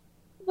have a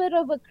little bit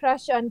of a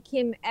crush on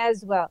Kim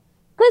as well.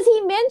 Because he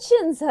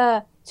mentions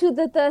her to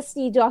the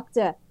thirsty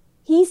doctor.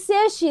 He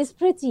says she's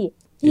pretty.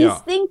 He's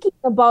thinking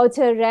about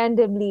her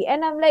randomly.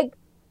 And I'm like,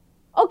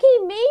 okay,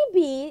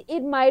 maybe it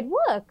might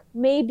work.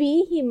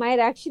 Maybe he might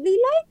actually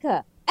like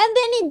her. And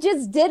then he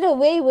just did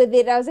away with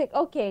it. I was like,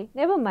 okay,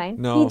 never mind.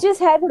 No. He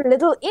just had a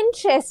little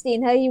interest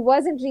in her. He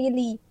wasn't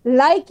really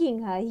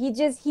liking her.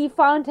 He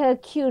found her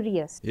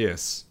curious.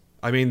 Yes.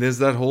 I mean, there's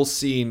that whole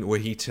scene where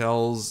he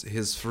tells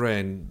his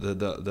friend,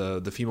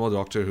 the female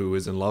doctor who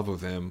is in love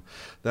with him,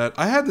 that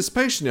I had this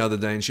patient the other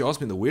day and she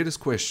asked me the weirdest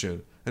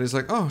question. And he's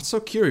like, oh, it's so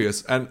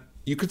curious. And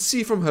you could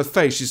see from her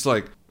face, she's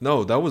like,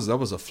 no, that was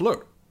a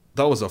flirt.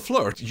 That was a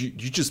flirt.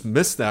 You just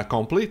missed that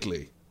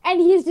completely.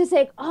 And he's just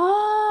like,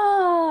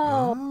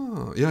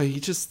 oh. Yeah, he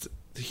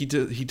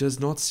does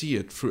not see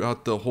it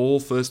throughout the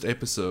whole first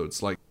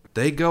episodes. Like,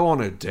 they go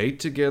on a date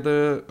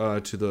together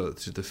to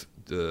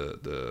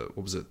the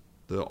what was it?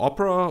 The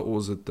opera, or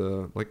was it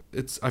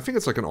I think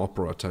it's like an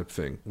opera type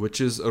thing,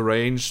 which is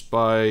arranged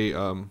by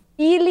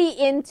really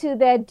into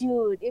that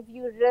dude if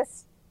you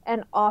risk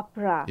an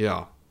opera.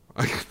 Yeah.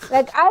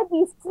 Like, I'd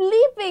be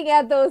sleeping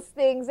at those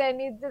things, and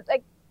it's just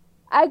like,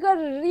 I gotta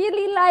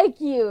really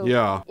like you.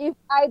 Yeah. If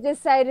I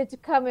decided to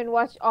come and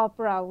watch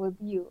opera with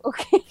you,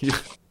 okay? Yeah.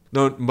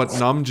 No, but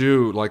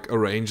Namju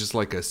arranges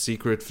a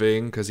secret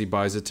thing because he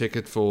buys a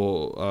ticket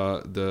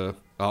for the.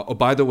 Oh,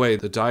 by the way,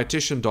 the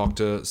dietitian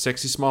doctor,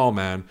 Sexy Smile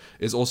Man,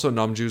 is also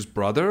Namju's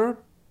brother,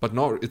 but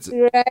not.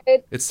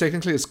 It's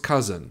technically his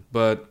cousin,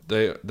 but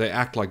they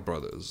act like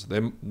brothers.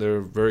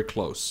 They're very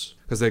close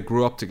because they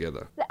grew up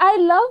together. I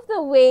love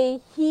the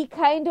way he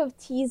kind of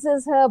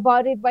teases her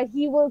about it, but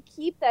he will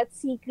keep that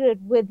secret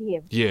with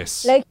him.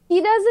 Yes. Like,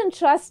 he doesn't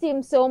trust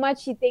him so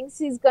much. He thinks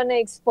he's gonna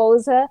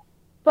expose her,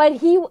 but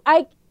he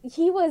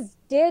was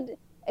dead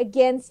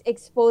against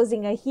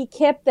exposing her. He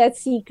kept that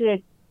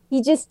secret.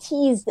 He just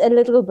teased a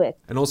little bit.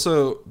 And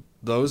also,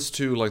 those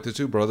two, the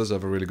two brothers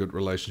have a really good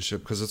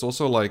relationship because it's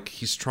also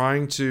he's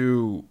trying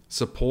to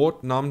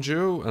support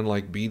Namju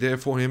and be there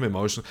for him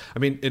emotionally. I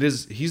mean,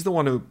 he's the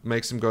one who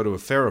makes him go to a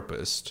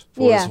therapist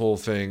for this whole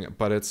thing,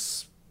 but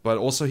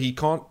also he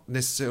can't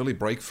necessarily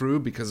break through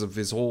because of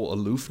his whole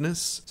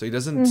aloofness. So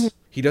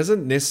he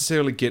doesn't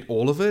necessarily get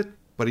all of it,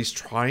 but he's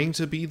trying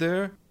to be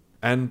there.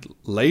 And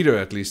later,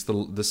 at least,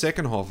 the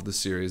second half of the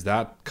series,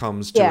 that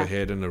comes to a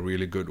head in a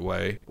really good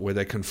way, where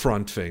they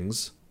confront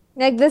things.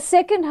 Like, the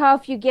second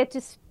half,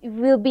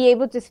 we'll be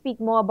able to speak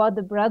more about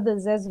the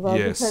brothers as well.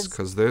 Yes,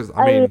 because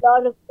a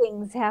lot of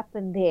things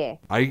happen there.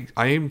 I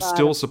am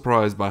still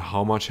surprised by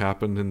how much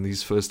happened in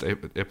these first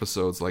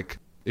episodes.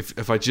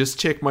 If I just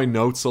check my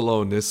notes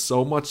alone, there's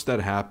so much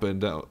that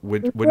happened.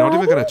 We're not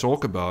even going to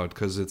talk about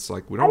because it's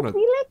like we I don't want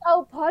feel like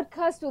our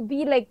podcast will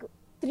be like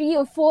 3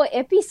 or 4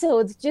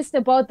 episodes just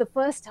about the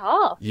first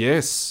half.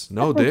 Yes.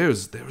 No,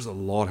 there's a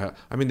lot.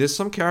 I mean, there's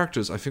some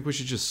characters I think we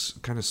should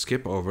just kind of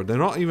skip over. They're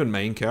not even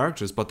main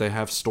characters, but they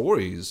have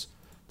stories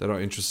that are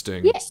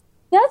interesting. Yes,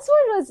 that's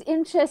what was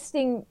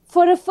interesting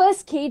for the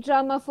first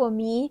K-drama for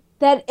me,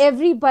 that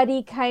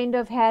everybody kind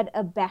of had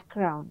a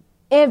background.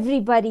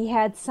 Everybody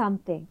had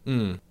something.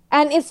 Mm.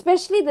 And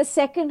especially the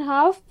second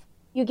half,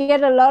 you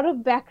get a lot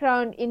of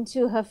background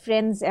into her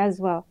friends as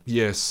well.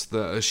 Yes,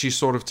 she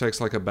sort of takes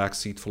like a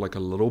backseat for like a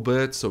little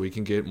bit, so we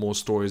can get more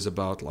stories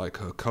about like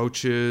her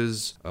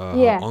coaches,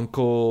 her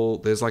uncle.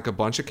 There's like a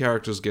bunch of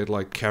characters get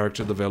like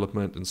character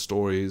development and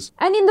stories.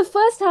 And in the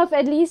first half,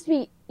 at least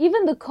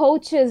even the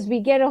coaches, we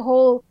get a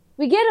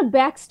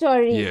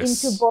backstory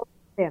into both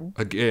of them.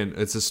 Again,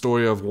 it's a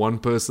story of one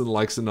person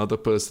likes another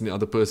person, the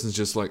other person's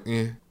just like,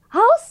 eh.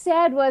 How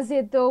sad was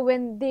it though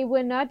when they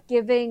were not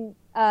giving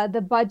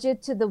the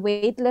budget to the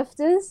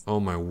weightlifters? Oh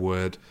my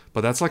word.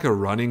 But that's like a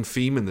running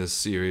theme in this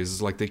series.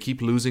 It's like they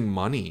keep losing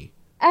money.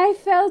 I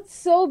felt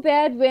so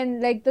bad when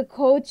like the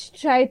coach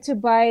tried to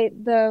buy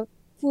the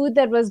food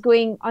that was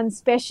going on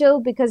special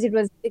because it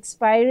was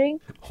expiring.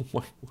 Oh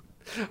my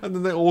word. And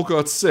then they all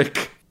got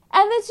sick.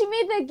 And then she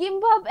made the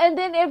gimbap and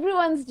then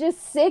everyone's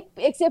just sick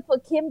except for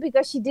Kim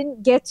because she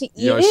didn't get to eat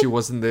it. Yeah, she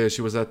wasn't there.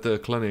 She was at the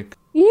clinic.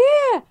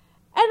 Yeah.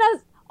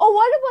 And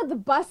what about the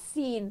bus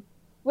scene?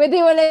 Where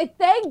they were like,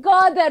 thank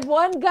God that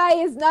one guy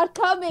is not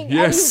coming.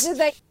 Yes. And he's just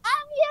like,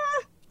 I'm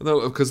here.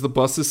 No, because the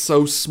bus is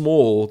so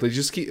small. They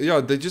just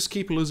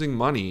keep losing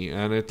money.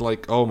 And it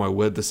like, oh my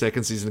word, the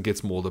second season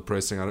gets more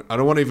depressing. I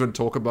don't want to even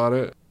talk about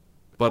it.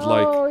 But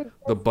like,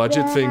 the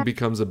budget thing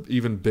becomes an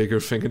even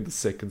bigger thing in the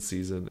second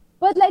season.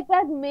 But like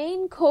that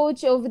main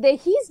coach over there,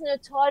 he's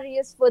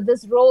notorious for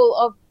this role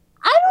of,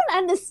 I don't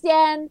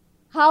understand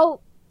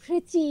how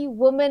pretty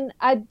women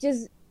are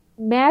just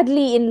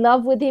madly in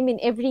love with him in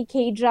every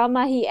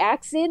K-drama he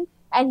acts in,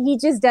 and he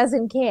just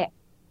doesn't care.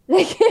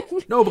 Like,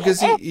 no, because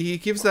he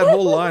gives that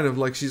whole line of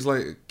like, he's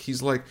like,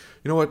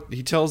 you know what?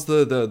 He tells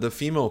the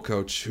female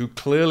coach who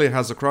clearly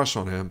has a crush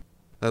on him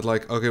that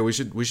like, okay, we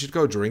should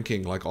go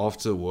drinking like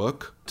after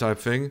work type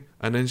thing.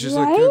 And then she's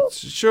like, yeah,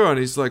 sure. And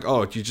he's like,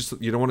 oh,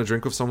 you don't want to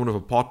drink with someone with a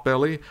pot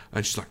belly?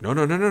 And she's like, no,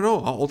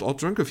 I'll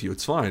drink with you.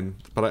 It's fine.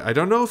 But I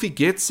don't know if he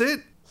gets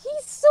it.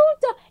 He's so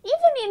dumb.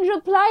 Even in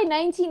Reply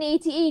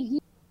 1988,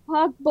 he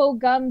Park Bo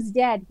Gum's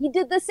dad. He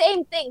did the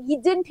same thing. He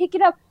didn't pick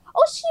it up.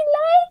 Oh, she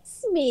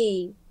likes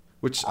me.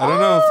 Which I don't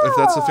know if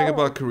that's the thing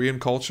about Korean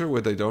culture where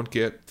they don't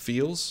get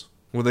feels,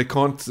 where they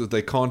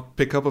can't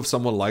pick up if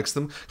someone likes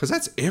them, because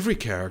that's every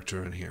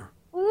character in here.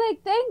 Well,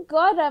 like, thank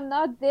God I'm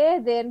not there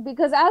then,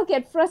 because I'll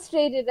get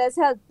frustrated as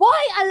hell. Boy,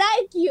 I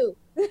like you.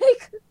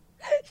 Like,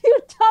 you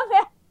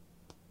dumbass.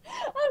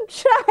 I'm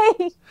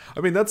trying. I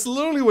mean, that's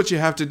literally what you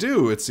have to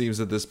do. It seems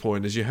at this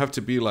point is you have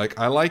to be like,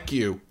 I like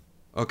you,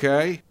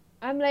 okay?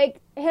 I'm like,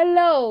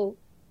 hello,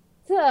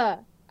 sir.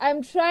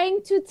 I'm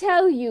trying to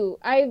tell you,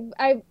 I'm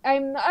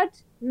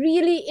not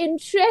really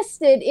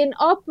interested in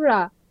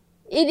opera.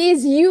 It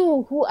is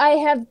you who I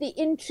have the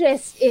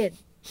interest in.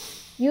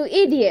 You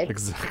idiot.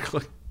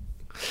 Exactly.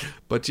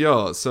 But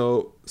yeah,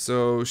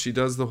 so she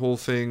does the whole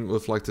thing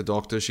with like the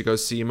doctor. She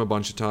goes see him a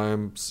bunch of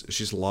times.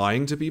 She's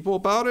lying to people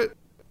about it.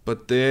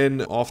 But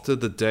then after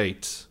the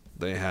date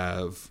they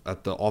have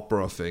at the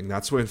opera thing,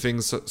 that's when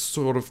things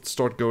sort of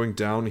start going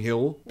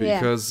downhill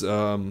because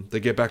they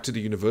get back to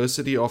the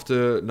university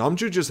after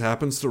Namjoon just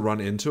happens to run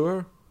into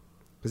her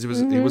because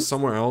he was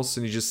somewhere else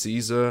and he just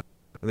sees her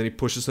and then he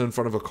pushes her in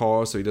front of a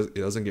car so he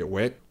doesn't get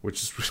wet,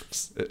 which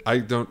is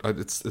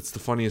it's the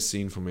funniest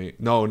scene for me.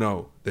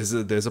 No,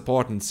 there's a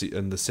part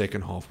in the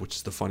second half which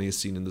is the funniest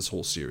scene in this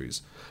whole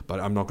series,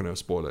 but I'm not going to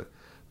spoil it.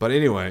 But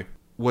anyway,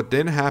 what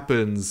then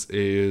happens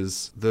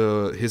is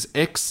his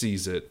ex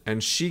sees it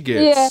and she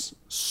gets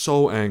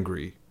so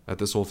angry at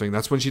this whole thing.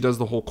 That's when she does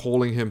the whole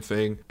calling him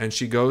thing and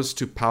she goes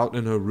to pout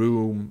in her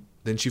room.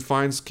 Then she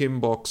finds Kim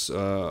Bok's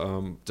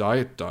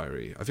diet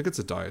diary. I think it's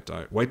a diet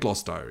diary, weight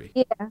loss diary.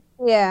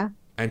 Yeah.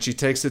 And she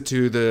takes it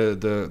to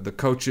the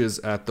coaches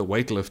at the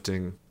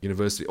weightlifting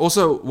university.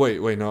 Also,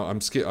 wait, no,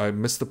 I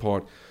missed the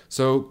part.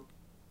 So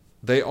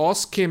they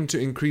ask Kim to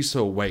increase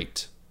her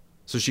weight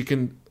so she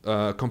can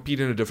compete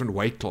in a different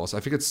weight class. I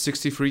think it's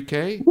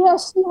 63K. Yeah,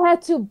 she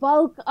had to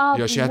bulk up.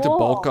 Yeah, she had to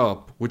bulk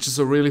up, which is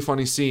a really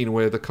funny scene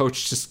where the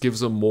coach just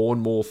gives her more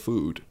and more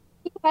food.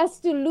 He has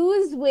to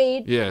lose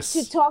weight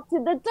to talk to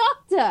the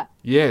doctor.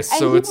 Yes, and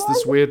so it's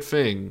this weird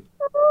thing.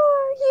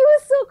 He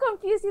was so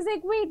confused. He's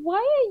like, wait, why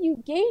are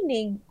you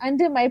gaining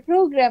under my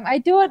program? I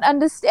don't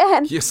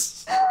understand.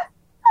 Yes.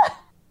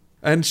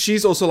 And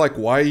she's also like,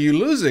 why are you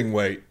losing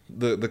weight?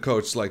 The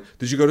coach's like,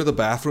 did you go to the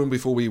bathroom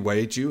before we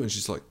weighed you? And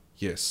she's like,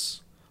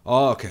 yes.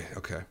 Oh, okay.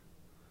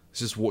 It's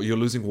just you're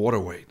losing water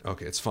weight.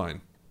 Okay, it's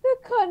fine. The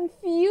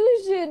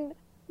confusion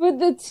with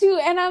the two.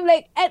 And I'm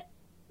like,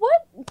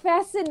 what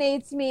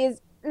fascinates me is,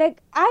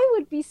 like, I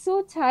would be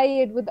so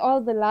tired with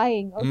all the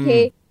lying,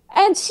 okay?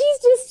 And she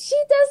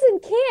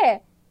doesn't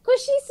care.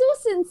 Because she's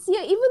so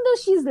sincere. Even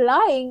though she's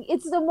lying,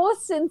 it's the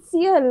most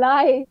sincere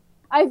lie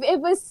I've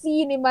ever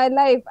seen in my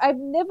life. I've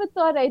never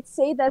thought I'd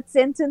say that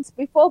sentence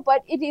before,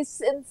 but it is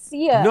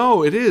sincere.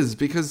 No, it is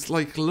because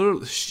like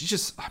literally, she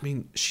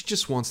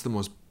just wants the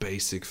most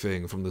basic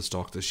thing from this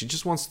doctor. She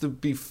just wants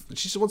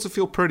to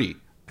feel pretty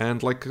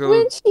and like.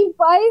 When she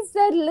buys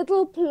that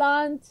little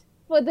plant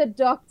for the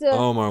doctor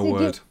Oh my to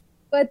word! give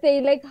birthday,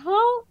 like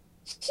how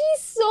she's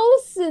so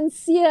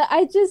sincere.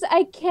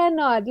 I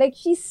cannot. Like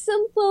she's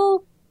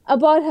simple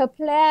about her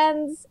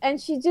plans,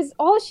 and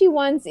all she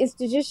wants is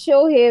to just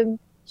show him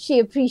she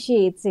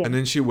appreciates And him.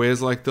 then she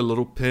wears like the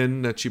little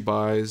pin that she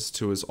buys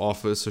to his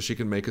office so she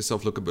can make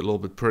herself look a little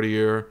bit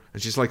prettier.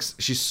 And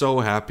she's so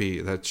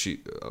happy that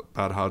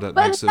about how that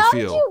But makes her now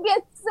feel. you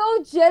get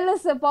so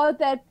jealous about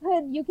that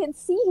pin. You can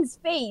see his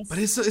face. But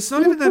it's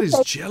not even that he's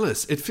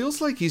jealous. It feels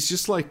like he's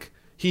just like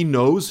he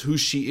knows who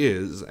she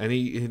is, and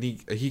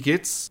he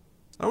gets.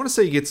 I don't want to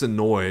say he gets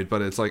annoyed,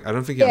 but it's like I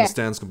don't think he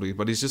understands completely.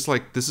 But he's just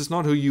like, this is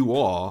not who you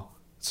are.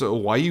 So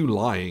why are you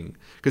lying?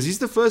 Because he's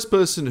the first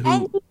person who.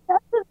 And he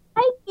doesn't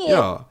like it.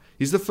 Yeah,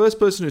 he's the first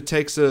person who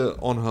takes her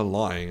on her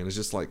lying, and it's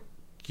just like,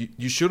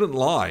 you shouldn't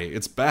lie.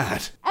 It's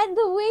bad. And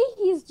the way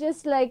he's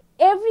just like,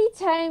 every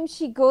time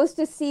she goes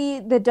to see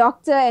the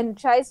doctor and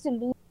tries to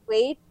lose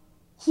weight,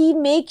 he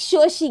makes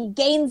sure she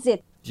gains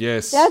it.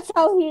 Yes. That's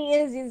how he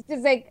is. He's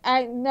just like,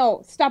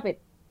 no, stop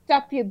it.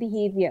 Stop your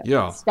behavior.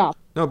 Yeah. Stop.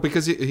 No,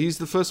 because he's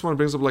the first one who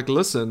brings up like,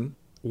 listen,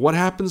 what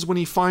happens when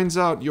he finds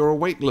out you're a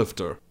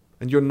weightlifter?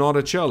 And you're not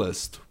a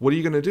cellist. What are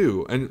you gonna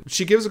do? And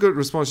she gives a good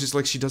response. She's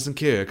like, she doesn't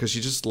care because she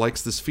just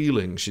likes this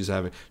feeling she's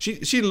having.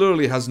 She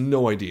literally has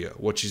no idea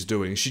what she's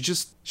doing. She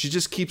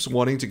just keeps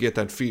wanting to get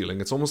that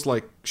feeling. It's almost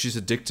like she's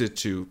addicted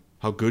to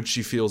how good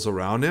she feels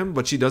around him,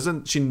 but she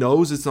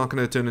knows it's not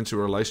gonna turn into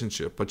a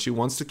relationship, but she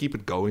wants to keep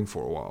it going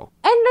for a while.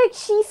 And like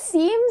she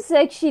seems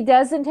like she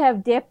doesn't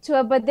have depth to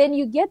her, but then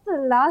you get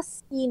the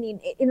last scene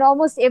in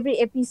almost every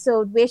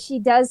episode where she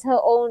does her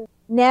own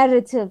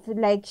narrative.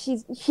 Like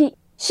she's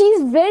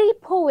very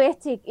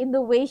poetic in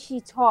the way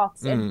she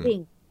talks and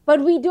thinks.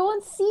 But we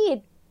don't see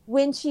it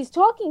when she's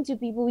talking to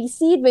people. We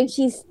see it when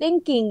she's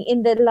thinking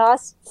in the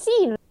last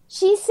scene.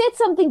 She said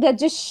something that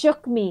just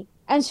shook me.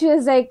 And she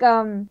was like,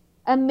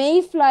 a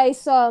mayfly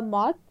saw a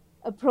moth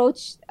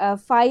approach a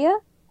fire.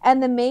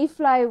 And the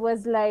mayfly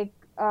was like,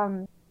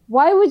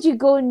 why would you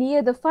go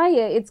near the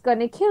fire? It's going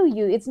to kill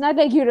you. It's not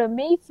like you're a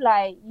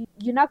mayfly.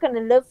 You're not going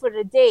to live for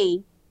a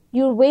day.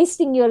 You're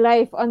wasting your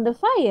life on the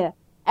fire.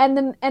 And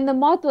the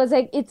moth was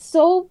like, it's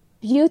so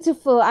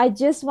beautiful. I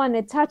just want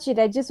to touch it.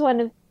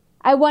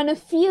 I want to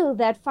feel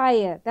that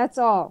fire. That's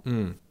all.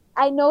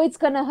 I know it's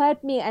going to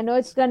hurt me. I know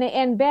it's going to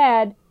end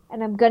bad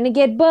and I'm going to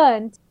get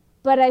burnt,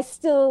 but I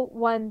still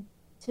want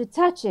to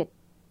touch it.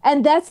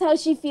 And that's how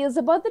she feels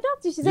about the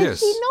doctor. She's like,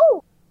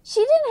 she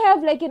didn't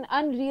have like an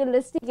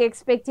unrealistic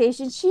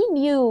expectation. She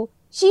knew,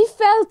 she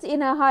felt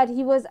in her heart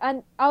he was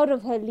out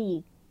of her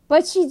league.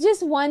 But she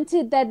just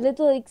wanted that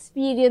little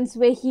experience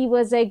where he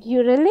was like,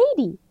 you're a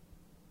lady.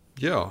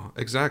 Yeah,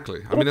 exactly.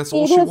 I mean, that's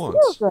all she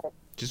wants. She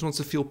just wants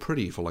to feel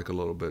pretty for like a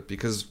little bit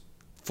because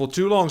for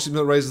too long she's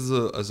been raised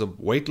as a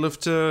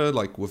weightlifter,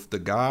 like with the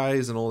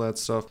guys and all that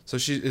stuff. So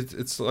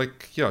it's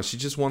like, yeah, she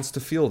just wants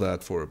to feel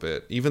that for a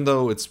bit. Even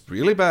though it's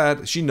really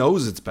bad, she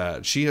knows it's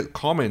bad. She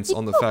comments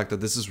on the fact that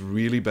this is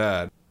really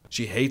bad.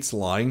 She hates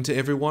lying to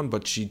everyone,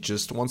 but she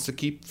just wants to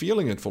keep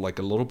feeling it for like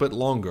a little bit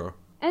longer.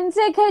 And it's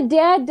like her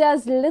dad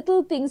does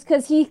little things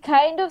because he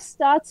kind of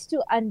starts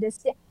to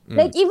understand.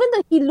 Like, even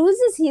though he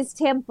loses his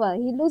temper,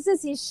 he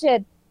loses his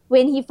shit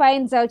when he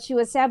finds out she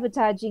was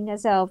sabotaging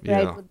herself,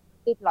 right, with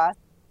weight loss.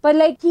 But,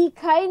 like, he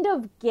kind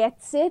of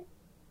gets it.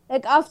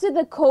 Like, after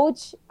the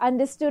coach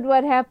understood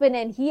what happened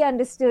and he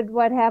understood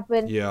what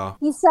happened,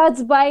 he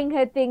starts buying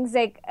her things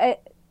like a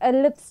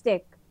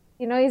lipstick.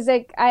 You know, he's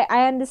like,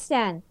 I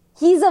understand.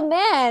 He's a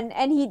man,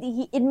 and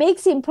it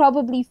makes him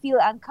probably feel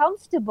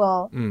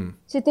uncomfortable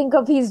to think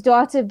of his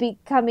daughter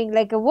becoming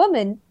like a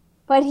woman.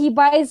 But he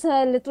buys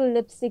her a little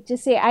lipstick to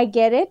say, I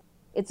get it.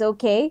 It's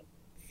okay.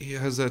 He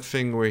has that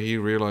thing where he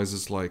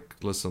realizes, like,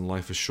 listen,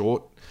 life is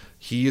short.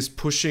 He is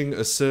pushing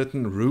a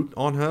certain route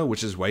on her,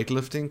 which is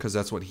weightlifting, because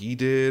that's what he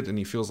did, and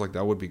he feels like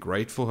that would be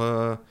great for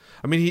her.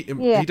 I mean,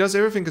 he does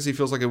everything because he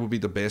feels like it would be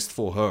the best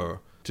for her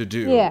to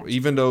do,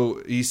 even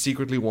though he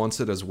secretly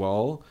wants it as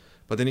well.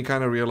 But then he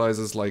kind of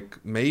realizes,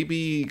 like,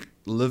 maybe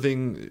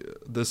living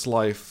this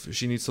life,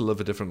 she needs to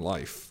live a different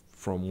life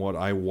from what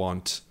I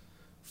want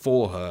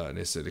for her,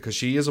 because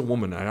she is a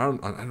woman. I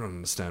don't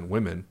understand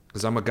women,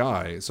 because I'm a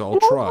guy, so I'll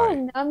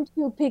try.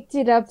 Namjoon picked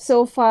it up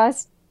so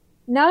fast.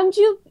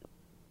 Namjoon,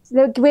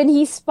 look, when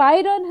he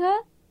spied on her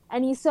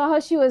and he saw how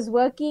she was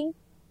working,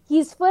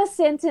 his first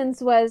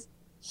sentence was,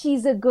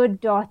 she's a good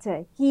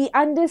daughter. He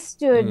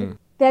understood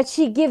that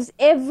she gives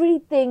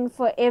everything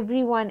for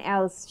everyone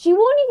else. She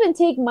won't even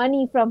take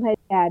money from her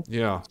dad.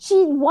 Yeah.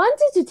 She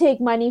wanted to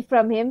take money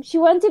from him. She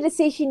wanted to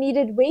say she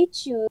needed weight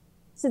shoes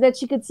so that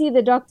she could see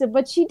the doctor,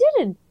 but she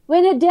didn't.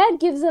 When her dad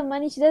gives her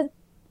money, she does.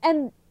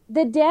 And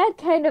the dad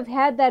kind of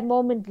had that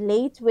moment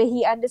late where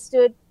he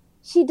understood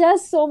she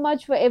does so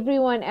much for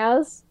everyone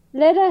else.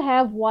 Let her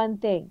have one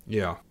thing.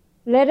 Yeah.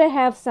 Let her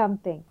have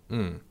something.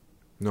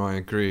 No, I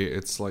agree.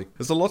 It's like,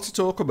 there's a lot to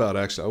talk about,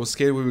 actually. I was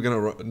scared we were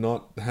going to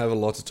not have a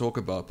lot to talk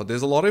about, but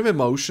there's a lot of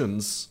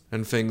emotions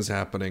and things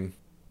happening.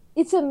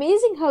 It's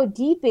amazing how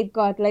deep it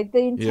got, like the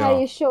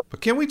entire show.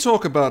 But can we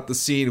talk about the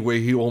scene where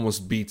he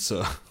almost beats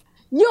her?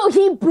 Yo,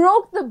 he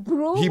broke the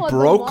broom. He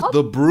broke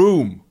the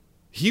broom.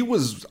 He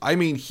was, I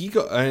mean, he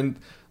got, and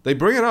they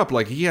bring it up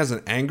like he has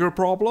an anger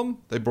problem.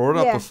 They brought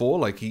it up before,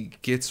 like he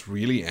gets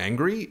really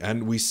angry,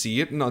 and we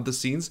see it in other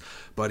scenes.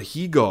 But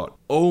he got,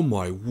 oh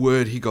my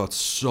word, he got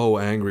so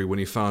angry when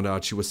he found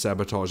out she was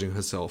sabotaging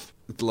herself.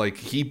 Like,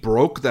 he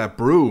broke that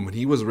broom, and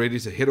he was ready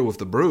to hit her with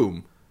the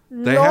broom.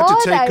 They had to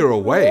take her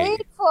away.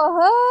 Prayed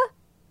for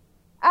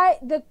her.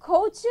 The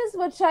coaches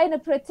were trying to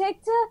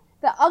protect her.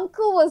 The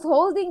uncle was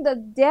holding the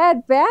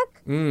dad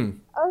back. I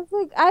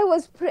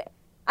was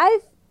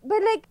like,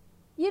 but like,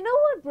 you know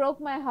what broke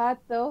my heart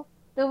though?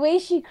 The way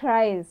she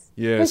cries.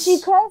 Yes. Because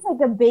she cries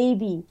like a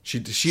baby. She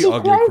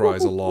ugly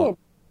cries a lot. Kid.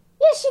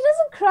 Yeah, she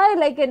doesn't cry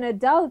like an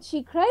adult.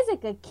 She cries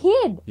like a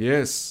kid.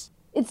 Yes.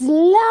 It's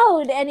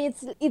loud and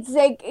it's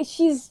like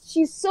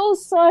she's so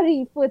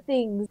sorry for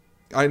things.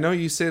 I know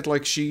you said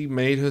like she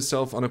made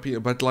herself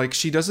unappealing, but like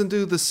she doesn't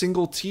do the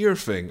single tear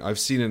thing I've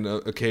seen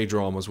in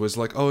K-dramas where it's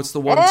like, oh, it's the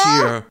one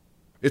tear.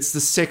 It's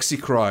the sexy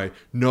cry.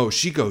 No,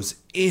 she goes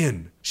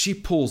in. She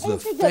pulls the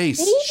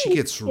face. She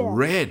gets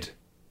red.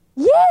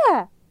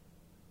 Yeah.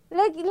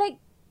 Like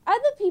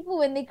other people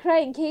when they cry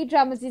in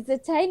K-dramas, it's a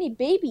tiny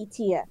baby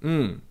tear.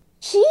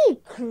 She's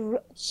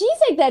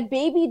like that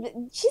baby.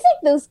 She's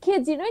like those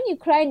kids, you know, when you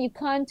cry and you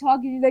can't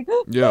talk and you're like,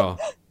 yeah.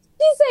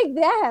 She's like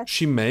that.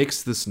 She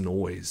makes this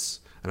noise.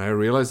 And I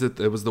realized that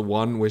it was the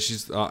one where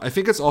she's... I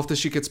think it's after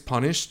she gets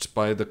punished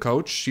by the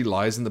coach. She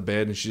lies in the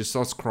bed and she just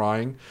starts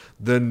crying.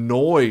 The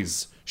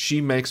noise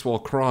she makes while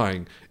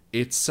crying,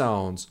 it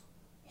sounds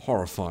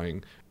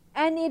horrifying.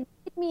 And it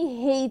made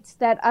me hate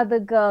that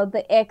other girl,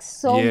 the ex,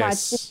 so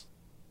much. It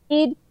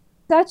made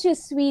such a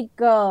sweet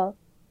girl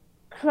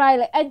cry.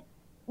 Like, and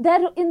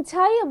that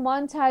entire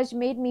montage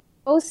made me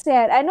so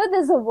sad. I know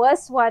there's a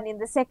worse one in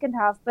the second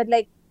half, but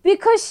like,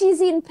 because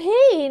she's in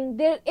pain,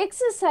 they're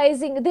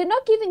exercising. They're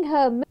not giving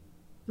her a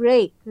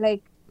break.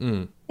 Like,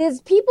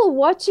 there's people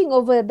watching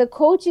over. The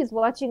coach is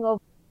watching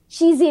over.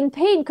 She's in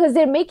pain because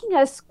they're making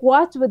her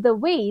squat with the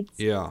weights.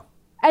 Yeah.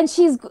 And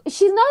she's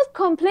not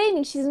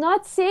complaining. She's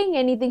not saying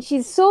anything.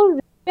 She's so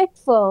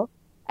respectful.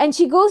 And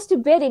she goes to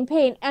bed in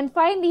pain. And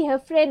finally, her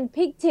friend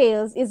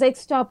Pigtails is like,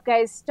 stop,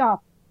 guys,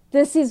 stop.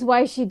 This is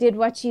why she did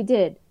what she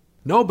did.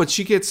 No, but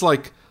she gets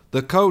like...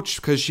 The coach,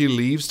 because she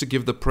leaves to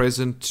give the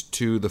present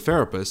to the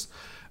therapist,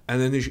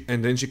 and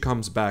then she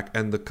comes back,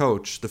 and the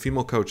coach, the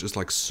female coach, is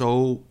like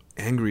so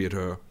angry at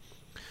her,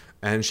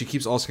 and she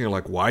keeps asking her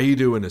like, "Why are you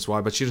doing this?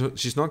 Why?" But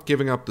she's not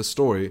giving up the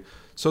story.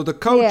 So the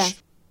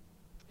coach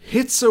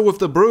hits her with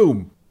the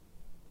broom,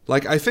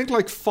 like I think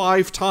like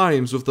 5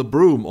 times with the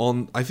broom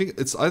on. I think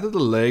it's either the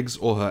legs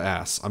or her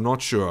ass. I'm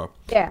not sure.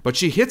 Yeah. But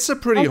she hits her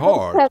pretty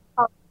hard.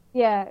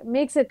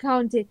 Makes her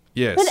count it.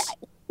 Yes.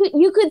 But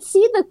you could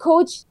see the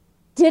coach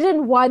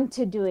didn't want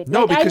to do it.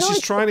 No, like, because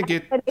she's trying to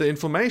get the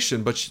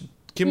information, but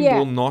Kim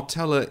will not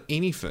tell her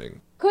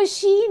anything. Because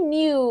she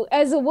knew,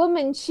 as a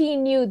woman, she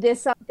knew there's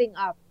something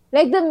up.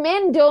 Like, the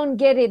men don't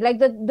get it. Like,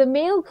 the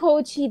male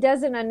coach, he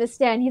doesn't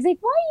understand. He's like,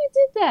 why you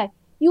did that?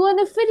 You want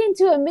to fit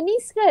into a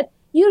miniskirt.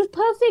 You're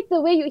perfect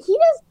the way you... He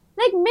does...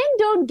 Like, men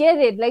don't get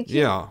it. Like,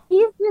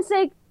 he's just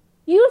like,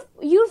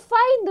 you're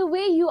fine the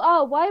way you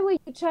are. Why were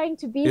you trying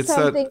to be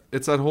something?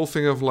 It's that whole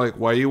thing of, like,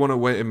 why you want to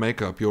wear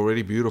makeup? You're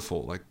already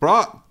beautiful. Like,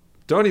 bruh...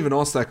 Don't even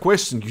ask that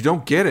question. You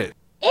don't get it.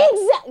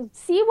 Exactly.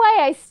 See why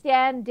I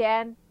stand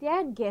Dan?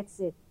 Dan gets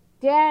it.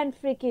 Dan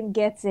freaking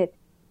gets it.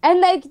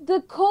 And like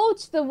the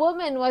coach, the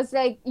woman was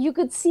like, you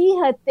could see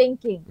her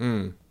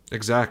thinking.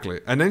 Exactly.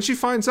 And then she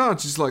finds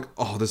out. She's like,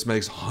 oh, this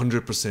makes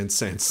 100%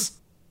 sense.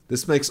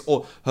 This makes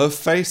all... Her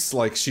face,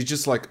 like, she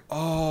just like,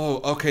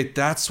 oh, okay,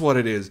 that's what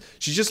it is.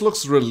 She just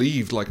looks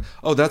relieved. Like,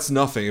 oh, that's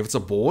nothing. If it's a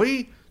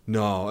boy,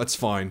 no, it's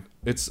fine.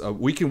 It's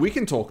we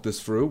can talk this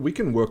through. We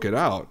can work it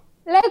out.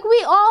 Like,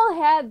 we all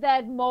had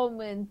that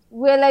moment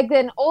where, like,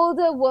 an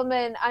older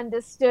woman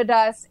understood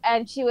us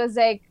and she was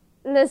like,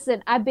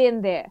 listen, I've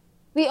been there.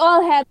 We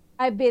all had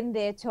I've been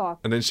there talk.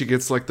 And then she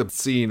gets, like, the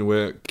scene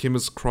where Kim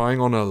is crying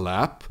on her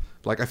lap.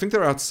 Like, I think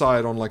they're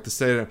outside on, like, the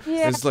stadium.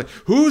 Yeah. And it's like,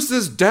 who's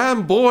this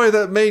damn boy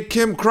that made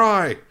Kim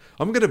cry?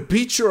 I'm gonna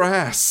beat your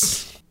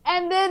ass.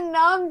 And then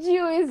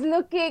Namjoon is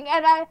looking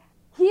and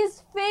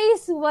his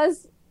face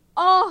was,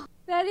 oh,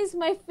 that is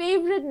my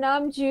favorite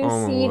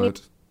Namjoon scene.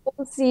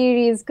 Whole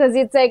series, because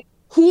it's like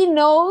he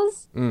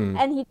knows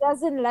and he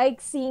doesn't like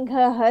seeing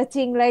her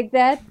hurting like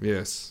that.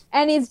 Yes.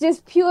 And it's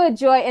just pure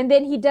joy. And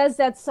then he does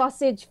that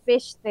sausage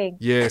fish thing.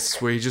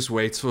 Yes, where he just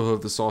waits for her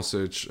the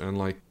sausage and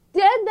like...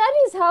 That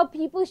is how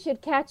people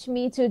should catch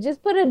me too.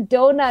 Just put a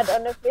donut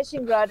on a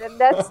fishing rod and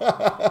that's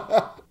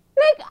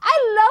Like, I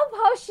love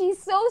how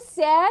she's so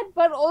sad,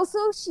 but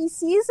also she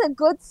sees a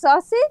good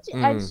sausage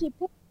and she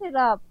picks it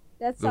up.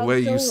 That The sounds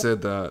way so you wrong.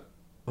 said that,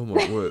 oh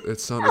my word, it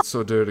sounded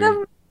so dirty.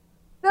 The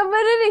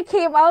minute it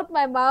came out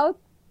my mouth,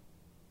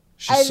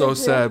 She's I so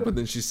just sad, but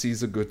then she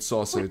sees a good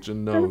sausage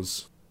and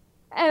knows.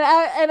 and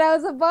I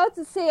was about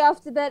to say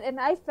after that, and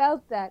I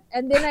felt that,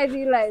 and then I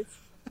realized,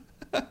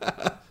 and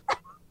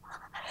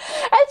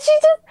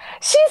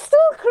she's still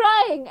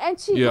crying, and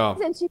she Yeah.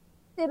 goes and she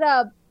picks it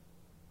up,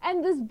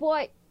 and this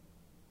boy,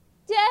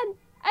 Dad,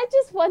 I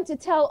just want to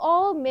tell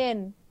all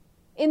men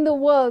in the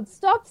world,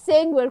 stop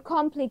saying we're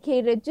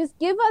complicated. Just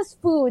give us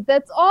food.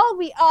 That's all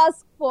we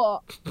ask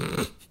for.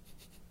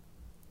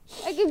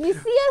 Like, if you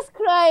see us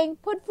crying,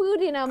 put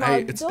food in our mouth.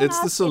 Hey, Don't it's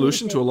the ask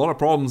solution to a anything. lot of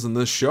problems in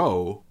this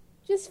show.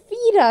 Just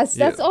feed us.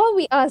 Yeah. That's all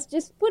we ask.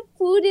 Just put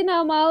food in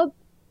our mouth.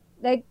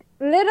 Like,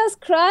 let us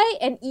cry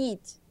and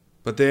eat.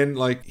 But then,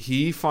 like,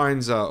 he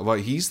finds out, well,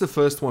 he's the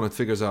first one that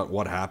figures out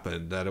what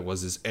happened, that it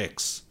was his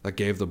ex that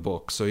gave the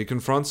book. So he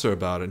confronts her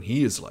about it, and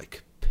he is,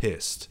 like,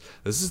 pissed.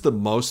 This is the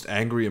most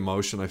angry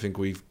emotion I think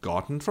we've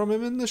gotten from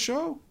him in the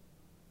show.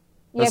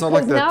 That's not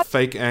like that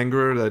fake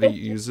anger that he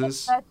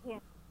uses.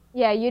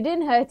 Yeah, you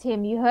didn't hurt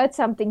him. You hurt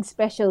something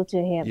special to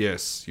him.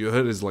 Yes, you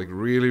hurt his, like,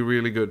 really,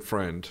 really good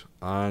friend.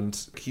 And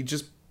he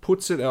just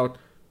puts it out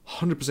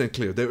 100%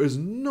 clear. There is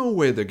no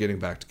way they're getting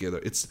back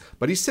together.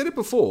 But he said it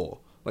before.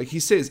 Like,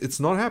 he says, it's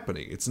not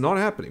happening. It's not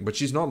happening. But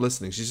she's not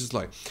listening. She's just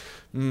like,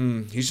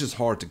 he's just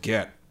hard to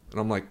get. And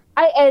I'm like...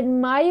 I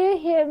admire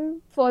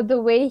him for the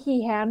way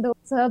he handles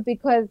her,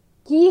 because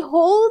he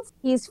holds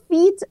his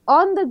feet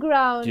on the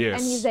ground. Yes.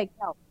 And he's like,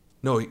 no.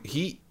 No,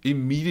 he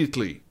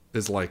immediately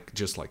is like,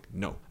 just like,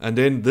 no. And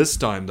then this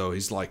time, though,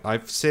 he's like,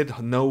 I've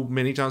said no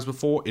many times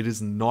before. It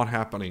is not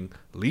happening.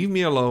 Leave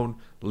me alone.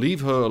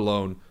 Leave her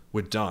alone.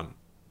 We're done.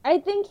 I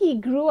think he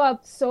grew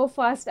up so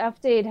fast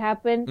after it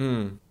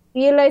happened.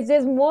 Realized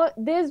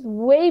there's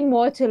way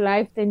more to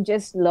life than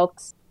just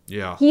looks.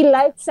 Yeah. He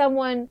likes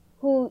someone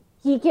who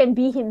he can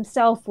be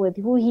himself with,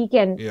 who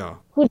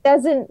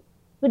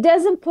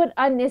doesn't put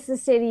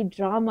unnecessary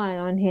drama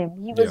on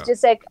him. He was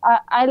just like,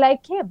 I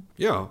like him.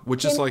 Yeah,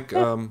 which is like,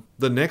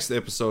 the next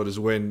episode is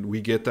when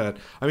we get that.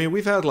 I mean,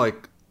 we've had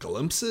like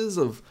glimpses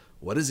of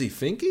what is he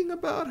thinking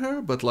about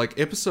her, but like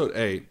episode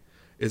 8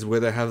 is where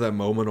they have that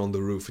moment on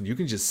the roof, and you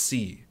can just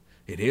see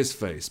in his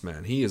face,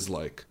 man, he is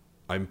like,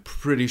 I'm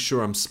pretty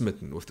sure I'm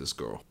smitten with this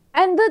girl.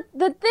 And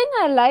the thing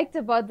I liked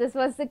about this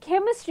was the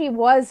chemistry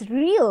was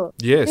real.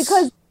 Yes.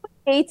 Because they were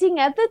dating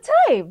at the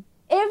time.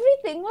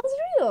 Everything was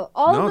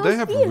real. They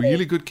have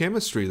really good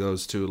chemistry,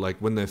 those two. Like,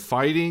 when they're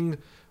fighting,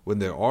 when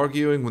they're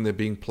arguing, when they're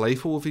being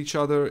playful with each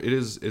other,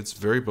 it's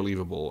very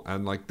believable.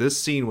 And like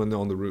this scene when they're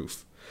on the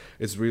roof,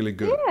 it's really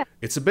good. Yeah.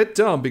 It's a bit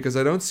dumb because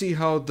I don't see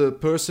how the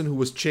person who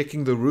was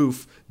checking the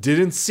roof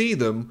didn't see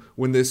them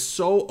when they're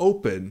so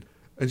open.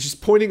 And she's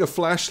pointing a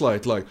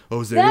flashlight like,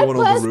 oh, is there anyone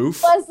on the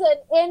roof? That person was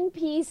an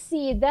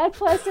NPC. That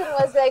person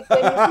was like,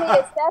 when you play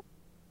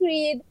Assassin's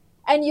Creed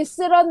and you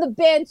sit on the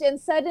bench and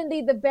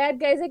suddenly the bad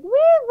guy's like,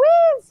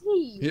 where is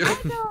he? Yeah.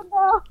 I don't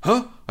know.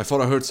 Huh? I thought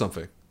I heard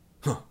something.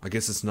 Huh, I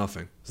guess it's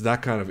nothing. It's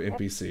that kind of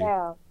NPC.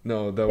 Yeah.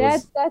 No,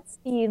 that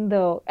scene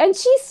though. And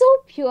she's so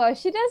pure.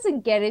 She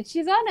doesn't get it.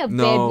 She's on a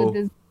bed with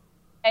this,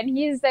 and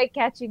he's like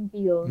catching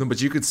feels. No,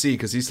 but you could see,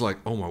 because he's like,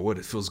 oh my word,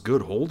 it feels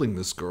good holding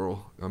this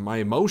girl. And my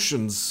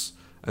emotions...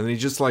 And then he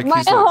just like...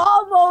 My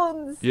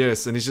hormones!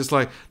 Yes, and he's just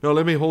like, no,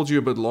 let me hold you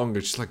a bit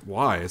longer. She's like,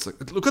 why? It's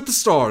like, look at the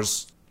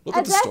stars. Look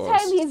at the stars. At that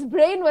time, his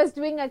brain was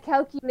doing a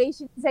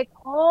calculation. He's like,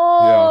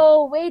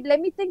 wait, let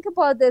me think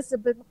about this a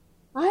bit.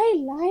 I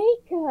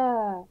like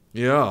her.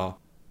 Yeah.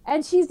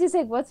 And she's just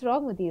like, what's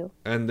wrong with you?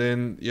 And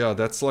then,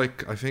 that's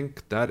like, I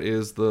think that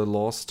is the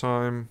last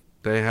time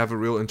they have a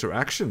real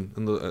interaction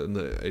in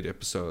the 8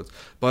 episodes.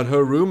 But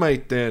her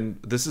roommate then,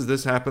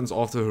 this happens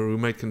after her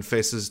roommate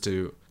confesses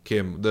to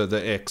Kim,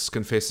 the ex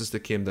confesses to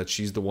Kim that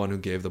she's the one who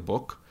gave the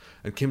book.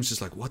 And Kim's just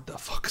like, what the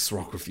fuck is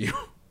wrong with you?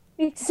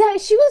 Exactly.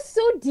 She was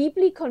so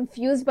deeply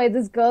confused by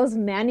this girl's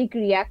manic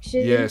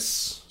reaction.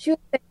 Yes. She was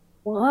like,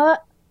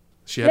 what?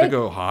 She had to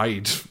go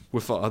hide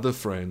with her other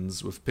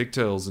friends with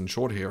pigtails and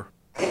short hair.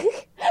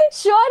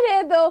 Short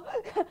hair, though.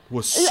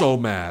 Was so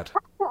mad.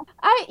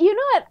 You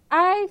know what?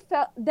 I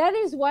felt that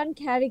is one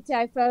character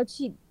I felt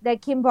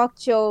that Kim Bok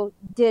Joo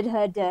did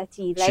her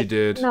dirty. Like, she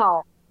did.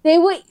 No, they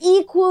were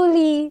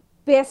equally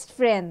best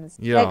friends.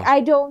 Yeah. Like,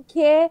 I don't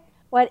care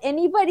what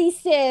anybody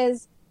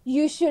says.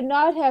 You should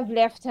not have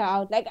left her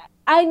out. Like,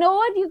 I know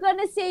what you're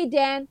gonna say,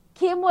 Dan.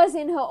 Kim was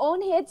in her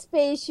own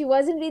headspace. She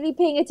wasn't really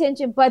paying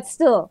attention, but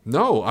still.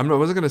 No, I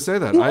wasn't gonna say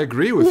that. I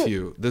agree with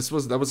you. That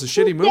was a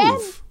shitty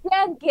move.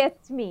 Dan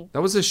gets me.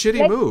 That was a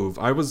shitty move.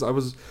 I was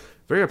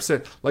very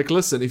upset. Like,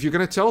 listen, if you're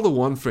gonna tell the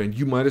one friend,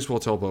 you might as well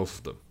tell both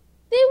of them.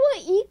 They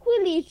were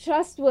equally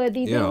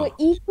trustworthy. Yeah. They were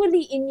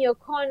equally in your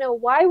corner.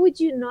 Why would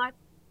you not?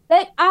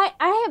 Like,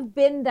 I have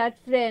been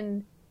that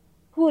friend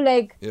who,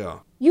 like,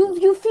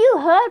 you feel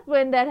hurt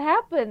when that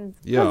happens.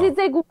 Yeah. Because it's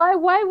like,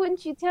 why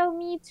wouldn't you tell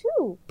me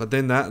too? But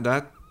then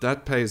that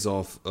that pays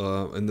off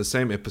in the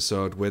same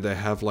episode where they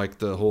have like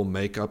the whole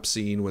makeup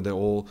scene where they're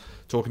all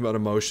talking about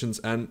emotions,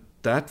 and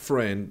that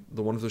friend,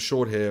 the one with the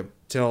short hair,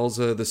 tells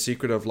her the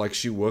secret of like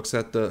she works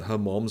at her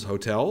mom's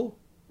hotel,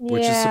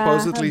 which is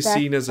supposedly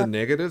seen as a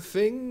negative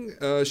thing.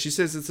 She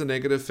says it's a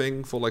negative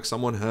thing for like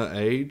someone her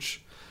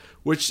age,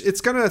 which it's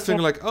kind of a thing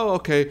like, oh,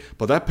 okay,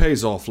 but that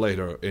pays off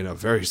later in a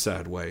very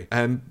sad way.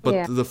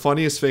 But the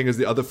funniest thing is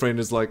the other friend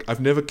is like, I've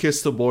never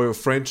kissed a boy or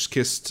French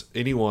kissed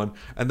anyone,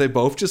 and they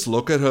both just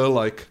look at her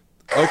like,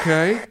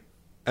 okay,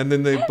 and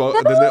then they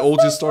all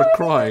just start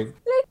crying.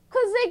 Like,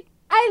 cause like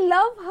I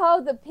love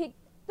how the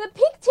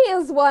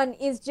pigtails one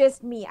is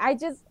just me.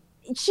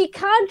 She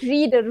can't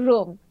read a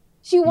room.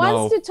 She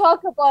wants to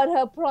talk about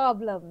her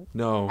problems.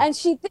 No. And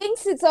she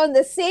thinks it's on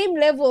the same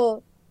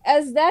level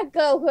as that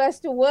girl who has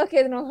to work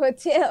in a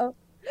hotel.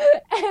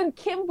 And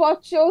Kim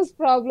Bok Joo's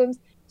problems.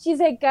 She's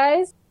like,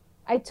 guys,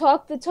 I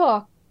talk the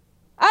talk.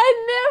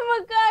 I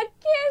never got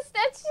kissed.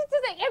 And she's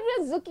just like,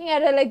 everyone's looking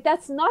at her like,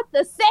 that's not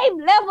the same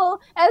level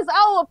as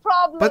our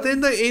problem. But then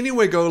they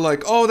anyway go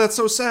like, oh, that's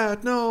so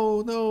sad.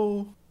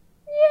 No.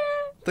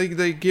 Yeah.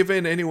 They give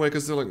in anyway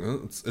because they're like,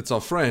 it's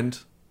our friend.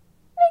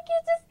 Like,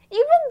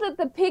 even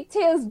the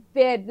pigtails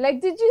bed. Like,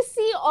 did you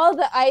see all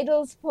the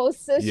idols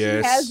posters she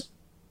has?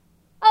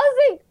 I was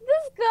like,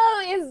 this girl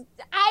is,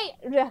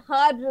 I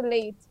hard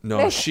relate. No,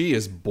 like, she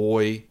is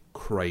boy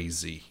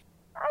crazy.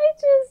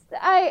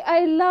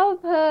 I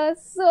love her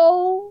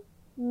so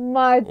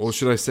much. Or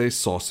should I say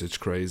sausage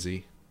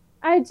crazy?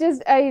 I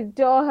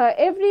adore her.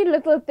 Every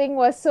little thing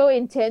was so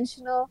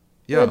intentional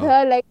with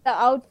her, like the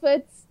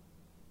outfits,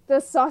 the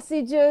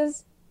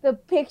sausages, the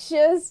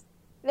pictures.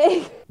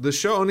 Like, the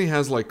show only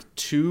has like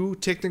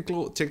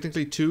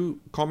technically two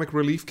comic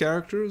relief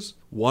characters.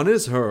 One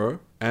is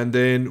her, and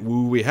then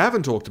who we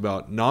haven't talked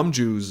about,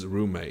 Namjoo's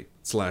roommate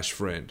 /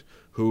 friend,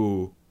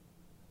 who,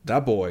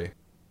 that boy,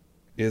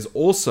 is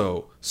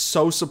also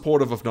so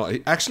supportive of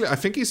Nam. Actually, I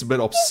think he's a bit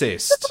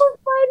obsessed.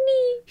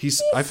 He's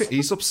so funny. I think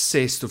he's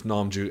obsessed with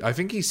Namjoo. I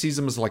think he sees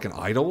him as like an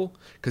idol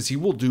because he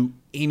will do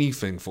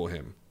anything for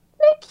him.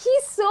 Like,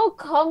 he's so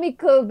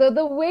comical though.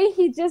 The way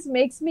he just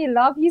makes me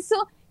laugh. He's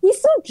so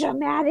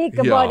dramatic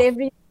about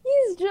everything.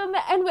 He's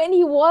dramatic, and when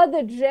he wore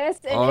the dress.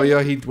 And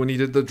when he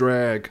did the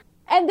drag.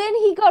 And then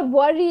he got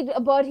worried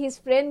about his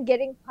friend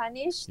getting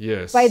punished.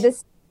 Yes. By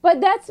this.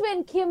 But that's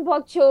when Kim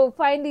Bok Joo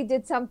finally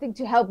did something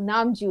to help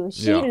Namjoo.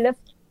 She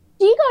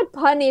got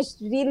punished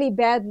really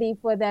badly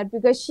for that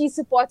because she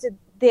supported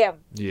them.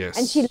 Yes.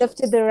 And she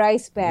lifted the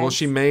rice bag. Well,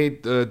 she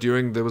made there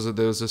was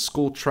a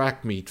school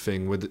track meet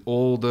thing where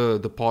all the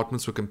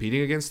departments were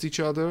competing against each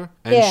other,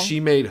 and she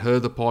made her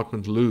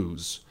department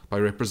lose by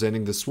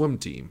representing the swim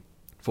team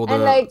for the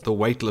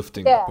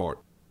weightlifting part.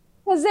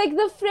 Because like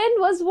the friend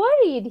was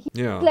worried.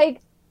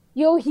 Like,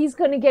 yo, he's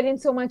gonna get in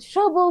so much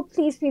trouble.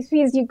 Please,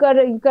 you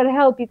gotta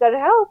help.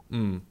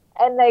 And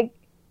like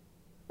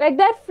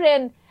that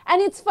friend.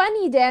 And it's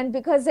funny, Dan,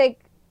 because like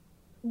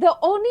the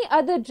only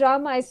other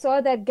drama I saw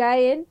that guy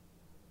in,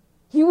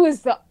 he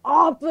was the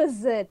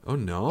opposite. Oh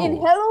no! In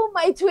Hello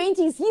My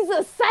 20s, he's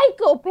a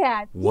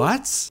psychopath.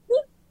 What? He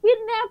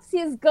kidnaps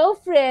his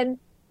girlfriend,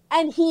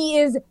 and he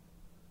is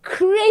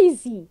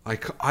crazy. I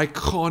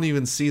can't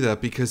even see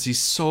that because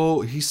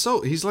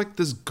he's like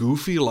this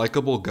goofy,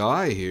 likable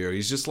guy here.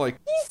 He's just like,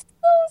 he's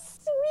so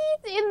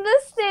sweet in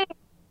this thing.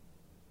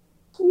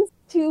 He's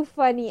too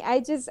funny.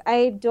 I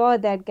adore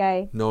that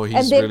guy. No,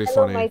 he's really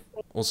funny.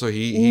 Also,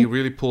 he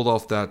really pulled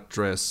off that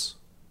dress.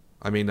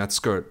 I mean, that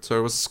skirt. So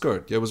it was a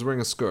skirt. Yeah, it was wearing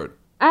a skirt.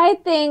 I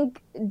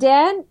think,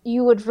 Dan,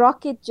 you would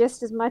rock it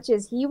just as much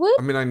as he would.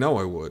 I mean, I know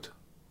I would.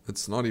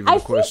 It's not even a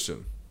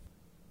question.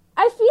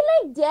 I feel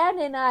like Dan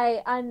and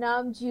I are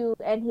Namjoo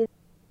and his...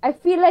 I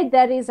feel like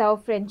that is our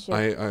friendship.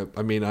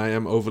 I mean, I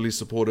am overly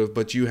supportive,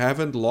 but you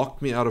haven't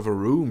locked me out of a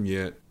room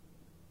yet.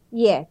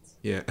 Yet.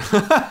 Yet.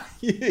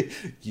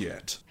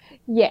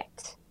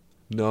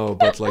 No,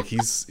 but like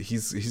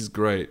he's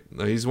great.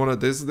 No, he's one of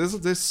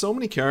there's so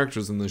many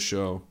characters in this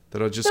show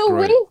that are just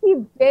great. The way he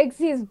begs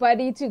his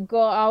buddy to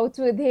go out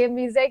with him,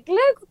 he's like,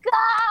 "Let's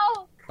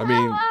go." I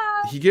mean,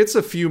 he gets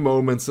a few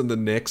moments in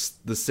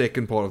the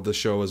second part of the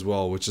show as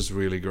well, which is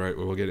really great.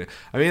 We'll get it.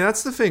 I mean,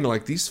 that's the thing.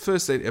 Like these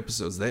first 8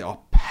 episodes, they are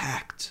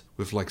packed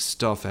with like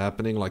stuff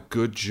happening, like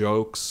good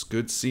jokes,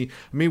 good scene.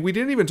 I mean, we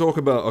didn't even talk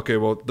about. Okay,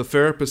 well, the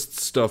therapist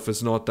stuff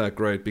is not that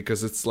great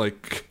because it's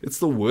like it's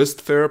the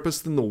worst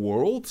therapist in the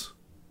world.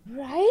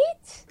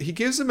 Right? He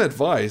gives him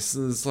advice,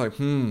 and it's like,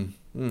 you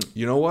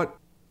know what?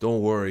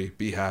 Don't worry,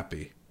 be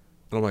happy.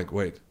 And I'm like,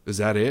 wait, is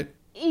that it?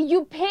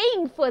 You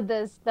paying for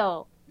this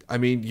though? I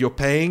mean, you're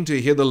paying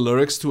to hear the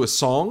lyrics to a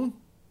song?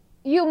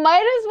 You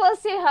might as well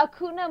say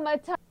Hakuna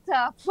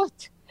Matata for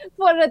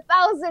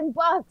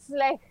 $1,000.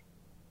 Like,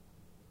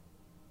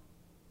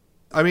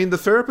 I mean, the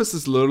therapist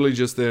is literally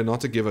just there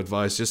not to give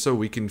advice, just so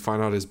we can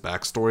find out his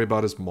backstory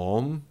about his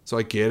mom. So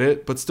I get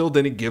it, but still,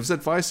 then he gives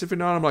advice every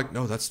now and I'm like,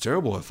 no, that's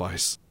terrible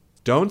advice.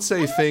 Don't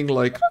say a thing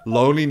like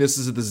loneliness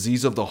is a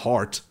disease of the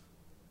heart.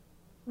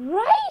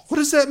 Right? What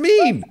does that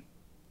mean?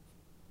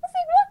 I was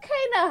like, what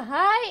kind of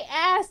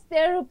high-ass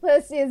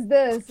therapist is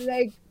this?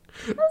 Like,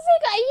 I was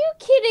like, are you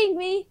kidding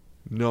me?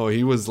 No,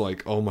 he was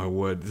like, oh my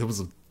word, that was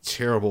a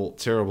terrible,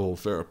 terrible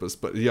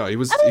therapist. But yeah, he I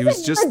was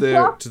was just like, the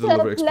there to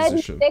deliver doctor bloody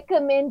exposition.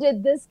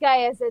 recommended this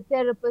guy as a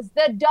therapist.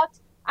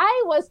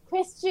 I was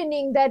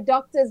questioning that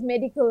doctor's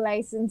medical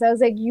license. I was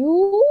like,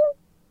 you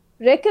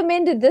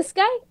recommended this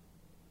guy?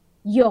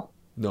 Yo.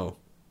 No,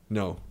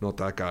 no, not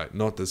that guy,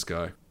 not this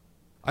guy.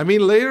 I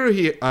mean, later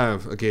he,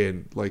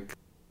 again, like,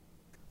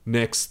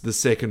 the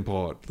second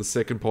part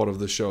of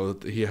the show,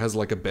 he has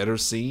like a better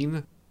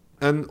scene.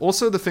 And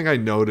also the thing I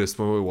noticed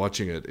when we were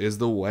watching it is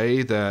the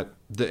way that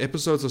the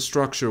episodes are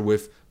structured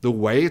with the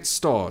way it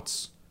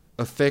starts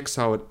affects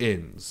how it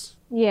ends.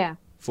 Yeah.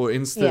 For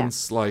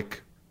instance,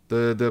 like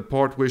the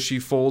part where she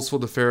falls for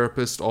the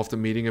therapist after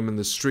meeting him in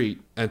the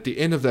street. At the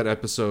end of that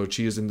episode,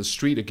 she is in the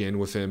street again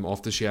with him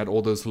after she had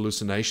all those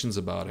hallucinations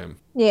about him.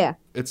 Yeah.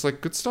 It's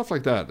like good stuff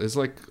like that. There's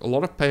like a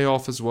lot of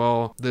payoff as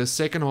well. The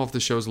second half of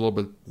the show is a little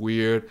bit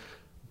weird,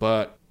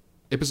 but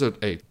episode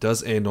 8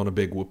 does end on a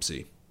big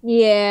whoopsie.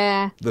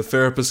 Yeah. The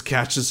therapist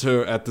catches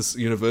her at this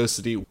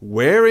university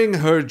wearing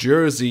her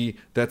jersey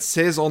that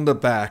says on the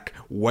back,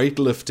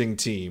 weightlifting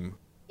team.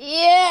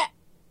 Yeah.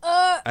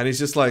 And he's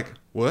just like,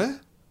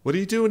 what? What are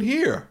you doing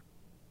here?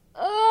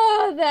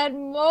 Oh, that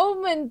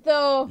moment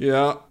though.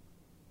 Yeah.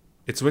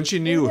 It's when she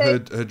knew her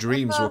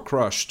dreams were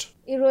crushed.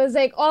 It was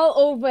like all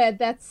over at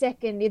that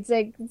second. It's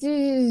like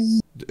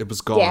It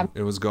was gone. Yeah.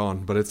 It was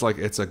gone. But it's like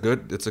it's a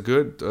good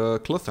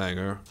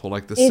cliffhanger for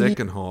like the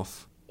second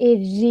half. It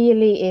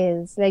really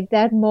is. Like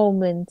that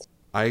moment.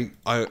 Like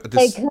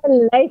Like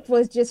her life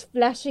was just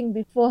flashing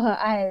before her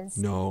eyes.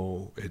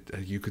 No,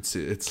 you could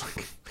see it's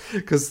like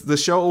because the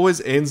show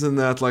always ends in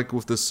that like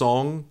with the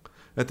song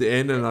at the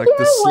end and like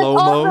the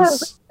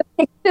slow-mos.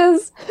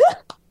 Pictures.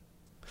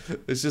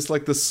 It's just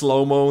like the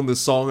slow-mo and the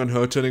song and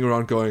her turning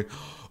around going,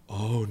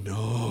 oh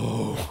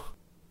no.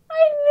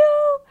 I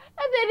know.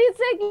 And then it's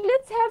like,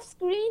 let's have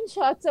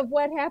screenshots of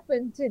what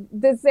happened to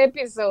this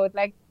episode.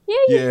 Like,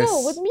 here you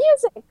go with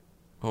music.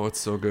 Oh,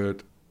 it's so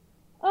good.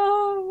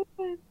 Oh,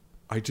 man.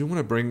 I do want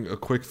to bring a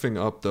quick thing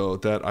up, though,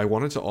 that I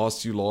wanted to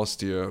ask you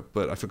last year,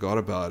 but I forgot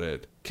about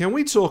it. Can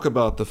we talk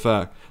about the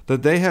fact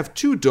that they have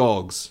 2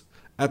 dogs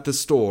at the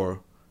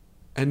store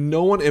and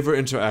no one ever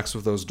interacts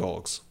with those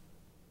dogs?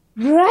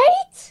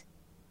 Right?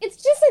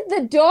 It's just that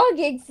the dog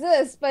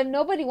exists, but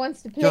nobody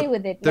wants to play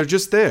with it. They're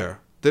just there.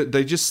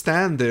 They just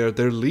stand there.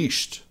 They're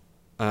leashed.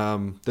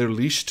 They're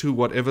leashed to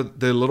whatever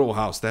their little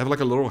house. They have like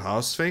a little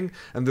house thing,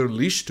 and they're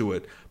leashed to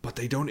it, but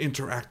they don't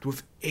interact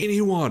with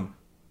anyone.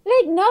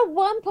 Like, not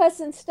one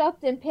person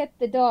stopped and pet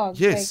the dog.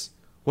 Yes.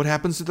 What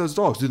happens to those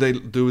dogs? Do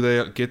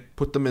they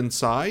put them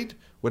inside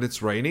when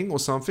it's raining or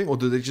something, or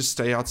do they just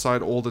stay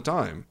outside all the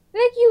time?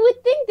 Like, you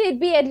would think there'd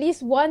be at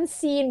least one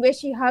scene where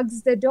she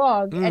hugs the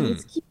dog and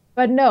it's cute,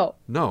 but no.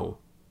 No.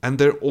 And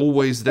they're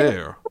always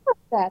there.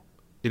 That.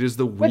 It is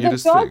the But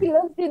weirdest the dog thing.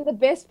 lives in the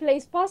best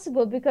place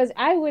possible because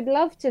I would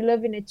love to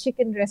live in a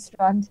chicken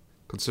restaurant.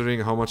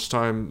 Considering how much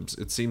time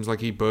it seems like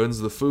he burns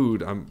the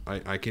food,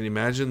 I can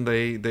imagine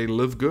they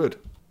live good.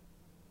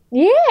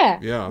 Yeah.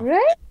 Yeah.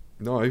 Right?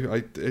 No,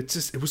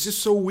 it was just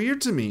so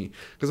weird to me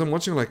because I'm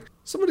watching like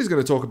somebody's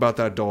gonna talk about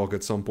that dog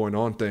at some point,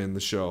 aren't they, in the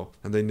show?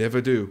 And they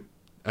never do.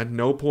 At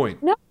no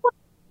point. No,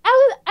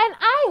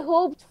 I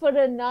hoped for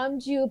a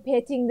Namju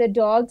petting the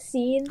dog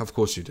scene. Of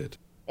course you did.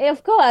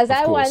 Of course,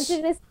 I course.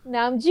 wanted a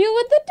Namju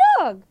with the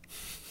dog.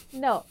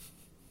 No,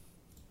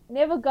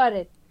 never got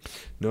it.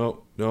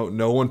 No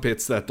one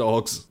pets that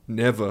dogs.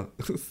 Never.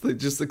 They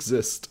just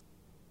exist.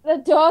 The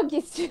dog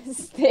is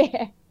just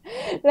there.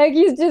 Like,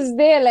 he's just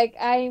there. Like,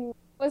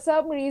 for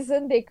some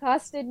reason, they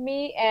casted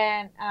me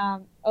and,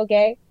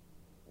 okay.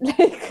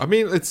 I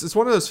mean, it's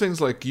one of those things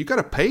like you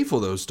gotta pay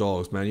for those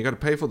dogs, man. You gotta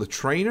pay for the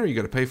trainer. You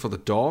gotta pay for the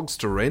dogs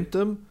to rent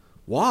them.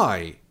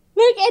 Why?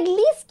 Like, at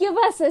least give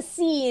us a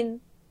scene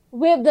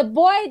where the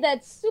boy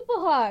that's super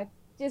hot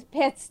just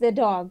pets the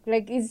dog.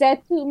 Like, is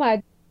that too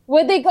much?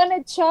 Were they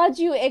gonna charge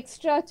you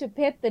extra to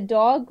pet the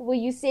dog? Were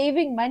you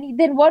saving money?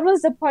 Then what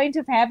was the point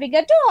of having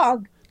a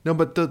dog? No,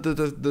 but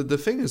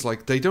the thing is,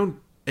 like, they don't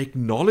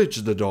acknowledge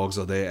the dogs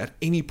are there at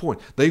any point.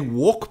 They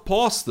walk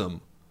past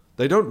them.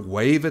 They don't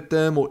wave at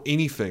them or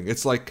anything.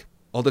 It's like,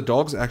 are the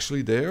dogs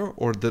actually there,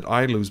 or did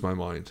I lose my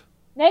mind?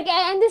 Like,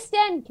 I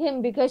understand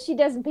Kim because she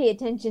doesn't pay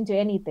attention to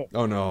anything.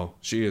 Oh no,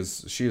 she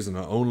is in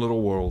her own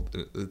little world.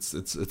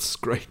 It's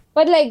great.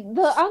 But like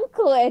the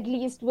uncle at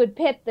least would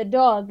pet the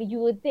dog. You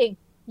would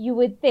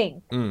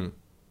think.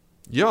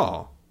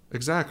 Yeah,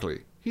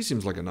 exactly. He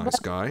seems like a nice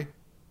guy.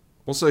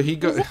 Also, he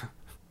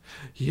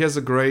has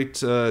a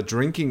great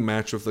drinking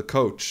match with the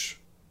coach.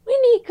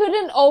 When he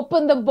couldn't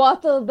open the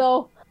bottle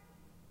though.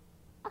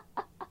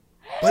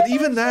 But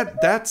even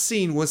that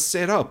scene was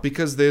set up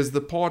because there's the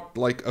part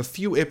like a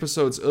few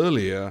episodes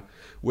earlier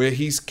where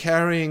he's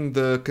carrying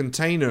the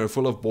container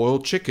full of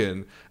boiled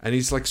chicken and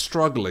he's like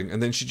struggling,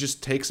 and then she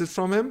just takes it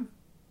from him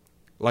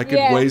like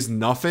it weighs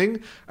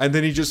nothing, and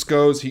then he just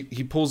goes,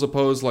 he pulls a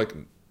pose like,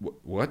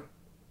 what?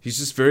 He's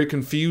just very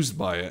confused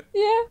by it.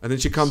 Yeah. And then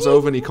she comes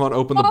over and he can't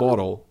open the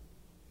bottle.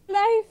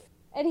 Life.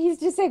 And he's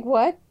just like,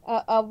 what?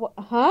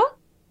 Huh?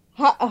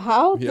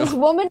 How this Yeah.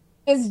 woman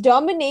is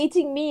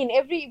dominating me in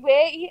every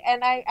way,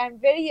 and I'm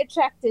very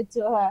attracted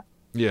to her.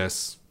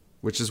 Yes.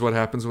 Which is what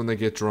happens when they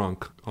get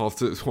drunk.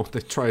 After when they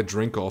try a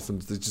drink off,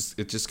 and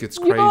it just gets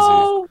crazy.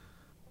 Yo,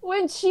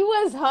 when she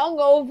was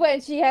hungover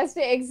and she has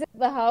to exit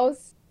the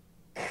house.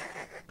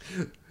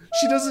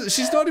 She doesn't.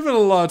 She's not even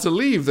allowed to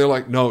leave. They're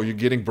like, no, you're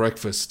getting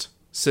breakfast.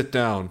 Sit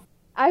down.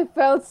 I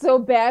felt so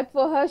bad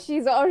for her.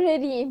 She's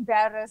already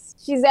embarrassed.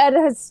 She's at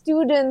her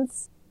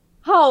student's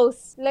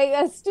house, like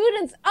a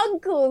student's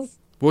uncle's.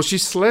 Well, she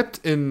slept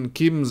in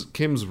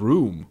Kim's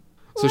room,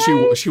 so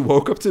Right? she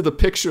woke up to the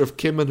picture of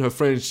Kim and her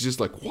friend. She's just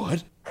like,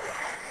 what?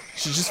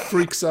 She just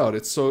freaks out.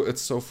 It's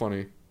so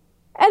funny.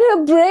 And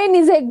her brain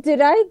is like, did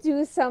I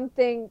do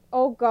something?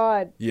 Oh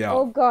God. Yeah.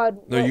 Oh God.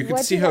 No, you can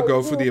What see did her I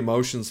go do? for the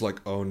emotions. Like,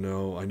 oh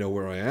no, I know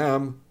where I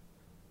am.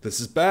 This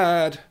is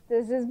bad.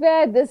 This is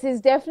bad. This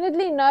is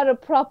definitely not a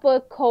proper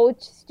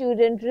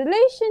coach-student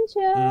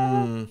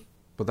relationship.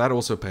 But that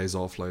also pays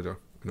off later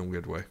in a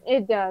weird way.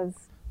 It does.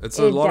 It's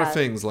a It lot of does.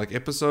 things. Like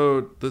it's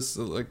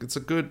a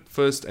good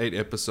first 8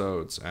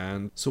 episodes.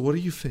 And so, what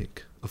do you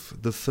think of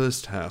the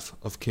first half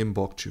of Kim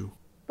Bok Joo?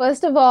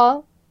 First of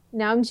all,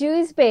 Namju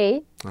is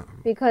bae Uh,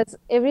 because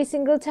every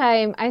single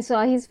time I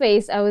saw his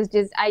face, I was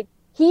just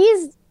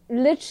he's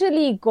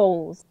literally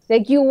goals.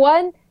 Like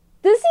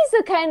this is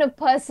the kind of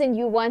person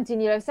you want in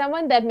your life.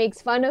 Someone that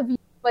makes fun of you,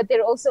 but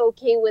they're also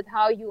okay with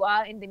how you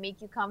are and they make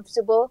you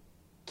comfortable.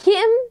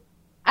 Kim,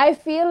 I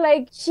feel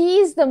like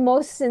she's the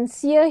most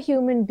sincere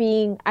human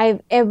being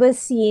I've ever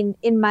seen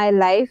in my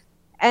life.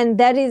 And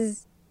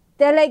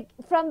they're like,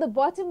 from the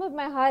bottom of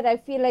my heart, I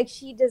feel like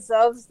she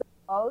deserves the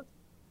world.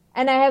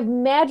 And I have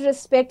mad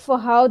respect for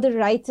how the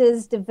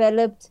writers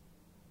developed,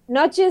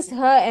 not just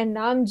her and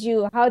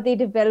Namju, how they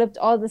developed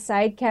all the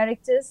side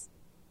characters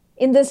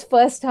in this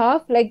first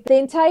half. Like the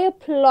entire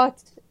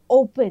plot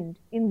opened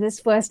in this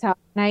first half,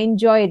 and I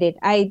enjoyed it.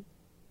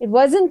 It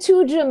wasn't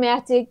too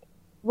dramatic,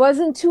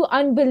 wasn't too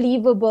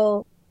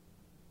unbelievable,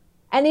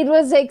 and it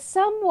was like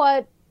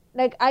somewhat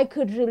like I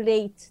could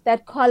relate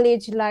that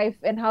college life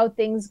and how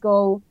things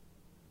go.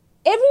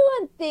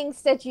 Everyone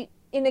thinks that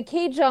in a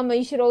K-drama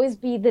you should always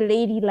be the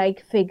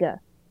ladylike figure.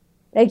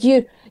 Like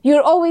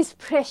you're always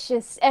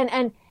precious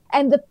and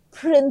the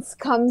prince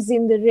comes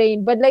in the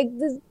rain. But like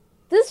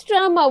this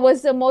drama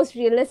was the most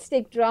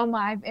realistic drama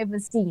I've ever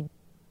seen.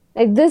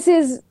 Like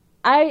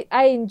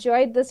I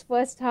enjoyed this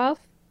first half.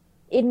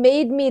 It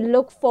made me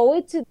look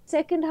forward to the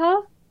second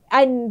half,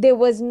 and there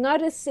was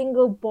not a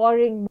single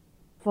boring moment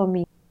for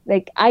me.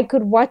 Like I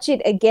could watch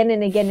it again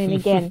and again and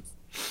again.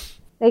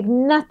 Like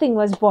nothing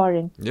was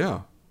boring.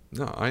 yeah.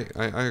 No, I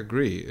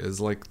agree. It's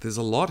like there's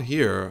a lot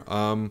here.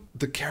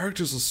 The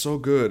characters are so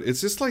good.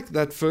 It's just like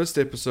that first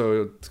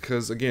episode,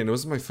 because again, it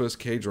was my first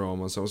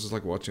K-drama, so I was just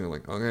like watching it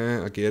like,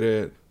 okay, I get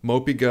it.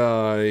 Mopey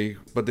guy,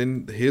 but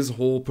then his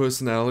whole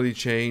personality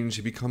change,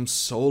 he becomes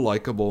so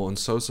likable and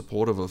so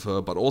supportive of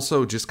her, but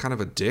also just kind of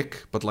a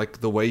dick, but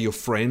like the way your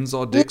friends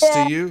are dicks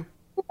Yeah. to you.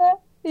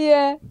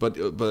 Yeah. But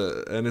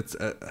and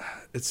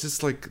it's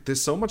just like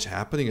there's so much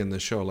happening in the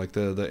show. Like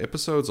the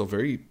episodes are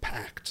very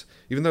packed,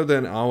 even though they're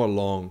an hour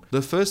long.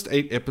 The first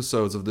 8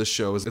 episodes of this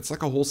show it's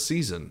like a whole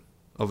season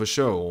of a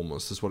show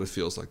almost is what it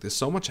feels like. There's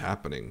so much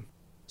happening,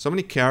 so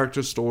many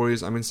character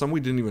stories. I mean, some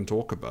we didn't even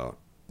talk about.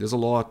 There's a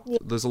lot. Yeah.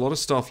 There's a lot of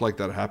stuff like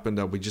that happened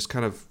that we just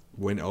kind of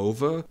went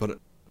over. But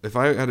if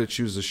I had to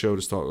choose a show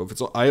to start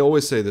with, I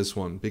always say this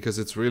one because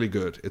it's really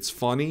good. It's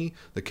funny.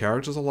 The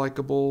characters are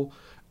likable.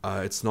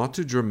 It's not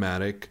too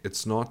dramatic.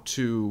 It's not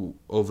too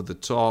over the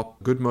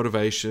top. Good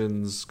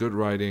motivations, good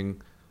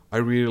writing. I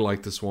really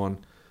like this one.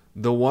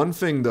 The one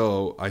thing,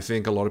 though, I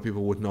think a lot of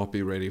people would not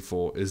be ready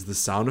for is the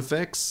sound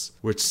effects,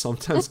 which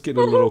sometimes get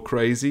a little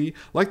crazy.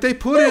 Like they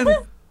put in,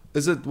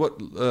 is it what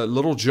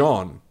Little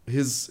John?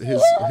 His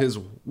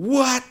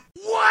what?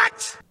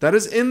 What? That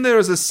is in there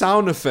as a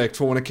sound effect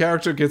for when a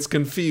character gets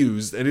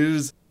confused, and it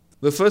is.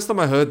 The first time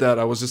I heard that,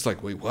 I was just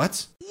like, wait,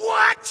 what?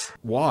 What?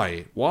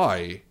 Why?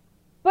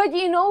 But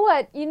you know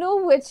what? You know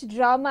which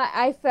drama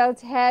I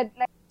felt had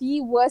like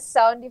the worst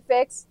sound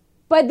effects?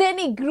 But then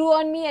it grew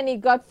on me and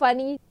it got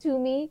funny to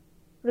me.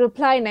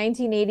 Reply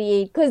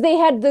 1988. Because they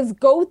had this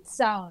goat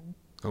sound.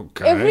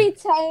 Okay. Every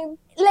time,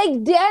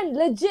 like Dan,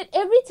 legit,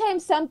 every time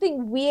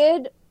something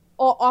weird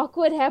or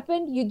awkward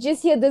happened, you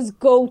just hear this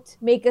goat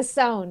make a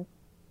sound.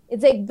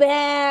 It's like,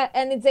 bah,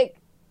 and it's like,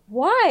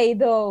 why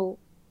though?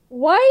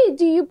 Why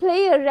do you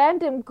play a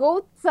random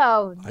goat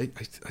sound?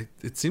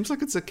 It seems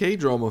like it's a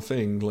K-drama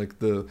thing,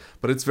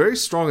 but it's very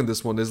strong in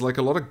this one. There's like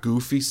a lot of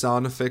goofy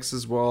sound effects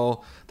as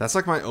well. That's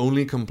like my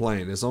only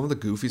complaint. Is some of the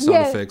goofy sound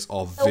Yeah. effects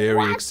are very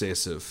What?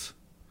 excessive.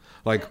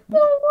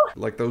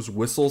 Like those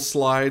whistle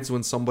slides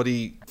when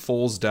somebody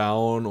falls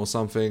down or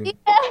something. Yeah.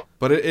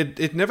 But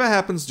it never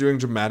happens during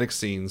dramatic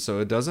scenes, so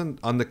it doesn't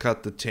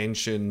undercut the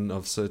tension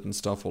of certain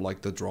stuff or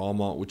like the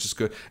drama, which is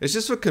good. It's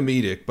just for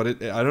comedic,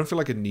 but I don't feel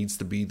like it needs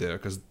to be there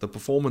because the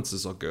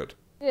performances are good.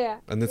 Yeah.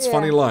 And it's Yeah.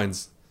 funny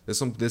lines. There's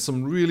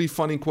some really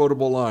funny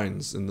quotable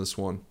lines in this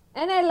one.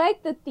 And I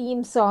like the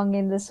theme song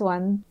in this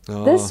one.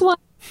 Ah. This one,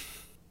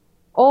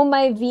 Oh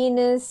My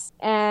Venus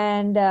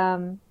and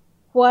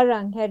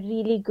Hwarang had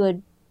really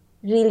good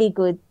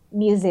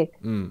music.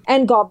 Mm.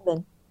 And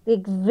Goblin.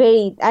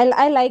 Like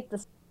I like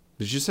this.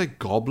 Did you say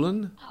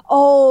Goblin?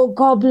 Oh,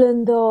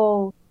 Goblin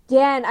though.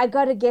 Dan, I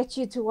gotta get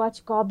you to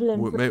watch Goblin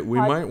for the We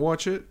pod. might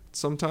watch it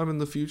sometime in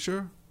the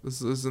future.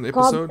 This is an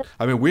episode. Goblin.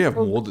 I mean, we have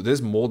more.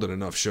 There's more than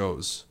enough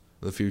shows.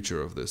 The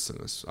future of this and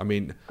this. I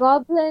mean,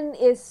 Goblin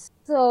is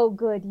so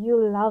good. You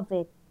love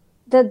it.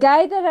 The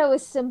guy that I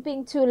was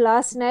simping to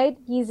last night,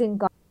 he's in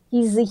Goblin.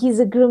 He's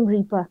a Grim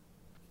Reaper.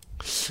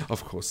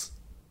 of course.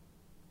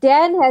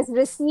 Dan has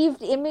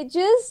received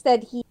images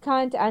that he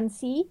can't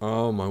unsee.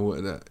 Oh my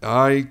word!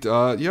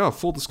 Yeah.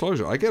 Full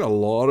disclosure, I get a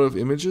lot of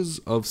images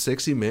of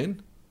sexy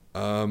men,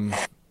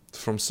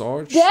 from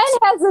Sarge. Dan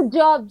has a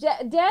job.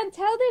 Dan,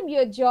 tell them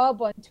your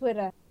job on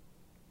Twitter.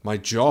 My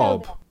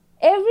job.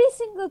 Every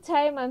single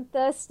time I'm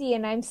thirsty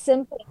and I'm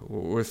simping,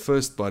 We're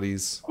first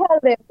buddies. tell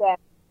them that.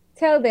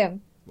 Tell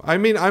them. I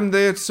mean, I'm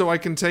there so I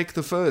can take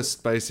the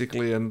first,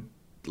 basically, and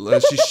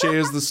she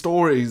shares the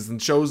stories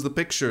and shows the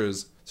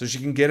pictures so she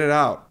can get it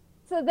out.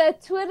 So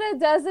that Twitter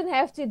doesn't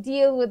have to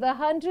deal with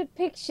 100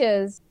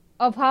 pictures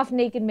of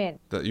half-naked men.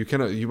 That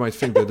you might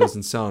think that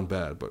doesn't sound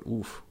bad, but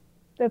oof.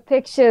 The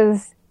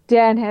pictures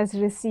Dan has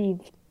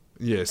received.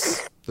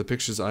 Yes, the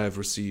pictures I have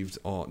received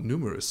are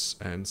numerous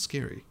and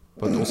scary,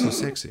 but also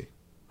sexy,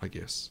 I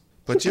guess.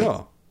 But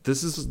yeah,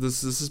 this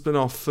has been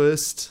our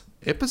first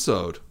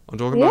episode on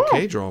talking about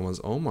K-dramas.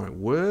 Oh my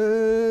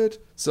word.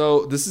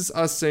 So this is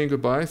us saying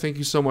goodbye. Thank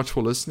you so much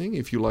for listening.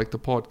 If you like the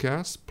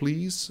podcast,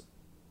 please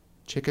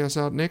check us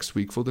out next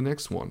week for the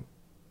next one.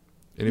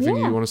 Anything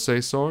you want to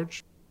say,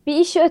 Sarge?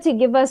 Be sure to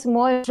give us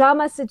more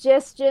drama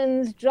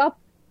suggestions. Drop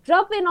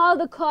in all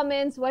the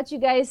comments what you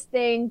guys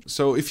think.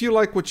 So if you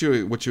like what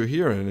you're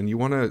hearing and you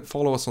want to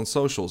follow us on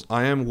socials,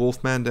 I am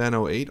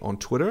WolfmanDan08 on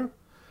Twitter.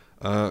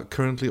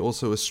 Currently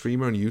also a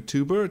streamer and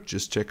YouTuber.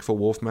 Just check for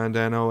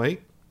WolfmanDan08.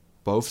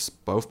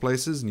 Both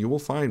places, and you will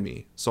find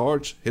me.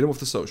 Sarge, hit him with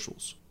the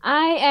socials.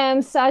 I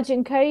am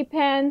Sergeant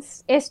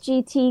Currypants,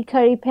 SGT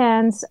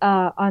Currypants,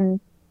 on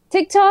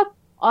TikTok,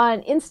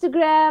 on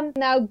Instagram.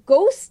 Now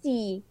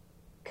Ghosty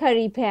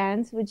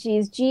Currypants, which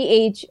is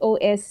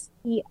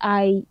GHOSTIE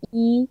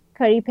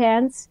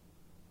Currypants.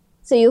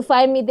 So you'll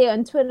find me there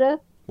on Twitter.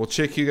 We'll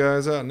check you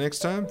guys out next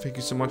time. Thank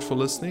you so much for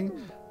listening.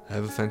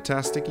 Have a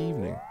fantastic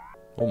evening.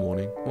 Or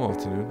morning. Or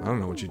afternoon. I don't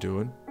know what you're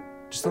doing.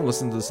 Just don't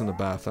listen to this in the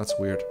bath. That's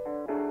weird.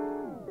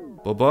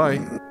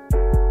 Bye-bye.